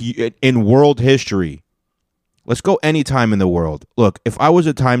in world history. Let's go any time in the world. Look, if I was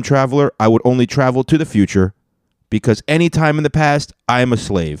a time traveler, I would only travel to the future because any time in the past, I am a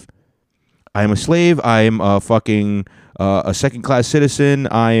slave. I am a slave. I am a fucking a second-class citizen.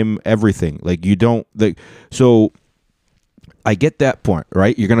 I am everything. Like, you don't... So, I get that point,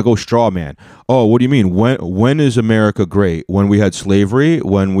 right? You're going to go straw man. Oh, what do you mean? When is America great? When we had slavery?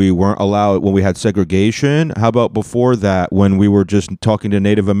 When we weren't allowed... When we had segregation? How about before that, when we were just talking to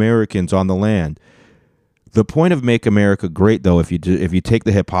Native Americans on the land? The point of Make America Great, though, if you take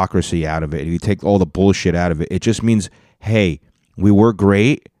the hypocrisy out of it, if you take all the bullshit out of it, it just means, hey, we were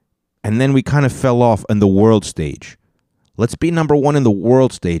great, and then we kind of fell off on the world stage. Let's be number one in the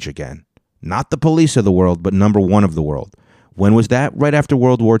world stage again. Not the police of the world, but number one of the world. When was that? Right after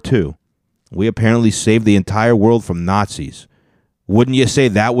World War II. We apparently saved the entire world from Nazis. Wouldn't you say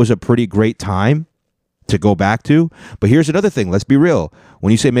that was a pretty great time to go back to? But here's another thing. Let's be real.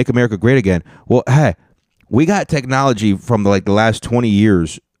 When you say Make America Great Again, well, hey, we got technology from the last 20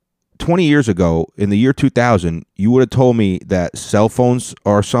 years. 20 years ago, in the year 2000, you would have told me that cell phones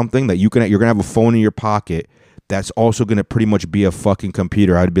are something that you're going to have a phone in your pocket that's also going to pretty much be a fucking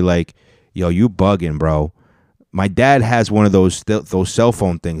computer. I'd be like, yo, you bugging, bro. My dad has one of those cell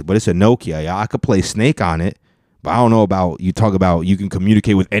phone things, but it's a Nokia. Yeah, I could play Snake on it, but I don't know about, you talk about you can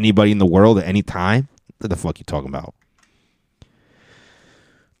communicate with anybody in the world at any time. What the fuck you talking about?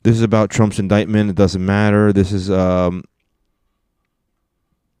 This is about Trump's indictment. It doesn't matter. This is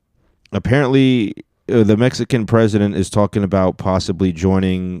apparently the Mexican president is talking about possibly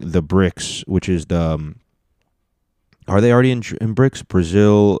joining the BRICS, which is the are they already in BRICS?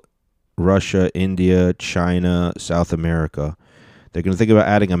 Brazil, Russia, India, China, South America. They're going to think about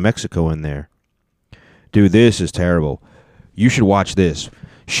adding a Mexico in there. Dude, this is terrible. You should watch this.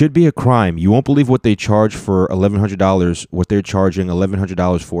 Should be a crime. You won't believe what they charge for $1,100, what they're charging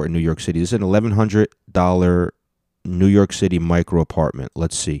 $1,100 for in New York City. This is an $1,100 New York City micro apartment.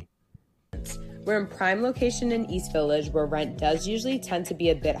 Let's see. We're in prime location in East Village, where rent does usually tend to be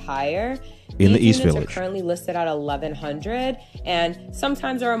a bit higher. In the East Village, Village, are currently listed at $1,100, and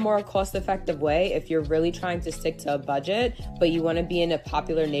sometimes are a more cost-effective way if you're really trying to stick to a budget, but you want to be in a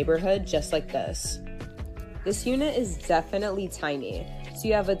popular neighborhood just like this. This unit is definitely tiny. So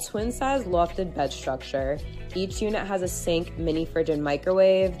you have a twin-size lofted bed structure. Each unit has a sink, mini fridge, and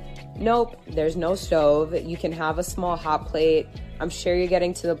microwave. Nope, there's no stove. You can have a small hot plate. I'm sure you're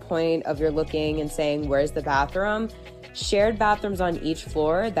getting to the point of you're looking and saying, where's the bathroom? Shared bathrooms on each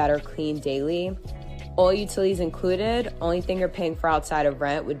floor that are cleaned daily. All utilities included. Only thing you're paying for outside of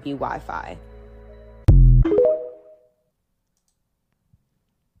rent would be Wi-Fi.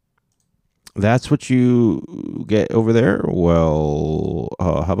 That's what you get over there? Well,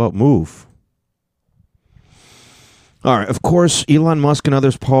 how about move? All right. Of course, Elon Musk and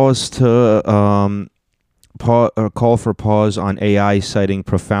others call for pause on AI, citing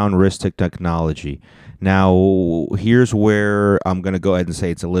profound risk to technology. Now, here's where I'm going to go ahead and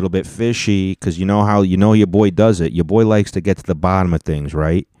say it's a little bit fishy, because you know how your boy does it. Your boy likes to get to the bottom of things,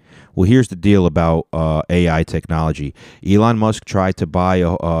 right? Well, here's the deal about AI technology. Elon Musk tried to buy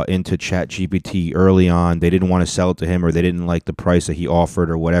into ChatGPT early on. They didn't want to sell it to him, or they didn't like the price that he offered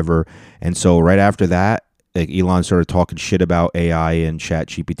or whatever. And so right after that, Elon started talking shit about AI and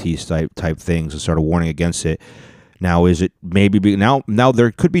ChatGPT type things and started warning against it. Now, is it maybe now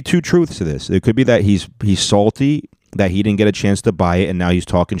there could be two truths to this. It could be that he's salty that he didn't get a chance to buy it and now he's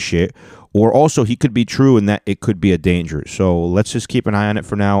talking shit. Or also he could be true and that it could be a danger. So let's just keep an eye on it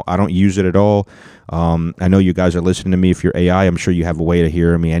for now. I don't use it at all. I know you guys are listening to me. If you're AI, I'm sure you have a way to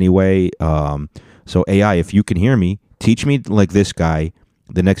hear me anyway. So AI, if you can hear me, teach me like this guy.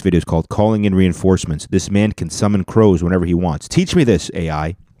 The next video is called Calling in Reinforcements. This man can summon crows whenever he wants. Teach me this,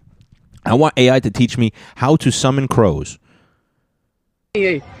 AI. I want AI to teach me how to summon crows.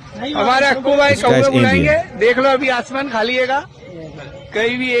 हमारे अक्कू भाई कौवे बुलाएंगे देख लो अभी आसमान खाली हैगा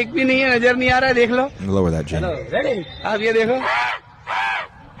कहीं भी एक भी नहीं है नजर नहीं आ रहा है देख लो Lower that, Jen. आप ये देखो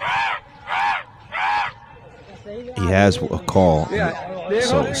He has a call.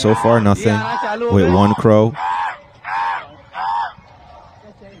 So far nothing. Wait, one crow.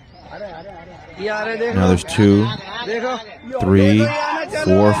 Now there's 2, 3,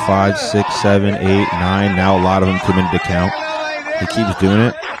 4, 5, 6, 7, 8, 9. Now a lot of them too many to count. He keeps doing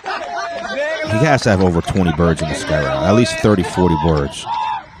it. He has to have over 20 birds in the sky right now. At least 30, 40 birds.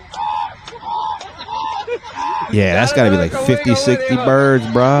 Yeah, that's got to be like 50, 60 birds,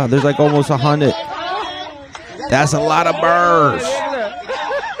 bruh. There's like almost 100. That's a lot of birds.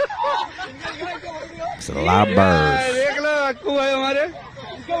 That's a lot of birds.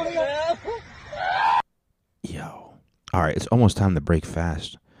 Yo. All right, it's almost time to break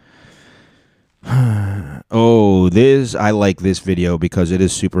fast. Oh, I like this video because it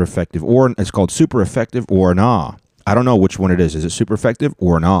is super effective. Or it's called Super Effective or Nah. I don't know which one it is. Is it super effective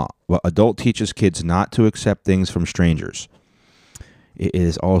or not? Well, adult teaches kids not to accept things from strangers. It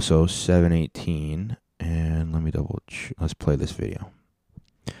is also 7:18. And let me let's play this video.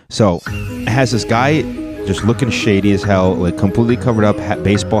 So it has this guy just looking shady as hell, like completely covered up,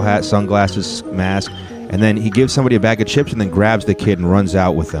 baseball hat, sunglasses, mask. And then he gives somebody a bag of chips and then grabs the kid and runs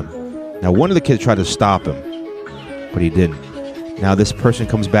out with them. Now, one of the kids tried to stop him, but he didn't. Now, this person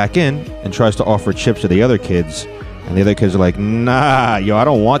comes back in and tries to offer chips to the other kids. And the other kids are like, nah, yo, I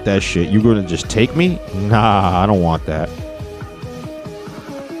don't want that shit. You're going to just take me? Nah, I don't want that.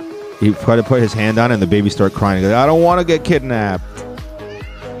 He tried to put his hand on it, and the baby started crying. He goes, I don't want to get kidnapped.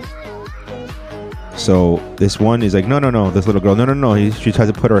 So this one is like, no. This little girl, no. She tries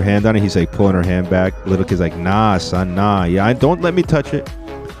to put her hand on it. He's like pulling her hand back. Little kid's like, nah, son, nah. Yeah, don't let me touch it.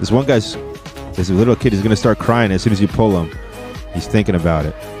 This little kid is going to start crying as soon as you pull him. He's thinking about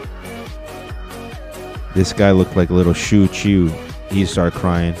it. This guy looked like a little shoo-choo. He started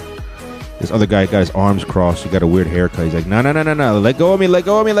crying. This other guy got his arms crossed. He got a weird haircut. He's like, no. Let go of me. I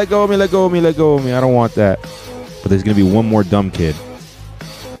don't want that. But there's going to be one more dumb kid.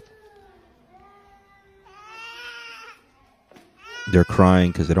 They're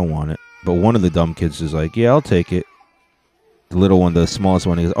crying because they don't want it. But one of the dumb kids is like, yeah, I'll take it. The little one, the smallest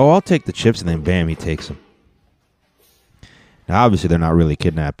one, he goes, oh, I'll take the chips. And then bam, he takes them. Now, obviously, they're not really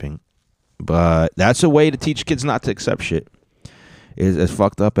kidnapping. But that's a way to teach kids not to accept shit. Is as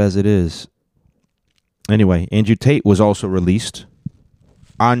fucked up as it is. Anyway, Andrew Tate was also released.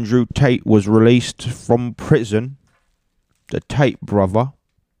 Andrew Tate was released from prison. The Tate brother.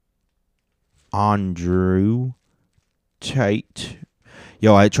 Andrew Tate.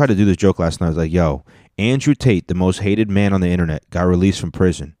 Yo, I tried to do this joke last night. I was like, yo, Andrew Tate, the most hated man on the internet, got released from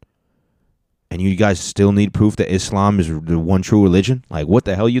prison. And you guys still need proof that Islam is the one true religion? Like, what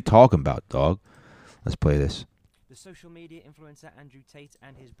the hell are you talking about, dog? Let's play this. The social media influencer Andrew Tate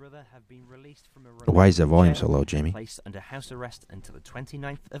and his brother have been released from a Why is the volume so low, Jamie? Placed under house arrest until the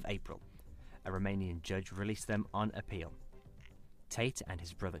 29th of April. A Romanian judge released them on appeal. Tate and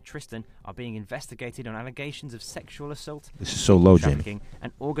his brother Tristan are being investigated on allegations of sexual assault, this is so low, trafficking, Jamie,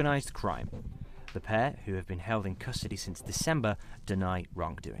 and organised crime. The pair, who have been held in custody since December, deny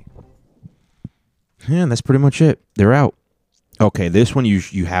wrongdoing. Yeah, that's pretty much it. They're out. Okay, this one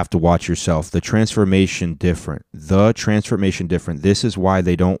you have to watch yourself. The transformation different. This is why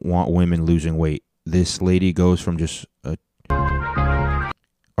they don't want women losing weight. This lady goes from just a...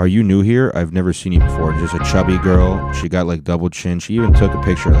 Are you new here? I've never seen you before. Just a chubby girl. She got like double chin. She even took a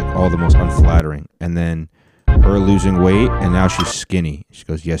picture, like all the most unflattering. And then her losing weight, and now she's skinny. She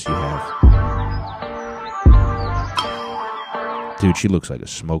goes, yes, you have. Dude, she looks like a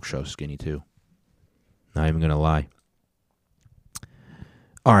smoke show skinny too. Not even gonna lie.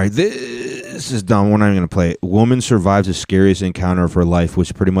 All right, this is dumb. We're not even going to play it. Woman survives the scariest encounter of her life,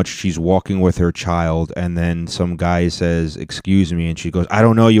 which pretty much she's walking with her child, and then some guy says, excuse me, and she goes, I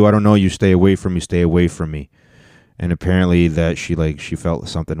don't know you, stay away from me. And apparently that she felt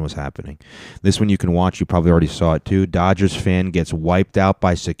something was happening. This one you can watch, you probably already saw it too. Dodgers fan gets wiped out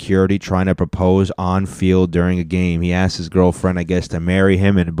by security trying to propose on field during a game. He asked his girlfriend, I guess, to marry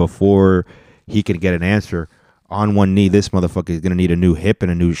him, and before he could get an answer, on one knee, this motherfucker is going to need a new hip and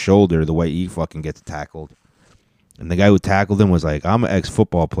a new shoulder the way he fucking gets tackled. And the guy who tackled him was like, I'm an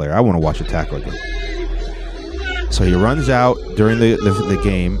ex-football player. I want to watch a tackle again. So he runs out during the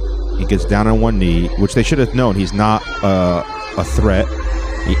game. He gets down on one knee, which they should have known he's not a threat.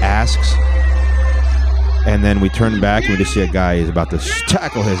 He asks. And then we turn back and we just see a guy is about to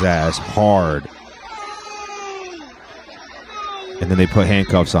tackle his ass hard. And then they put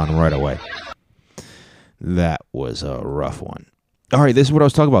handcuffs on him right away. That was a rough one. All right, this is what I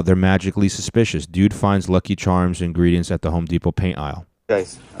was talking about. They're magically suspicious. Dude finds Lucky Charms ingredients at the Home Depot paint aisle.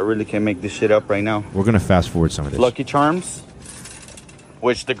 Guys, I really can't make this shit up right now. We're going to fast forward some of this. Lucky Charms,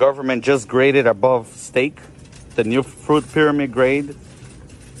 which the government just graded above steak. The new fruit pyramid grade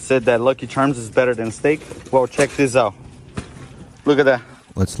said that Lucky Charms is better than steak. Well, check this out. Look at that.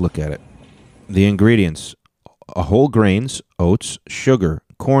 Let's look at it. The ingredients: whole grains, oats, sugar,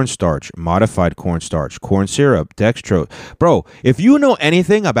 cornstarch, modified cornstarch, corn syrup, dextrose. Bro, if you know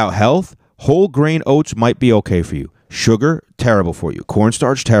anything about health, whole grain oats might be okay for you. Sugar, terrible for you.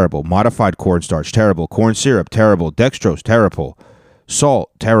 Cornstarch, terrible. Modified cornstarch, terrible. Corn syrup, terrible. Dextrose, terrible.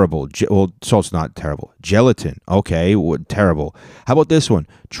 Salt, terrible. Well, salt's not terrible. Gelatin, okay, terrible. How about this one?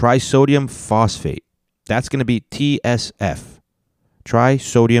 Trisodium phosphate. That's going to be TSF.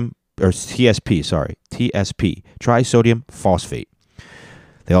 Trisodium, or TSP, sorry. TSP. Trisodium phosphate.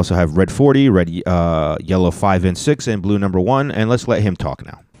 They also have red 40, red, yellow 5 and 6, and blue number 1. And let's let him talk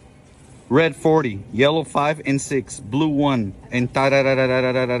now. Red 40, yellow 5 and 6, blue 1, and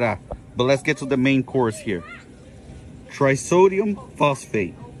da-da-da-da-da-da-da-da. But let's get to the main course here. Trisodium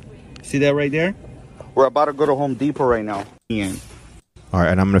phosphate. See that right there? We're about to go to Home Depot right now. All right,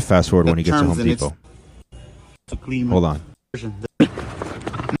 and I'm going to fast forward when he gets to Home Depot. Hold on.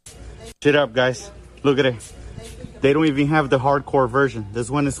 Shit up, guys. Look at it. They don't even have the hardcore version. This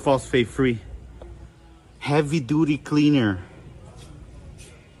one is phosphate free. Heavy duty cleaner.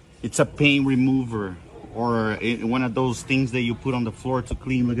 It's a paint remover, or one of those things that you put on the floor to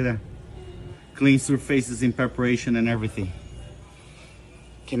clean. Look at that. Cleans surfaces in preparation and everything.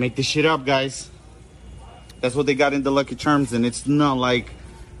 Can't make this shit up, guys. That's what they got in the Lucky Charms, and it's not like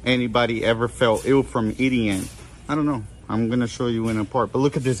anybody ever felt ill from eating it. I don't know. I'm gonna show you in a part, but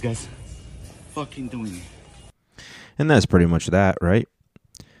look at this, guys. Fucking doing it. And that's pretty much that, right?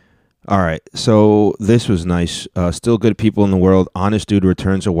 All right, so this was nice. Still good people in the world. Honest dude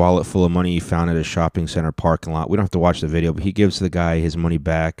returns a wallet full of money he found at a shopping center parking lot. We don't have to watch the video, but he gives the guy his money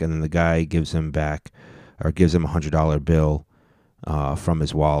back, and then the guy gives him back, or gives him a $100 bill from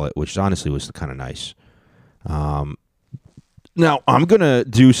his wallet, which honestly was kind of nice. Now, I'm going to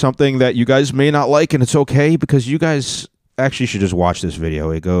do something that you guys may not like, and it's okay, because you guys actually should just watch this video.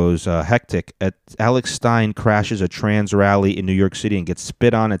 It goes hectic. Alex Stein crashes a trans rally in New York City and gets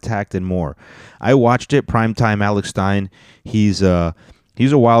spit on, attacked, and more. I watched it. Primetime Alex Stein. He's a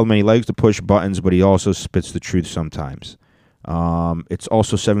wild man. He likes to push buttons, but he also spits the truth sometimes. It's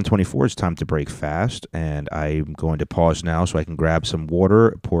also 7:24. It's time to break fast, and I'm going to pause now so I can grab some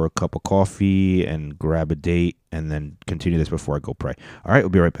water, pour a cup of coffee, and grab a date, and then continue this before I go pray. All right, we'll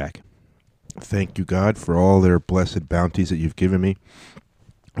be right back. Thank you, God, for all their blessed bounties that you've given me.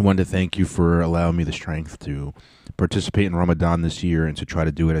 I wanted to thank you for allowing me the strength to participate in Ramadan this year and to try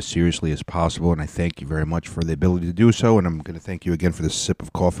to do it as seriously as possible. And I thank you very much for the ability to do so. And I'm going to thank you again for this sip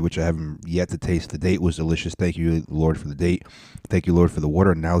of coffee, which I haven't yet to taste. The date was delicious. Thank you, Lord, for the date. Thank you, Lord, for the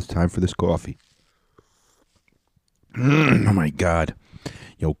water. And now it's time for this coffee. Oh, my God.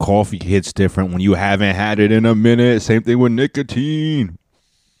 Yo, coffee hits different when you haven't had it in a minute. Same thing with nicotine.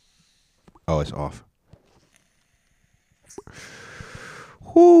 Oh, it's off.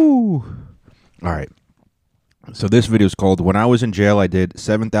 Whoo. All right. So this video is called When I Was in Jail, I Did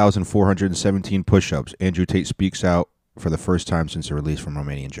 7,417 Push-Ups. Andrew Tate speaks out for the first time since the release from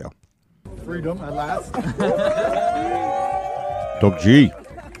Romanian jail. Freedom at last. Dog G.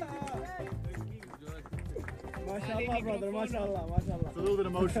 It's a little bit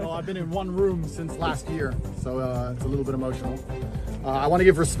emotional. I've been in one room since last year, so it's a little bit emotional. I want to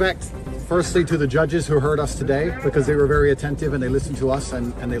give respect, firstly, to the judges who heard us today, because they were very attentive and they listened to us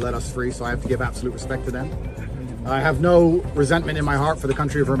and they let us free, so I have to give absolute respect to them. I have no resentment in my heart for the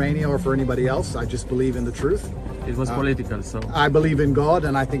country of Romania or for anybody else. I just believe in the truth. It was political, so... I believe in God,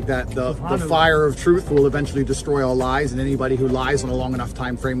 and I think that the fire of truth will eventually destroy all lies, and anybody who lies on a long enough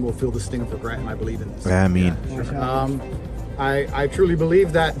time frame will feel the sting of regret, and I believe in this. I mean... I truly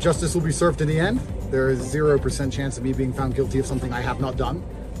believe that justice will be served in the end. There is 0% chance of me being found guilty of something I have not done.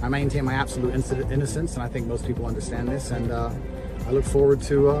 I maintain my absolute innocence, and I think most people understand this, and I look forward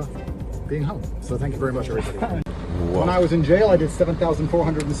to being home. So thank you very much, everybody. Whoa. When I was in jail, I did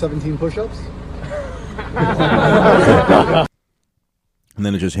 7,417 push-ups. And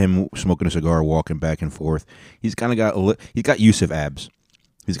then it's just him smoking a cigar, walking back and forth. He's kind of got he's got Yusuf abs.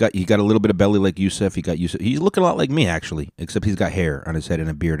 He got a little bit of belly like Yusuf. He's looking a lot like me actually, except he's got hair on his head and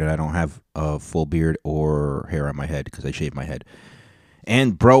a beard, and I don't have a full beard or hair on my head because I shaved my head.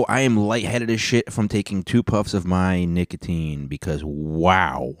 And bro, I am lightheaded as shit from taking 2 puffs of my nicotine because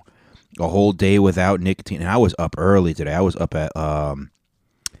wow, a whole day without nicotine. And I was up early today. I was up at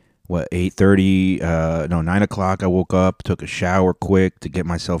 8:30, 9 o'clock. I woke up, took a shower quick to get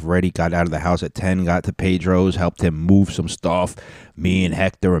myself ready, got out of the house at 10, got to Pedro's, helped him move some stuff. Me and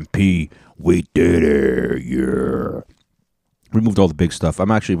Hector and P, we did it, yeah. We moved all the big stuff.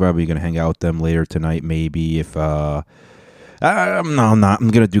 I'm actually probably going to hang out with them later tonight, maybe if, no, I'm not. I'm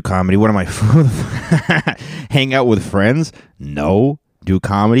going to do comedy. What am I, hang out with friends? No. Do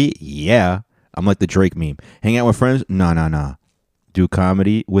comedy? Yeah. I'm like the Drake meme. Hang out with friends? No. Do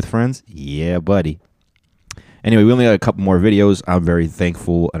comedy with friends? Yeah, buddy. Anyway, we only got a couple more videos. I'm very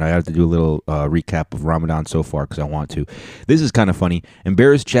thankful, and I have to do a little recap of Ramadan so far because I want to. This is kind of funny.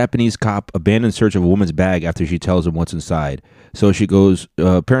 Embarrassed Japanese cop abandons search of a woman's bag after she tells him what's inside. So she goes,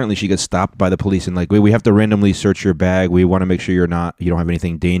 apparently she gets stopped by the police and like, wait, we have to randomly search your bag. We want to make sure you don't have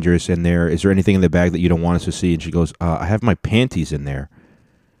anything dangerous in there. Is there anything in the bag that you don't want us to see? And she goes, I have my panties in there.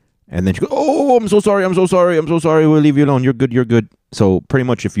 And then she goes, oh, I'm so sorry. We'll leave you alone. You're good. So pretty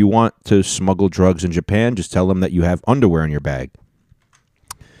much if you want to smuggle drugs in Japan, just tell them that you have underwear in your bag.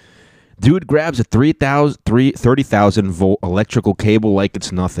 Dude grabs a 30,000 volt electrical cable like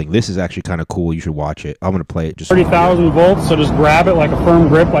it's nothing. This is actually kind of cool. You should watch it. I'm going to play it. Just 30,000 volts, so just grab it like a firm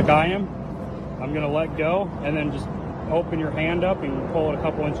grip like I am. I'm going to let go, and then just open your hand up and pull it a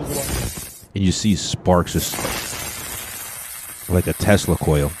couple inches away. And you see sparks just like a Tesla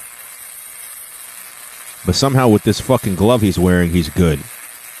coil. But somehow with this fucking glove he's wearing, he's good.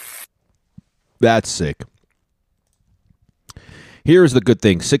 That's sick. Here's the good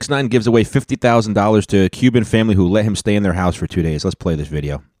thing. 6ix9ine gives away $50,000 to a Cuban family who let him stay in their house for 2 days. Let's play this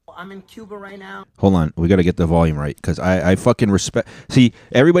video. I'm in Cuba right now. Hold on. We got to get the volume right because I fucking respect. See,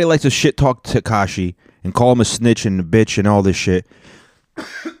 everybody likes to shit talk Tekashi and call him a snitch and a bitch and all this shit.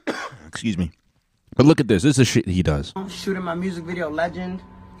 Excuse me. But look at this. This is the shit he does. I'm shooting my music video, Legend.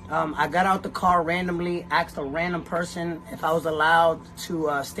 I got out the car randomly, asked a random person if I was allowed to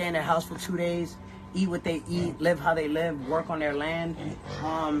stay in their house for 2 days, eat what they eat, live how they live, work on their land.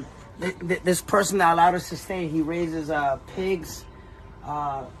 This person that allowed us to stay, he raises pigs,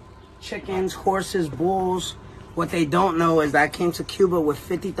 chickens, horses, bulls. What they don't know is that I came to Cuba with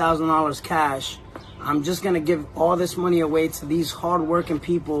 $50,000 cash. I'm just going to give all this money away to these hardworking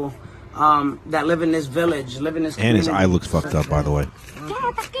people that live in this village, live in this community. And his eye looks fucked up, by the way.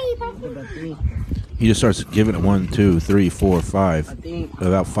 He just starts giving it 1, 2, 3, 4, 5,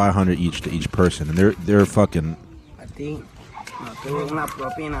 about 500 each to each person, and they're fucking. He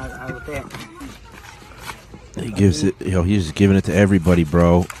gives it, he's just giving it to everybody,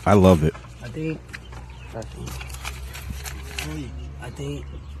 bro. I love it.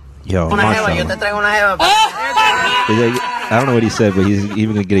 Yo, mashallah. I don't know what he said, but he's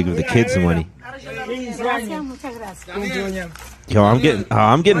even gonna give the kids some money. Yo,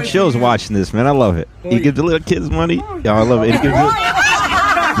 I'm getting chills watching this, man. I love it. He gives the little kids money. Yo, I love it. He gives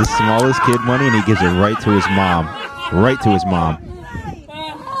the smallest kid money, and he gives it right to his mom. Right to his mom.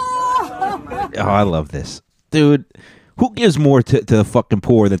 Oh, I love this. Dude, who gives more to the fucking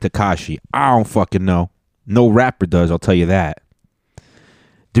poor than Tekashi? I don't fucking know. No rapper does, I'll tell you that.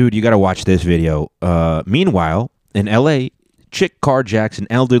 Dude, you gotta watch this video. Meanwhile, in L.A., chick carjacks an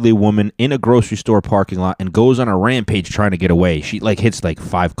elderly woman in a grocery store parking lot and goes on a rampage trying to get away. She hits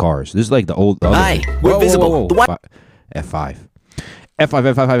 5 cars. This is like the old. Hi, we're visible. F5.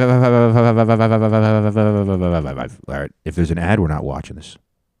 F5. All right. If there's an ad, we're not watching this.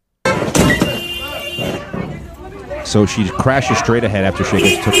 So she crashes straight ahead after she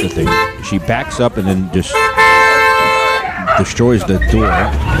gets took the thing. She backs up and then just destroys the door.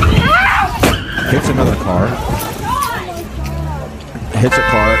 Hits another car. Hits a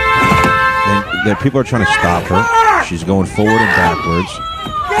car. Then people are trying to stop her. She's going forward and backwards.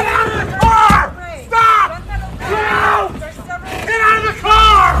 Get out of the car! Stop! No! Get out of the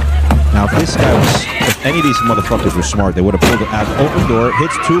car! Now, if any of these motherfuckers were smart, they would have pulled it out. Open door,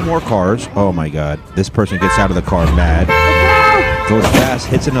 hits 2 more cars. Oh my God! This person gets out of the car mad. Goes fast,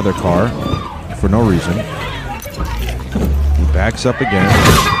 hits another car for no reason. He backs up again.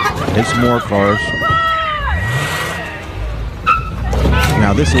 Hits more cars.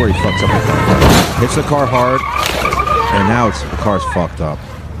 Now this is where he fucks up the car. Hits the car hard, and now the car's fucked up.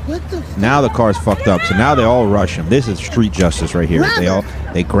 Now the car's fucked up, so now they all rush him. This is street justice right here.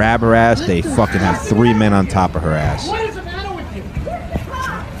 They grab her ass. They fucking have 3 men on top of her ass. What is the matter with you?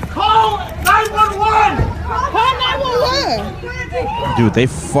 Dude, they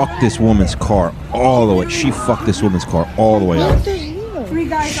fucked this woman's car all the way. She fucked this woman's car all the way up.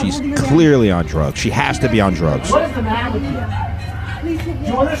 She's clearly on drugs. She has to be on drugs. What is the matter with you? Do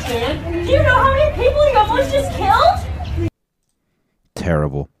you understand? Do you know how many people you almost just killed?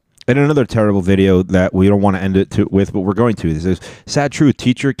 Terrible. And another terrible video that we don't want to end it with, but we're going to. This is sad truth.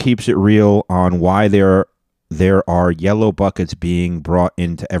 Teacher keeps it real on why there are yellow buckets being brought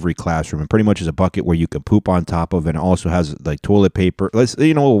into every classroom. And pretty much is a bucket where you can poop on top of, and it also has like toilet paper.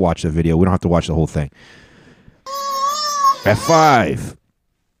 We'll watch the video. We don't have to watch the whole thing. F5.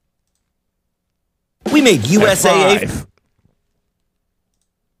 We made USAA.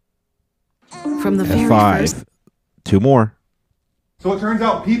 F5. From the very F5. first. 2 more. So it turns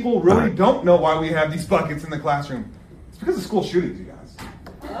out people really don't know why we have these buckets in the classroom. It's because of school shootings, you guys.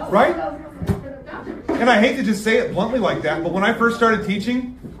 Right? And I hate to just say it bluntly like that, but when I first started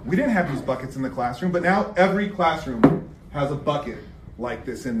teaching, we didn't have these buckets in the classroom, but now every classroom has a bucket like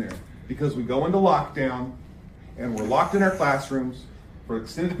this in there because we go into lockdown and we're locked in our classrooms for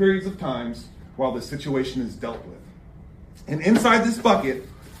extended periods of times while the situation is dealt with. And inside this bucket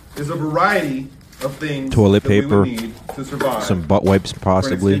is a variety of things Toilet that we paper, would need to survive some butt wipes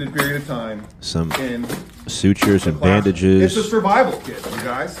possibly, for an extended period of time some in sutures and classroom. bandages. It's a survival kit, you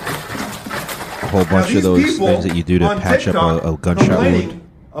guys. A whole bunch of these those people things that you do to on patch up TikTok a gunshot complaining wound.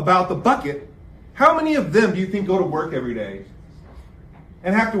 about the bucket. How many of them do you think go to work every day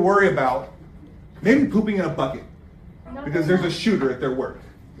and have to worry about maybe pooping in a bucket because there's a shooter at their work?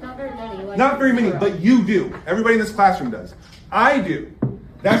 Not very many. Not very many, but you do. Everybody in this classroom does. I do.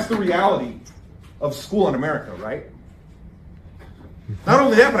 That's the reality of school in America, right? Not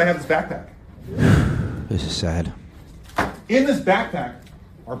only that, but I have this backpack. This is sad. In this backpack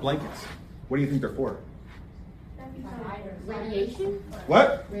are blankets. What do you think they're for? Radiation?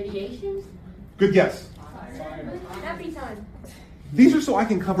 What? Radiation? Good guess. Happy time. These are so I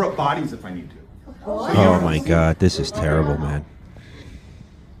can cover up bodies if I need to. Oh my God, this is terrible, man.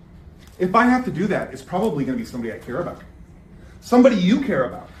 If I have to do that, it's probably going to be somebody I care about. Somebody you care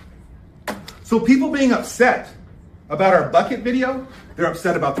about. So people being upset about our bucket video, they're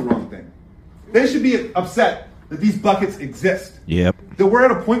upset about the wrong thing. They should be upset that these buckets exist. Yep. That we're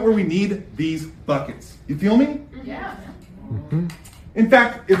at a point where we need these buckets. You feel me? Yeah. In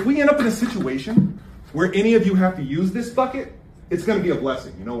fact, if we end up in a situation where any of you have to use this bucket, it's going to be a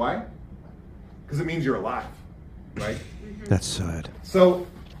blessing. You know why? Because it means you're alive, right? That's sad. So,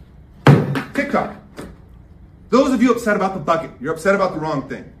 TikTok. Those of you upset about the bucket, you're upset about the wrong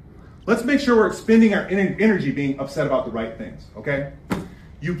thing. Let's make sure we're expending our energy being upset about the right things, okay?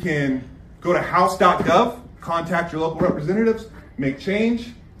 You can go to house.gov, contact your local representatives, make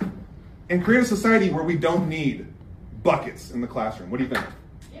change, and create a society where we don't need buckets in the classroom. What do you think?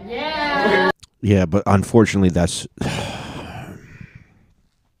 Yeah. Yeah, but unfortunately, that's.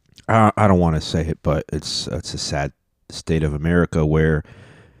 I don't want to say it, but it's a sad state of America where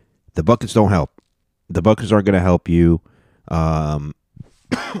the buckets don't help. The buckets aren't going to help you. The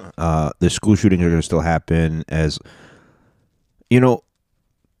school shootings are going to still happen. As you know,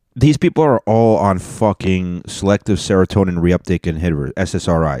 these people are all on fucking selective serotonin reuptake inhibitors,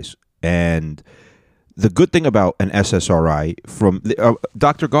 SSRIs, and the good thing about an SSRI from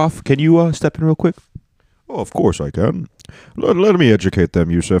Dr. Goff, can you step in real quick? Oh, of course I can. Let me educate them,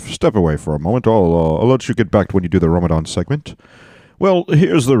 Yusuf. Step away for a moment. I'll let you get back to when you do the Ramadan segment. Well,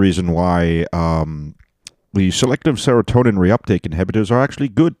 here's the reason why the selective serotonin reuptake inhibitors are actually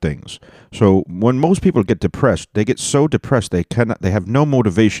good things. So when most people get depressed, they get so depressed they have no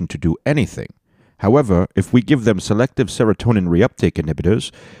motivation to do anything. However, if we give them selective serotonin reuptake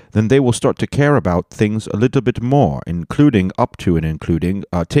inhibitors, then they will start to care about things a little bit more, including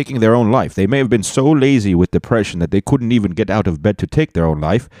taking their own life. They may have been so lazy with depression that they couldn't even get out of bed to take their own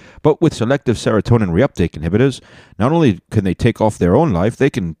life, but with selective serotonin reuptake inhibitors, not only can they take off their own life,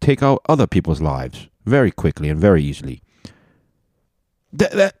 they can take out other people's lives very quickly and very easily.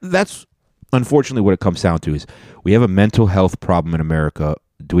 That's unfortunately what it comes down to is we have a mental health problem in America.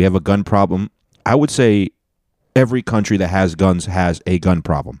 Do we have a gun problem? I would say every country that has guns has a gun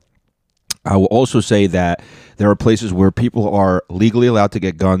problem. I will also say that there are places where people are legally allowed to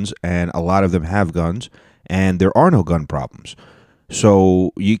get guns, and a lot of them have guns, and there are no gun problems.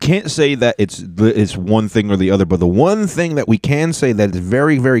 So you can't say that it's one thing or the other, but the one thing that we can say that is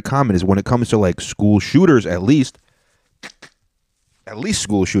very, very common is when it comes to like school shooters, at least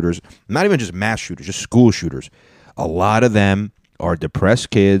school shooters, not even just mass shooters, just school shooters. A lot of them are depressed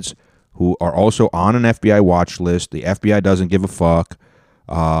kids who are also on an FBI watch list. The FBI doesn't give a fuck.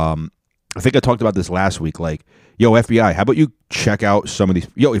 I think I talked about this last week. Like, yo, FBI, how about you check out some of these?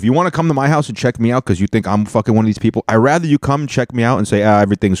 Yo, if you want to come to my house and check me out because you think I'm fucking one of these people, I'd rather you come and check me out and say,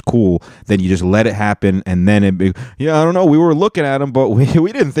 everything's cool, than you just let it happen and then it be, I don't know. We were looking at him, but we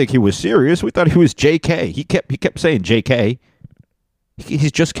didn't think he was serious. We thought he was JK. He kept saying JK.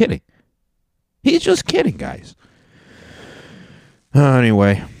 He's just kidding. He's just kidding, guys.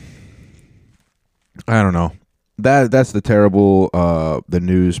 Anyway, I don't know. That's the terrible the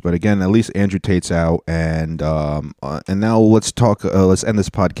news, but again, at least Andrew Tate's out, and now let's talk. Let's end this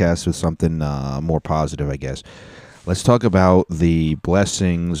podcast with something more positive, I guess. Let's talk about the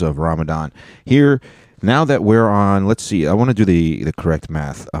blessings of Ramadan here. Now that we're on, let's see. I want to do the correct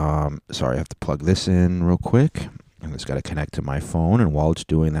math. Sorry, I have to plug this in real quick, and it's got to connect to my phone. And while it's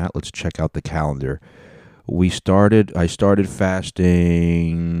doing that, let's check out the calendar. I started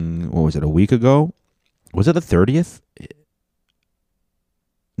fasting. What was it? A week ago. Was it the 30th?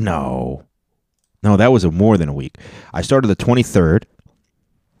 No, that was more than a week. I started the 23rd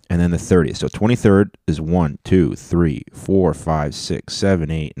and then the 30th. So 23rd is 1, 2, 3, 4, 5, 6,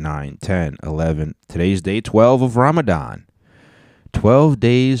 7, 8, 9, 10, 11. Today's day 12 of Ramadan. 12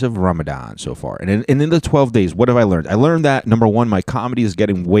 days of Ramadan so far. And in the 12 days, what have I learned? I learned that, number one, my comedy is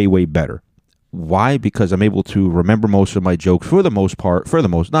getting way, way better. Why? Because I'm able to remember most of my jokes for the most part.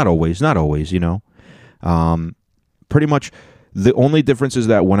 Not always, pretty much the only difference is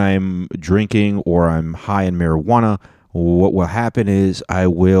that when I'm drinking or I'm high in marijuana, what will happen is I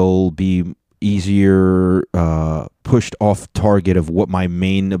will be easier pushed off target of what my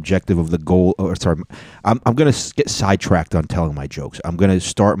main objective of the goal. I'm going to get sidetracked on telling my jokes. I'm going to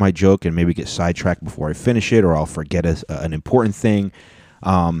start my joke and maybe get sidetracked before I finish it, or I'll forget an important thing.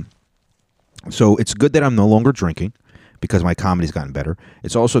 So it's good that I'm no longer drinking, because my comedy's gotten better.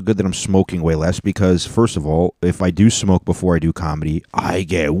 It's also good that I'm smoking way less because, first of all, if I do smoke before I do comedy, I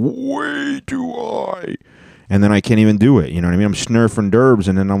get way too high. And then I can't even do it. You know what I mean? I'm snurfing derbs,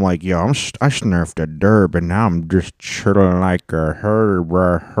 and then I'm like, yo, I snurfed a derb, and now I'm just chilling like a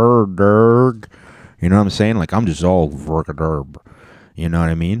herderg. You know what I'm saying? Like, I'm just all derb. You know what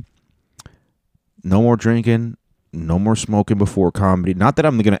I mean? No more drinking. No more smoking before comedy. Not that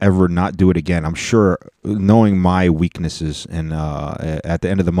I'm going to ever not do it again. I'm sure, knowing my weaknesses, and at the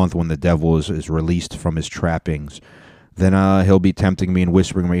end of the month when the devil is released from his trappings, then he'll be tempting me and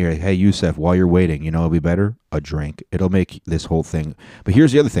whispering in my ear, hey, Youssef, while you're waiting, it'll be better? A drink. It'll make this whole thing. But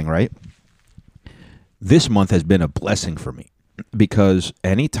here's the other thing, right? This month has been a blessing for me, because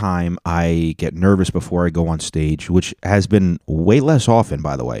anytime I get nervous before I go on stage, which has been way less often,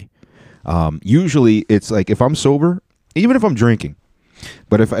 by the way, usually it's like if I'm sober, even if I'm drinking,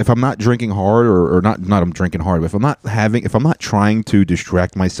 but if I'm not drinking hard or not I'm drinking hard, but if I'm not trying to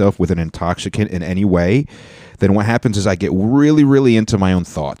distract myself with an intoxicant in any way, then what happens is I get really, really into my own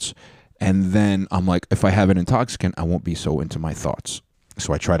thoughts. And then I'm like, if I have an intoxicant, I won't be so into my thoughts.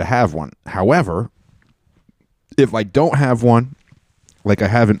 So I try to have one. However, if I don't have one, like I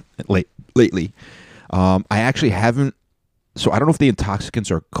haven't lately, I actually haven't. So I don't know if the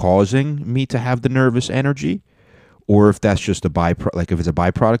intoxicants are causing me to have the nervous energy, or if that's just a byproduct, like if it's a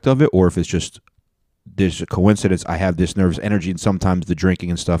byproduct of it, or if it's just there's a coincidence. I have this nervous energy, and sometimes the drinking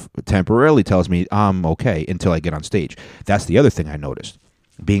and stuff temporarily tells me I'm okay until I get on stage. That's the other thing I noticed.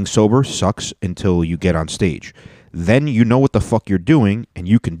 Being sober sucks until you get on stage. Then you know what the fuck you're doing, and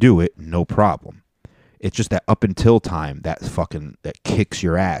you can do it, no problem. It's just that up until time that kicks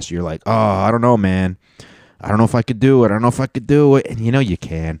your ass. You're like, oh, I don't know, man. I don't know if I could do it. And you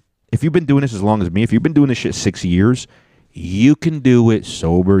can. If you've been doing this as long as me, if you've been doing this shit 6 years, you can do it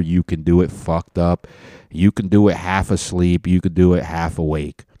sober. You can do it fucked up. You can do it half asleep. You could do it half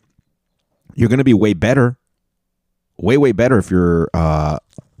awake. You're going to be way better. Way, way better if you're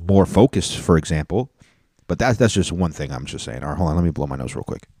more focused, for example. But that's just one thing I'm just saying. All right, hold on. Let me blow my nose real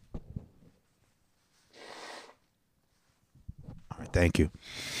quick. All right, thank you.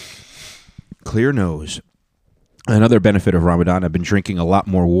 Clear nose. Another benefit of Ramadan, I've been drinking a lot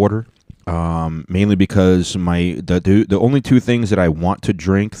more water, mainly because the only two things that I want to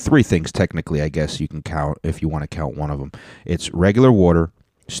drink, three things technically, I guess you can count if you want to count one of them. It's regular water.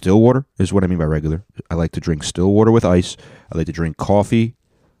 Still water is what I mean by regular. I like to drink still water with ice. I like to drink coffee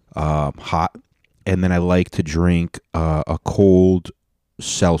hot, and then I like to drink a cold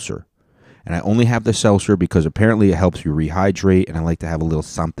seltzer. And I only have the seltzer because apparently it helps you rehydrate, and I like to have a little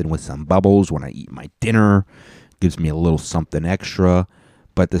something with some bubbles when I eat my dinner. Gives me a little something extra.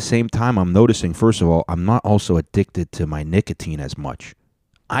 But at the same time, I'm noticing, first of all, I'm not also addicted to my nicotine as much.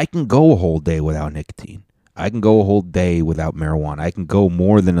 I can go a whole day without nicotine. I can go a whole day without marijuana. I can go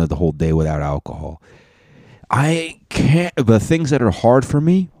more than the whole day without alcohol. I can't. The things that are hard for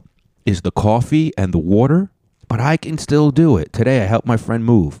me is the coffee and the water, but I can still do it. Today I helped my friend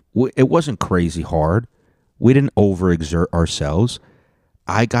move. It wasn't crazy hard. We didn't overexert ourselves.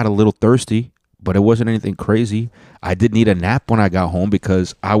 I got a little thirsty, but it wasn't anything crazy. I did need a nap when I got home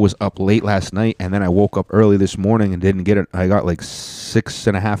because I was up late last night, and then I woke up early this morning and didn't get it. I got like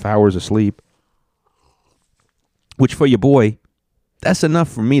 6.5 hours of sleep, which for your boy, that's enough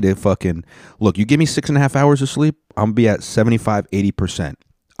for me to fucking look. You give me 6.5 hours of sleep, I'm gonna be at 75-80%.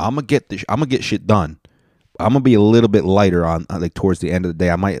 I'm gonna get shit done. I'm gonna be a little bit lighter on like towards the end of the day.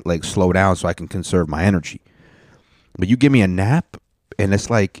 I might like slow down so I can conserve my energy. But you give me a nap, and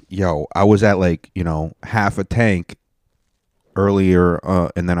it's like, yo, I was at like, half a tank earlier,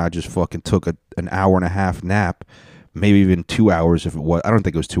 and then I just fucking took an hour and a half nap, maybe even 2 hours if it was. I don't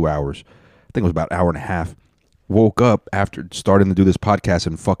think it was 2 hours. I think it was about an hour and a half. Woke up after starting to do this podcast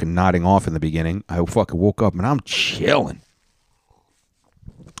and fucking nodding off in the beginning. I fucking woke up and I'm chilling.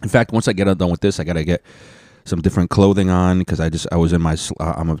 In fact, once I get done with this, I gotta get some different clothing on because I was in my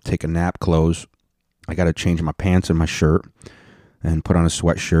I'm gonna take a nap clothes. I gotta change my pants and my shirt and put on a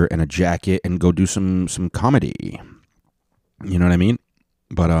sweatshirt and a jacket and go do some comedy. You know what I mean?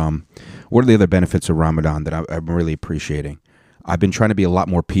 But what are the other benefits of Ramadan that I'm really appreciating? I've been trying to be a lot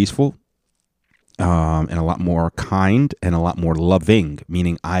more peaceful. And a lot more kind and a lot more loving,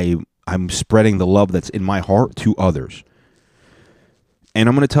 meaning I'm spreading the love that's in my heart to others. And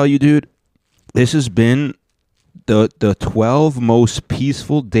I'm going to tell you, dude, this has been the 12 most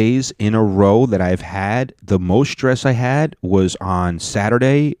peaceful days in a row that I've had. The most stress I had was on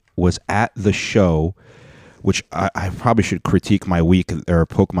Saturday, was at the show, which I probably should critique my week or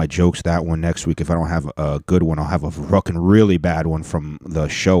poke my jokes that one next week. If I don't have a good one, I'll have a fucking really bad one from the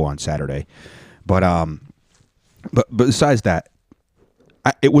show on Saturday. But besides that,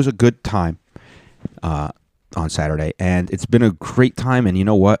 it was a good time on Saturday, and it's been a great time. And you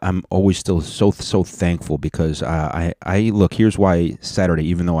know what? I'm always still so thankful because I look. Here's why Saturday,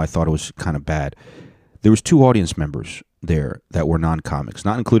 even though I thought it was kind of bad, there was 2 audience members there that were non-comics,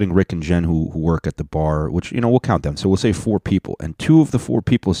 not including Rick and Jen who work at the bar, which we'll count them. So we'll say 4 people, and 2 of the 4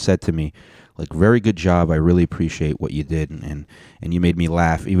 people said to me, like, very good job. I really appreciate what you did. And you made me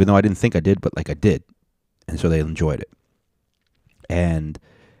laugh, even though I didn't think I did, but like I did. And so they enjoyed it. And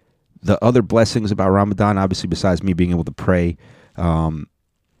the other blessings about Ramadan, obviously, besides me being able to pray,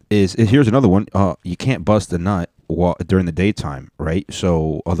 is here's another one. You can't bust a nut during the daytime, right?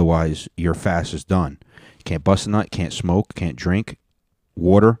 So otherwise your fast is done. You can't bust a nut, can't smoke, can't drink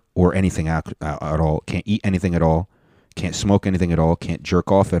water or anything at all. Can't eat anything at all. Can't smoke anything at all. Can't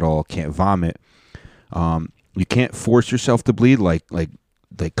jerk off at all. Can't vomit. You can't force yourself to bleed like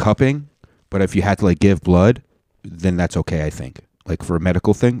cupping. But if you had to like give blood, then that's okay. I think like for a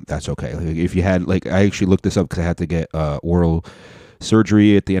medical thing, that's okay. Like, if you had I actually looked this up because I had to get oral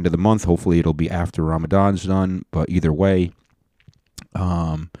surgery at the end of the month. Hopefully it'll be after Ramadan's done. But either way,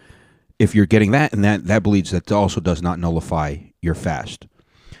 if you're getting that and that bleeds, that also does not nullify your fast.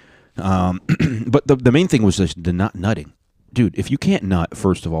 But the main thing was just the not nutting. Dude, if you can't nut,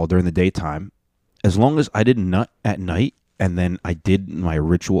 first of all, during the daytime, as long as I didn't nut at night and then I did my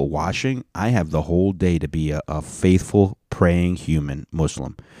ritual washing, I have the whole day to be a faithful, praying human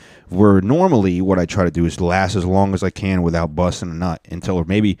Muslim. Where normally what I try to do is last as long as I can without busting a nut until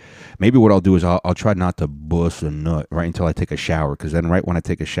maybe what I'll do is I'll try not to bust a nut right until I take a shower, because then right when I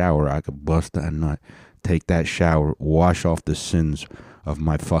take a shower, I could bust a nut, take that shower, wash off the sins of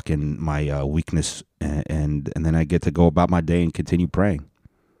my weakness, and then I get to go about my day and continue praying.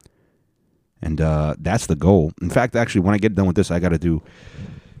 And that's the goal. In fact, actually, when I get done with this, I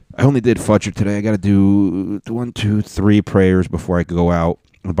only did Fajr today. I got to do 1, 2, 3 prayers before I go out.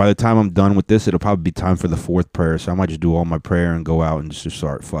 And by the time I'm done with this, it'll probably be time for the 4th prayer. So I might just do all my prayer and go out and just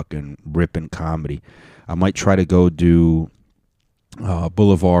start fucking ripping comedy. I might try to go do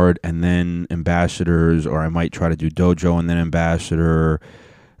Boulevard and then Ambassadors, or I might try to do Dojo and then Ambassador.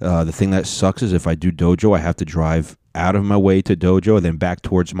 The thing that sucks is if I do Dojo, I have to drive out of my way to Dojo and then back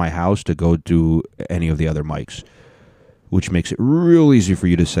towards my house to go do any of the other mics, which makes it real easy for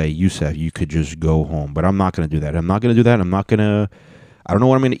you to say, Youssef, you could just go home. But I'm not going to do that. I don't know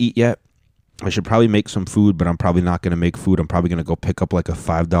what I'm going to eat yet. I should probably make some food, but I'm probably not going to make food. I'm probably going to go pick up like a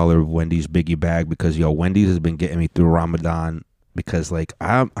 $5 Wendy's Biggie bag because, Wendy's has been getting me through Ramadan because, like,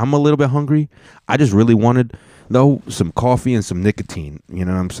 I'm a little bit hungry. I just really wanted, though, some coffee and some nicotine. You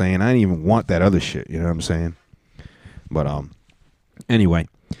know what I'm saying? I didn't even want that other shit. You know what I'm saying? But anyway,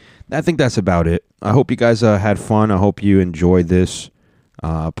 I think that's about it. I hope you guys had fun. I hope you enjoyed this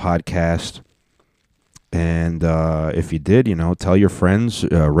podcast. And if you did, you know, tell your friends,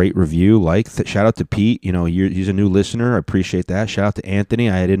 rate, review, like. Shout out to Pete. You know, he's a new listener. I appreciate that. Shout out to Anthony.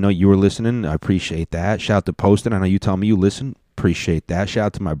 I didn't know you were listening. I appreciate that. Shout out to Poston. I know you tell me you listen. Appreciate that. Shout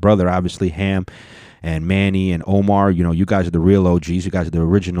out to my brother, obviously, Ham and Manny and Omar. You know, you guys are the real OGs. You guys are the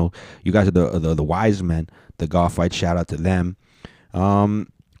original. You guys are the wise men, the golf fight. Shout out to them.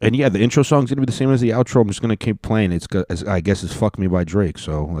 And yeah, the intro song's gonna be the same as the outro. I'm just gonna keep playing. I guess it's "Fuck Me" by Drake.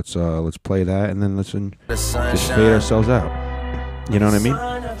 So let's play that and then just fade ourselves out. You know what I mean?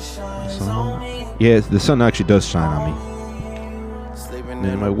 Yeah, the sun actually does shine on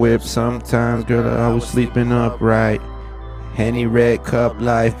me. In my whip sometimes, girl, I was sleeping upright. Henny red cup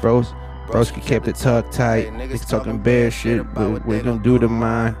life, bros. Broski kept it tucked tight. Niggas talking bare shit, but we gon' do the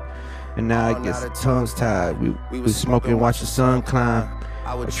mine. And now I guess the tongue's tied. We was smoking, watch the sun climb.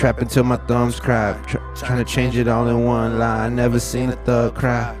 I was trapping till my thumbs cry. Trying to change it all in one line. Never seen a thug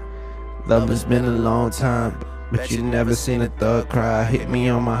cry. Love has been a long time, but you never seen a thug cry. Hit me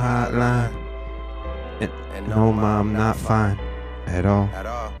on my hotline. And no, mom, not fine at all.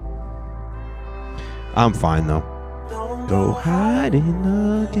 I'm fine though. Go hiding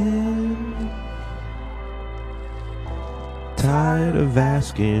again. Tired of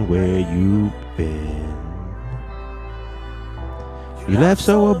asking where you've been. You left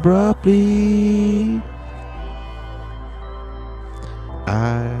so abruptly.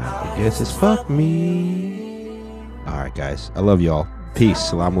 I guess it's fuck me. Alright guys, I love y'all.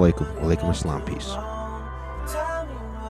 Peace. Assalamu alaikum. Walaikum assalam. Peace.